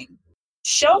anything,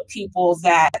 show people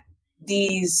that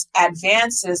these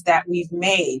advances that we've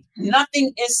made,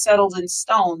 nothing is settled in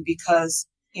stone because,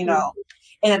 you know,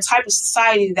 in the type of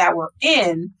society that we're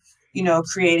in, you know,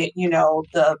 created,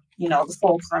 the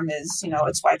fulcrum is,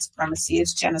 it's white supremacy,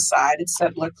 it's genocide, it's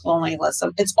settler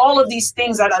colonialism. It's all of these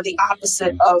things that are the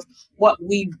opposite of what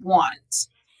we want.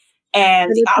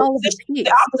 And the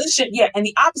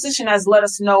opposition has let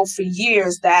us know for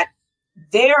years that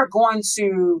they're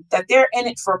in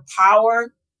it for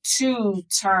power to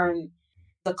turn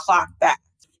the clock back.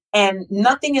 And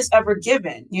nothing is ever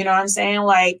given. You know what I'm saying?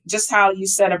 Like just how you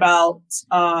said about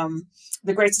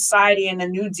the Great Society and the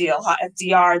New Deal, how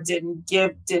FDR didn't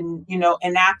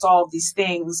enact all of these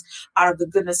things out of the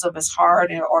goodness of his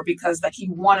heart or because that he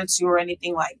wanted to or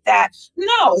anything like that.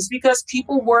 No, it's because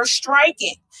people were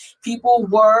striking. People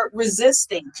were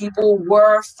resisting. People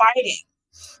were fighting.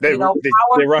 The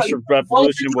Russian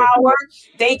Revolution power,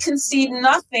 they concede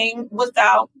nothing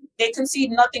without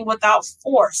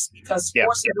force, because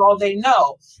force is all they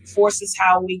know. Force is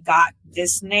how we got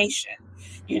this nation,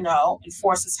 and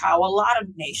force is how a lot of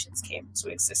nations came into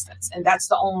existence. And that's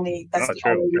the only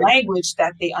language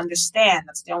that they understand.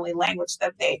 That's the only language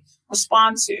that they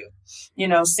respond to.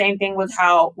 Same thing with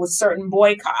certain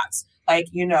boycotts, like,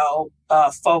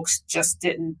 folks just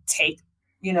didn't take,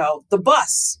 the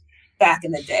bus back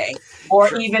in the day,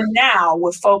 or even now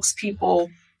with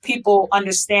people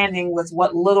understanding with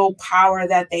what little power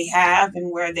that they have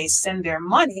and where they send their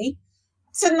money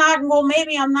to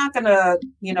maybe I'm not going to,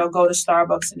 go to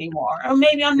Starbucks anymore. Or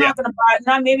maybe I'm not going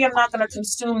to maybe I'm not going to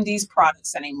consume these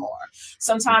products anymore.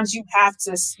 Sometimes you have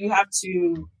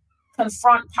to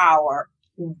confront power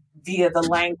via the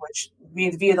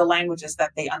languages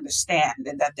that they understand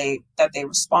and that they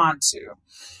respond to,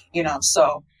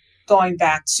 so going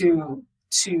back to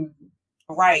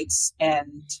rights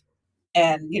and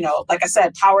like I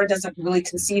said, power doesn't really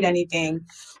concede anything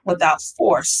without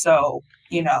force. So,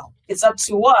 it's up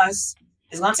to us.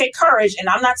 It's going to take courage. And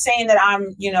I'm not saying that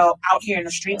I'm, out here in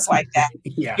the streets like that.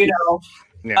 Yeah.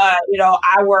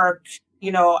 I work,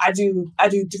 I do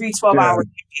 3 12-hour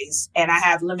days, and I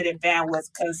have limited bandwidth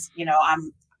because,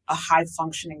 I'm a high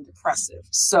functioning depressive.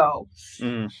 So,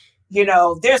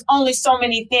 there's only so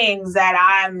many things that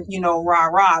I'm,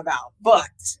 rah-rah about. But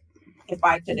if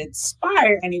I could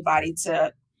inspire anybody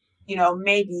to,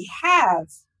 maybe have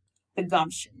the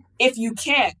gumption, if you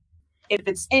can't, if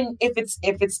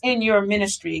it's in your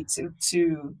ministry to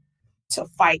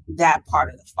fight that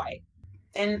part of the fight,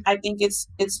 then I think it's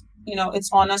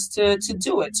on us to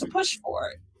do it, to push for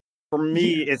it. For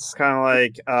me, it's kind of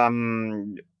like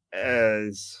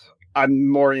as I'm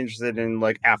more interested in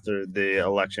like after the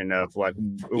election of like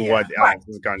what Alex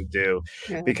is going to do,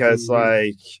 because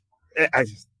like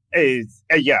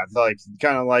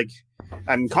kind of like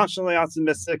I'm constantly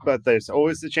optimistic, but there's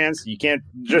always the chance you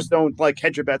don't like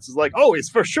hedge your bets. Is like, oh, it's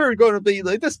for sure going to be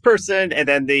like this person, and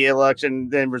then the election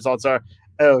results are,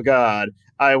 oh god,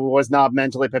 I was not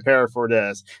mentally prepared for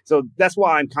this. So that's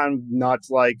why I'm kind of not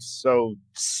like so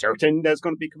certain that's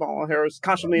going to be Kamala Harris.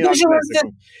 Constantly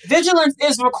vigilance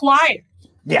is required.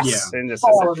 Yes, in this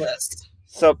all of this.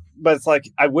 So, but it's like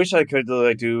I wish I could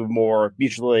like do more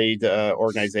mutual aid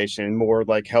organization, more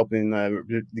like helping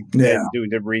doing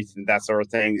the wreath and that sort of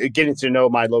thing, getting to know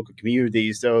my local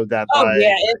community, so that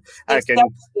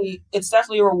it's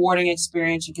definitely a rewarding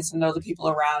experience. You get to know the people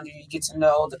around you. You get to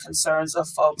know the concerns of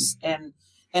folks in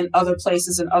other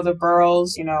places and other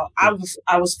boroughs.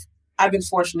 I've been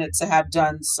fortunate to have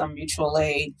done some mutual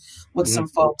aid with some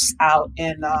folks out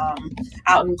in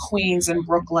Queens and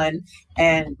Brooklyn,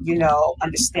 and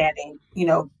understanding,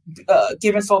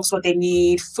 giving folks what they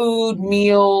need, food,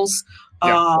 meals,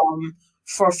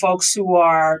 for folks who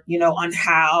are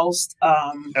unhoused.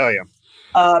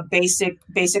 Basic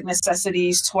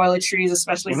necessities, toiletries,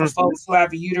 especially for folks who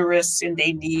have a uterus and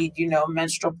they need,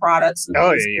 menstrual products. And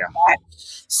like that.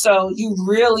 So you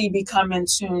really become in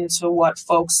tune to what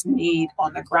folks need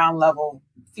on the ground level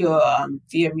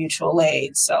via mutual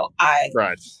aid. So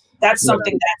that's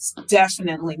something that's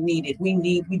definitely needed.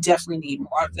 We definitely need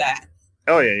more of that.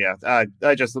 Oh yeah.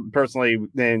 I just personally,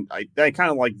 then I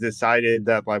kind of like decided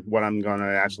that like what I'm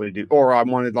gonna actually do, or I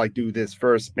wanted to like do this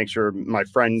first, make sure my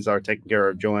friends are taking care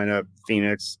of Joanna,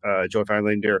 Phoenix, Joy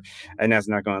Feinlinder, and that's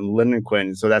not going to Lyndon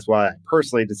Quinn. So that's why I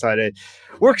personally decided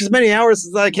work as many hours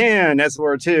as I can. That's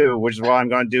where too, which is why I'm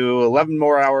going to do 11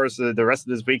 more hours the rest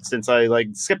of this week, since I like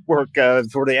skipped work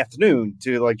for the afternoon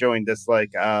to like join this like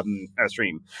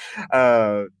stream,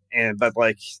 but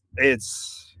like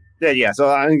it's. Yeah, so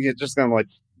I'm just gonna like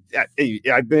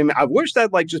I wish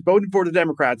that like just voting for the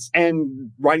Democrats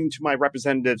and writing to my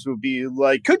representatives would be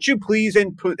like, could you please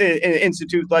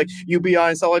institute like UBI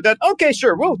and stuff like that? Okay,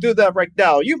 sure, we'll do that right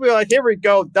now. UBI, here we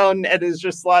go, done. And it's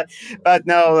just like, but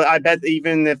no, I bet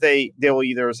even if they'll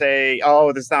either say,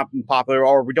 oh, this is not popular,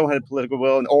 or we don't have the political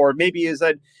will, or maybe is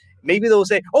that. Maybe they'll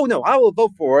say, oh, no, I will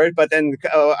vote for it. But then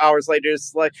hours later,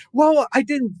 it's like, well, I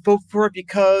didn't vote for it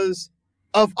because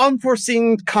of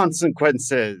unforeseen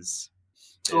consequences.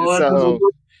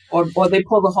 Or they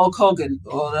pull the Hulk Hogan.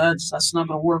 Oh, that's not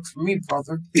going to work for me,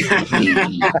 brother.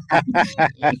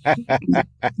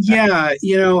 Yeah,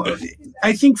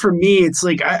 I think for me, it's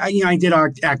like I did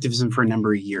activism for a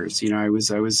number of years. I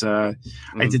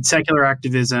did secular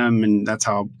activism, and that's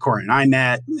how Corey and I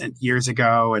met years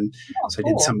ago. And so I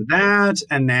did some of that,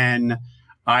 and then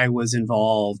I was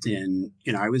involved in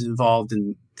the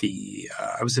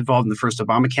first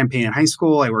Obama campaign in high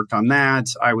school. I worked on that.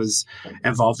 I was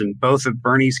involved in both of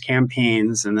Bernie's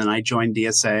campaigns, and then I joined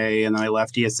DSA, and then I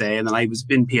left DSA, and then I was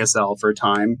in PSL for a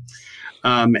time.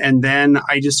 And then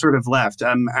I just sort of left.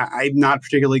 I'm not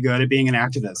particularly good at being an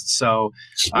activist, so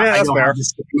I don't have the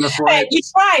stamina for it. You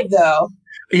tried, though.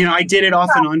 I did it off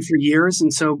and on for years.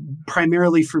 And so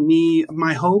primarily for me,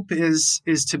 my hope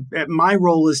my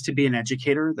role is to be an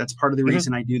educator. That's part of the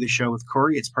reason I do the show with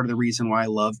Corey. It's part of the reason why I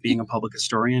love being a public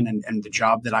historian and the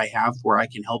job that I have where I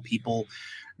can help people,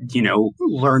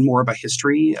 learn more about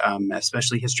history,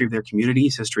 especially history of their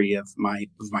communities, history of my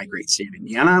great state of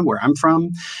Indiana, where I'm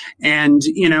from, and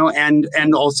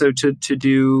also to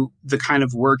do the kind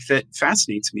of work that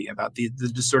fascinates me about the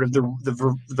sort of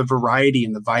the variety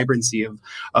and the vibrancy of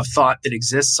thought that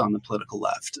exists on the political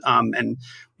left. And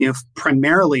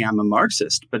primarily I'm a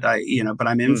Marxist, but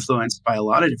I'm influenced by a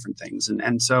lot of different things,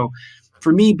 and so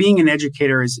for me, being an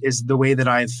educator is the way that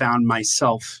I have found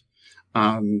myself.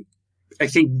 I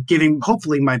think giving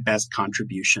hopefully my best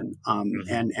contribution.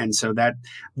 And so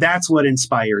that's what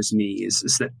inspires me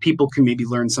is that people can maybe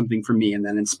learn something from me and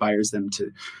then inspires them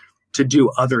to do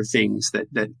other things that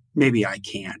maybe I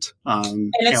can't.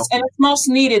 And it's most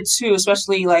needed too,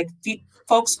 especially like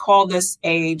folks call this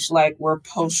age, like we're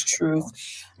post-truth.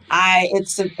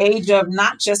 It's an age of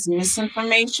not just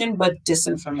misinformation, but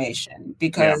disinformation,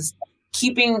 because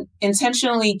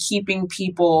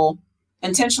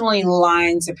intentionally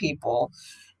lying to people,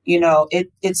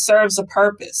 it serves a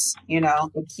purpose.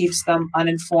 It keeps them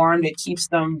uninformed. It keeps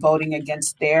them voting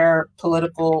against their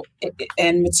political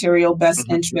and material best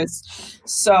interests.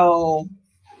 So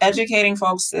educating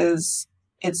folks it's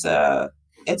a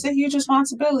huge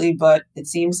responsibility, but it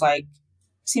seems like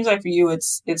for you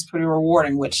it's pretty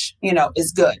rewarding, which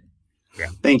is good. Yeah.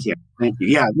 Thank you.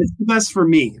 Yeah, that's the best for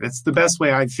me. That's the best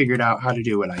way I've figured out how to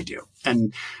do what I do.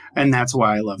 And that's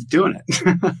why I love doing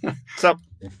it. So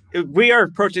we are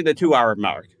approaching the 2-hour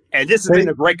mark. And this has been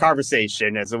a great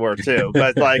conversation, as it were, too.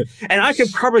 But and I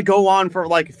could probably go on for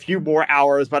a few more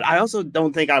hours, but I also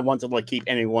don't think I want to keep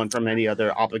anyone from any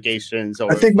other obligations.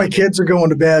 I think my kids are going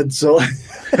to bed, so. I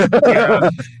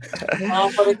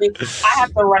have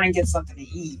to run and get something to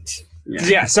eat.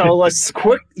 Yeah, so let's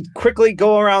quickly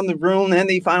go around the room.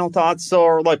 Any final thoughts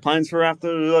or plans for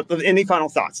after? Any final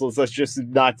thoughts? Let's just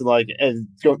not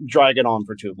drag it on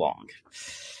for too long.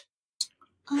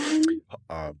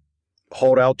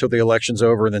 Hold out till the election's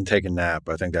over and then take a nap.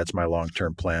 I think that's my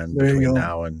long-term plan between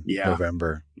now and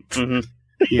November.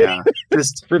 Yeah,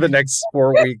 just for the next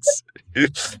 4 weeks.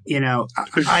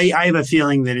 I have a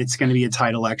feeling that it's going to be a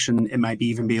tight election. It might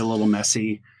even be a little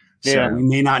messy. So we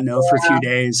may not know for a few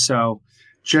days. So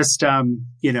just,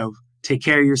 take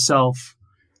care of yourself,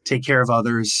 take care of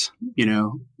others,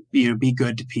 be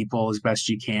good to people as best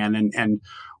you can. And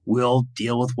we'll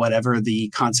deal with whatever the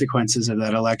consequences of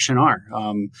that election are.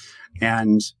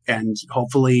 And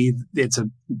hopefully it's a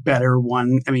better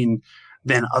one,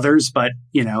 than others. But,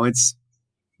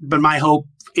 but my hope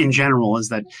in general is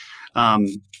that,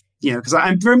 because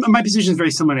my position is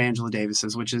very similar to Angela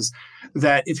Davis's, which is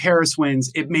that if Harris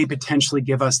wins, it may potentially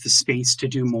give us the space to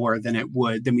do more than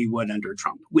we would under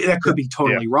Trump. That could be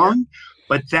totally wrong,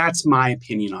 but that's my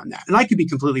opinion on that. And I could be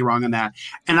completely wrong on that.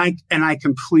 And I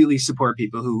completely support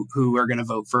people who are going to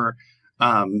vote for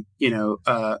the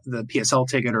PSL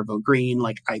ticket or vote green.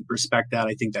 I respect that.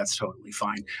 I think that's totally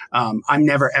fine. I'm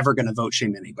never, ever going to vote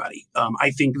shame anybody. I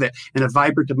think that in a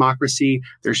vibrant democracy,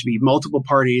 there should be multiple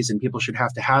parties and people should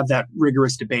have to have that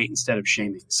rigorous debate instead of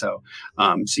shaming. So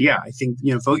yeah, I think,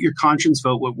 vote your conscience,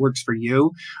 vote what works for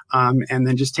you. And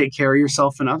then just take care of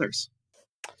yourself and others.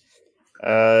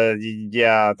 Do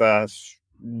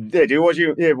what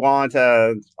you want.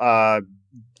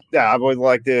 I would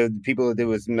like the people to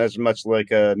do as much like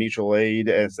mutual aid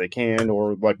as they can,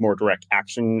 or like more direct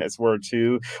action as well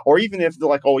too. Or even if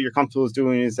like all you're comfortable is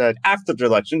doing is that after the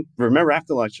election, remember after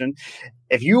the election,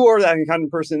 if you are that kind of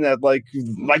person that like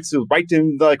likes to write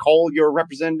and like call your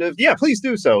representative, yeah, please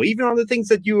do so. Even on the things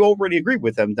that you already agree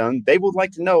with them done, they would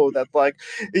like to know that like,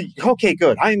 okay,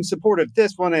 good, I am supportive of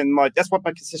this one, and like that's what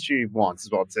my constituency wants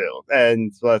as well too.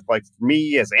 And like for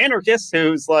me as an anarchist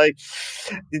who's like,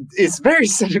 it's very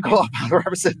cynical about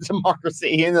representative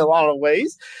democracy in a lot of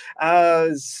ways.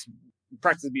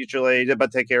 Practice mutual aid,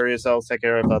 but take care of yourselves, take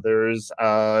care of others.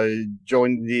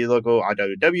 Join the local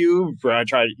IWW. Try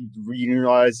to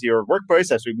unionize your workplace,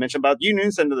 as we mentioned about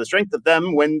unions and the strength of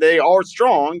them when they are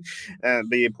strong.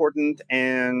 Be important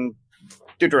and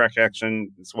do direct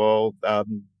action as well.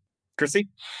 Chrisi?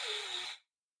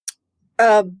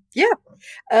 Yeah.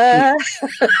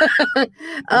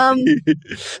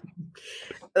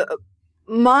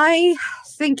 My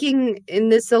thinking in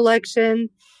this election,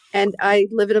 and I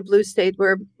live in a blue state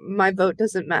where my vote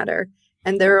doesn't matter,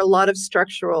 and there are a lot of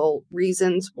structural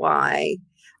reasons why.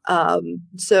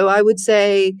 So I would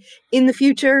say in the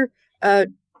future,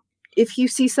 if you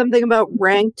see something about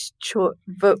ranked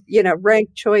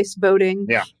choice voting,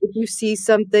 yeah. If you see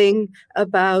something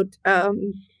about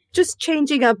just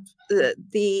changing up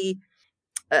the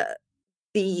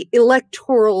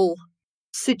electoral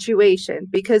situation,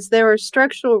 because there are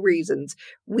structural reasons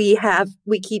we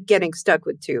keep getting stuck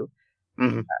with two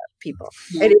people,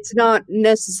 and it's not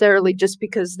necessarily just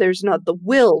because there's not the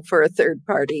will for a third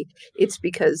party. It's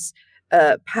because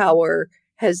power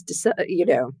has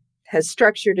has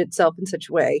structured itself in such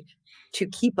a way to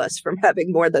keep us from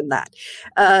having more than that.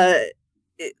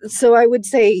 So I would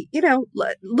say,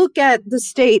 look at the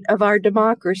state of our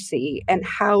democracy and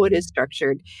how it is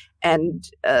structured, and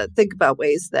think about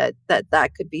ways that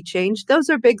could be changed. Those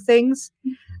are big things.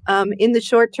 In the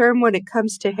short term, when it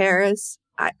comes to Harris,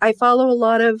 I follow a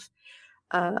lot of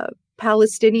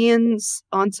Palestinians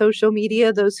on social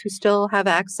media, those who still have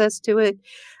access to it.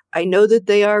 I know that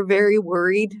they are very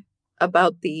worried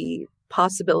about the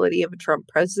possibility of a Trump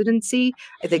presidency.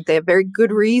 I think they have very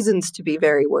good reasons to be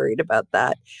very worried about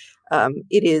that.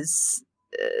 It is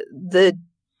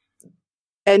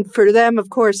and for them, of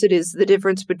course, it is the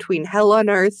difference between hell on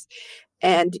earth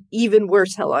and even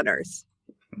worse hell on earth.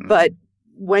 But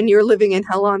when you're living in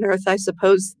hell on earth, I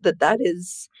suppose that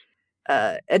is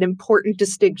an important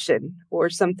distinction, or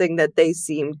something that they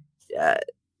seem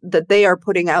that they are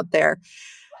putting out there.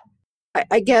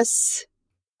 I guess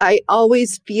I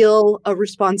always feel a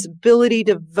responsibility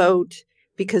to vote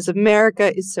because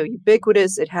America is so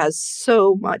ubiquitous. It has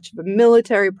so much of a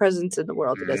military presence in the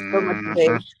world. It has so much of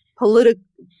a political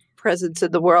presence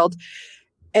in the world.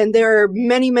 And there are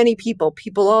many, many people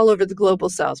all over the global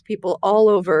South, people all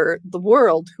over the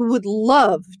world who would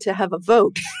love to have a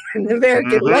vote in the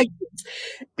American elections.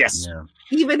 Yes. Yeah.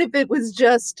 Even if it was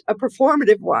just a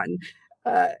performative one.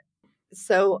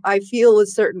 So I feel a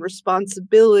certain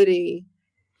responsibility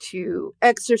to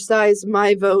exercise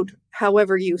my vote,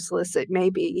 however useless it may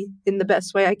be, in the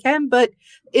best way I can. But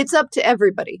it's up to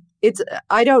everybody.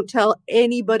 I don't tell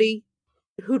anybody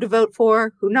who to vote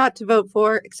for, who not to vote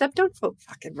for, except don't vote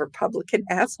fucking Republican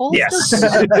assholes. Yes.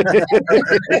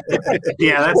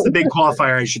 Yeah, that's the big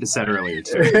qualifier I should have said earlier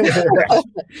too.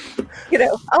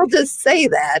 I'll just say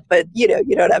that, but you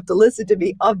don't have to listen to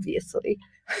me, obviously.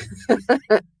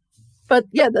 But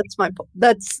yeah,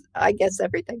 that's I guess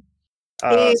everything.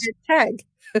 Tag.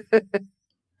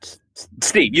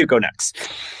 Steve, you go next.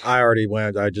 I already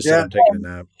went. I just said I'm taking a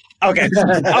nap. Okay.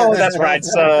 Oh, that's right.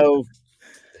 So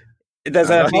does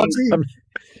that mean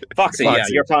Foxy? Yeah,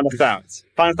 your final thoughts.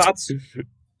 Final thoughts.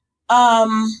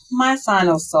 My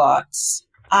final thoughts.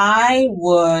 I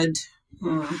would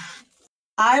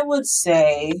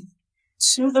say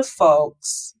to the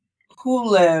folks who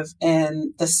live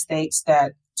in the states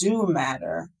that do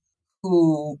matter,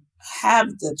 who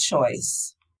have the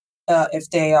choice, if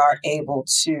they are able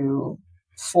to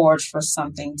forge for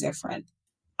something different,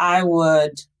 I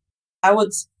would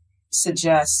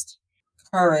suggest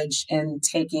courage in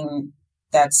taking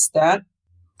that step,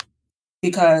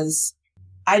 because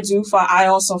I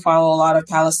also follow a lot of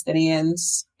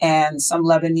Palestinians and some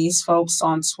Lebanese folks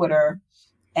on Twitter,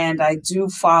 and I do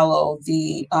follow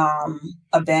the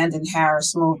Abandon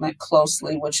Harris movement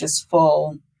closely, which is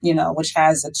which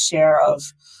has its share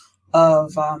of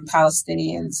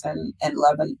Palestinians and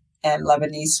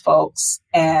Lebanese folks.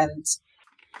 And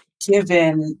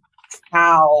given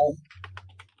how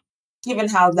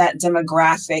that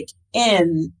demographic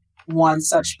in one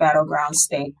such battleground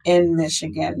state in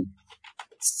Michigan,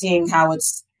 seeing how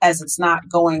it's not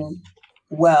going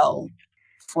well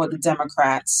for the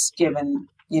Democrats, given,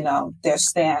 their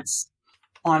stance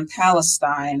on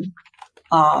Palestine.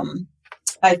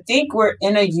 I think we're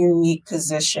in a unique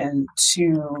position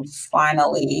to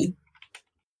finally,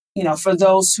 for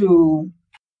those who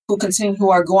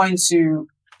are going to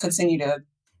continue to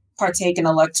partake in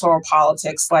electoral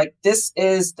politics, like this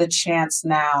is the chance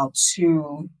now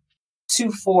to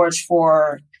forge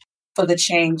for the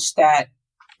change that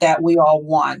we all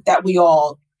want, that we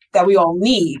all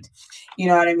need. You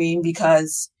know what I mean?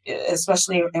 Because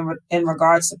especially in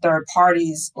regards to third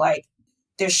parties, like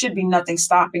there should be nothing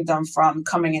stopping them from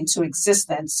coming into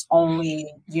existence.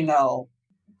 Only,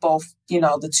 both,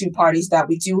 the two parties that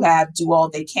we do have do all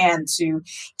they can to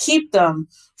keep them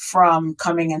from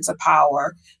coming into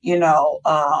power.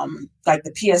 Like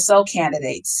the PSL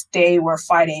candidates, they were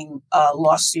fighting a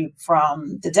lawsuit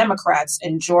from the Democrats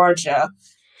in Georgia,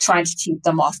 trying to keep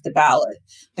them off the ballot.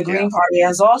 The Green Party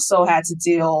has also had to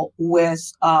deal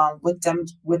with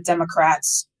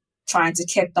Democrats trying to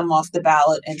kick them off the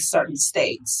ballot in certain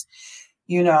states.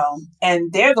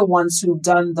 And they're the ones who've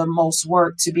done the most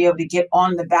work to be able to get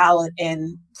on the ballot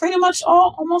in pretty much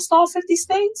almost all 50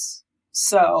 states.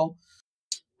 So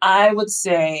I would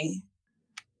say,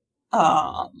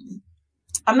 I'm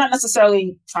not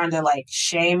necessarily trying to like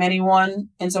shame anyone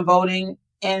into voting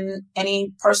in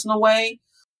any personal way.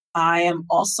 I am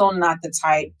also not the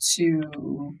type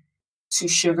to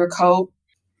sugarcoat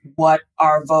what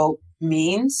our vote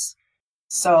means.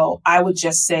 So I would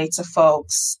just say to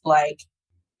folks, like,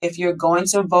 if you're going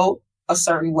to vote a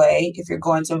certain way, if you're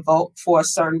going to vote for a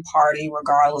certain party,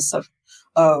 regardless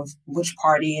of which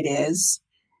party it is,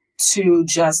 to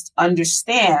just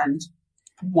understand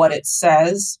what it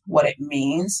says, what it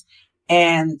means,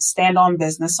 and stand on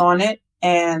business on it.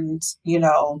 And,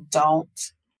 don't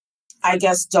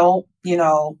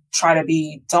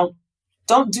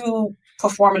do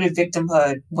performative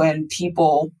victimhood when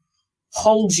people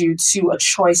hold you to a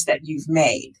choice that you've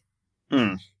made.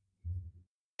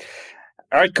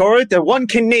 All right, Corey, the one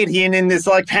Canadian in this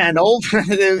panel.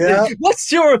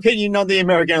 What's your opinion on the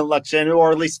American election,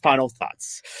 or at least final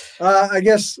thoughts? I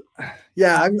guess,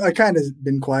 I kind of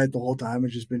been quiet the whole time.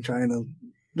 I've just been trying to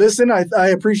listen. I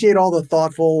appreciate all the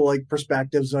thoughtful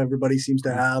perspectives everybody seems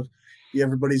to have.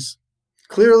 Everybody's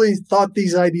clearly thought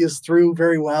these ideas through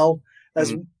very well,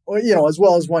 as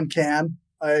well as one can.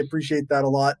 I appreciate that a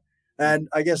lot. And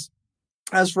I guess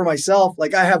as for myself,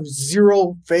 I have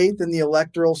zero faith in the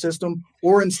electoral system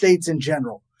or in states in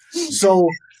general. So,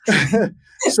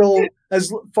 so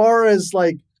as far as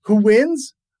who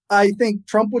wins, I think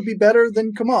Trump would be better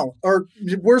than Kamala, or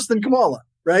worse than Kamala,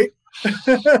 right?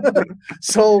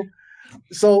 So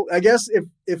I guess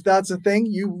if that's a thing,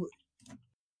 you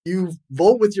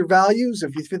vote with your values.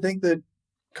 If you think that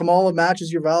Kamala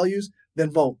matches your values,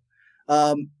 then vote.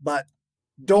 But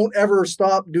don't ever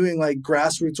stop doing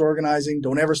grassroots organizing.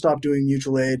 Don't ever stop doing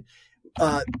mutual aid.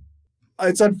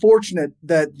 It's unfortunate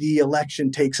that the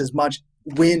election takes as much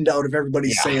wind out of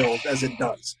everybody's sails as it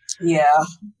does. Yeah.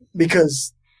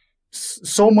 Because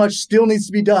so much still needs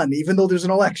to be done, even though there's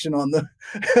an election on the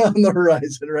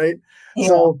horizon, right?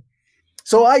 Yeah.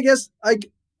 So I guess I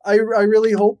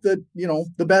really hope that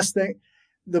the best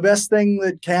thing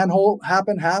that can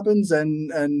happen happens,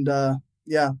 and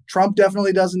Trump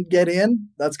definitely doesn't get in.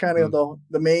 That's kind of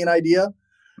the main idea.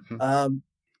 Mm-hmm.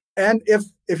 And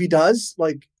if he does,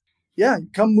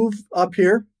 come move up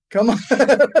here. Come on.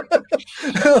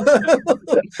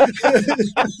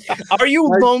 Are you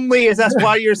lonely? Is that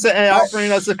why you're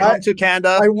offering us to come to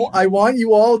Canada? I want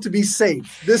you all to be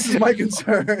safe. This is my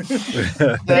concern.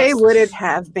 They wouldn't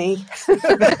have me. I've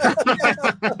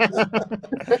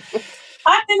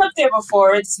been up there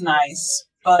before. It's nice.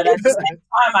 But at the same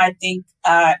time, I think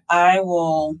I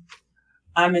will.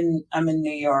 I'm in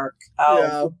New York.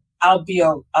 I'll be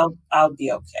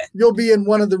okay. You'll be in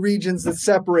one of the regions that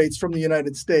separates from the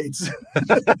United States.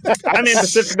 I'm in the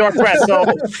Pacific Northwest, so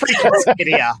free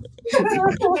Canada.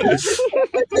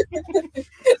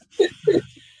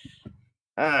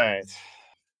 All right.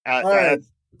 All right.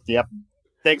 Yep.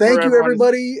 Thank you,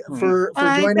 everybody, for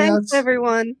joining thanks, us.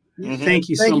 everyone. Mm-hmm. Thank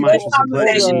you so much. It's a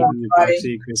pleasure meeting you,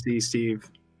 Foxy, Chrisi, Steve.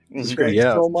 Thank you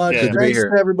so much. Good to Thanks be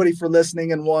here. to everybody for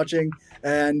listening and watching.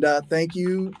 And thank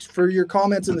you for your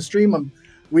comments in the stream.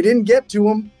 We didn't get to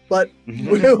them, but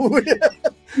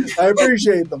I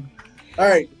appreciate them. All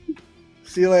right.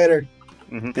 See you later.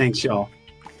 Mm-hmm. Thanks, y'all.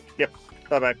 Yep.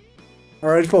 Bye-bye. All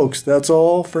right, folks. That's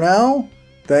all for now.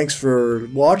 Thanks for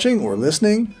watching or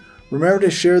listening. Remember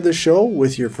to share this show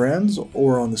with your friends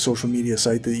or on the social media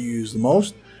site that you use the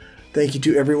most. Thank you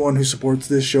to everyone who supports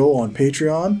this show on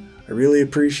Patreon. I really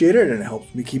appreciate it, and it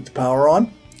helps me keep the power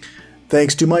on.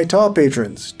 Thanks to my top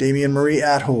patrons, Damian Marie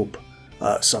at Hope,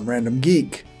 Some Random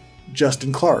Geek,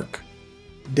 Justin Clark,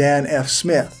 Dan F.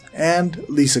 Smith, and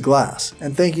Lisa Glass.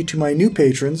 And thank you to my new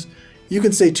patrons. You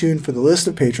can stay tuned for the list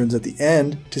of patrons at the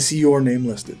end to see your name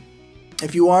listed.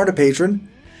 If you aren't a patron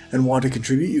and want to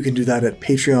contribute, you can do that at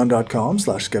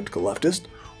patreon.com/skepticalleftist,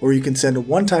 or you can send a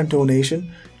one-time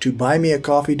donation to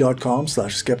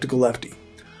buymeacoffee.com/skepticallefty.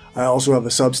 I also have a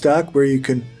Substack where you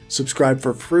can subscribe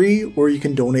for free or you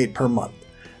can donate per month.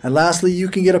 And lastly, you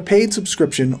can get a paid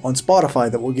subscription on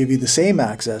Spotify that will give you the same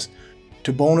access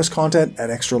to bonus content and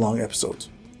extra long episodes.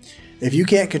 If you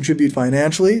can't contribute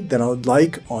financially, then I would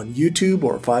like on YouTube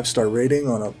or a 5-star rating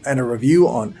and a review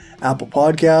on Apple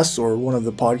Podcasts or one of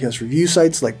the podcast review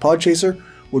sites like Podchaser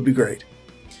would be great.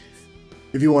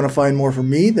 If you want to find more from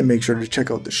me, then make sure to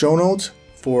check out the show notes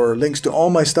for links to all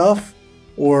my stuff,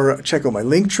 or check out my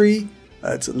link tree.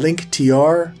 It's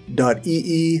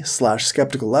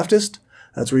linktr.ee/skepticalleftist.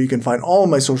 That's where you can find all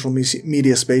of my social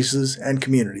media spaces and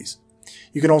communities.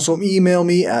 You can also email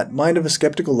me at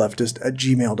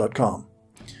mindofaskepticalleftist@gmail.com.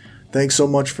 Thanks so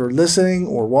much for listening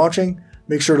or watching.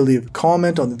 Make sure to leave a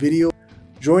comment on the video,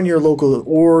 join your local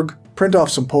org, print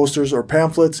off some posters or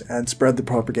pamphlets, and spread the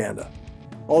propaganda.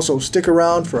 Also, stick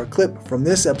around for a clip from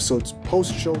this episode's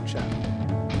post-show chat.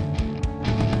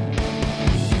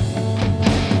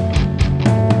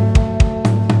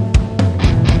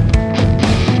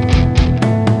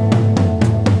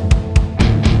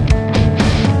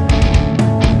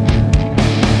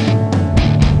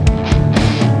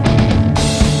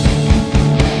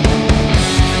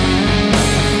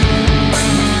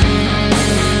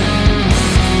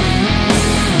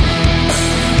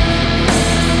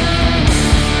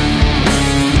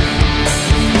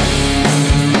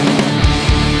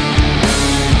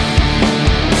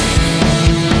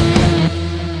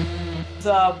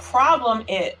 The problem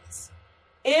is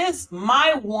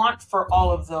my want for all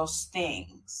of those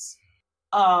things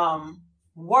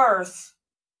worth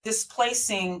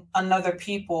displacing another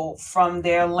people from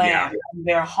their land, from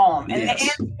their home? And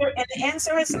the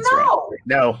answer is no. Right.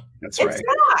 No, that's right. It's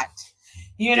not.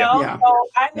 You know, so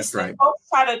I understand folks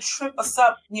try to trip us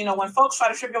up. You know, when folks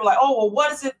try to trip you up, like, oh, well,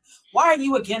 what is it? Why are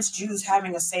you against Jews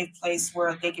having a safe place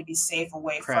where they could be safe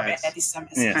away from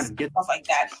anti-Semitism and stuff like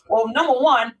that? Well, number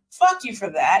one, fuck you for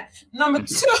that. Number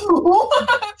two,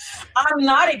 I'm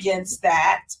not against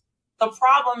that. The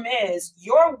problem is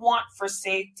your want for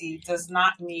safety does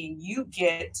not mean you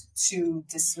get to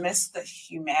dismiss the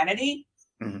humanity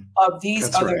of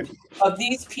these of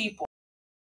these people.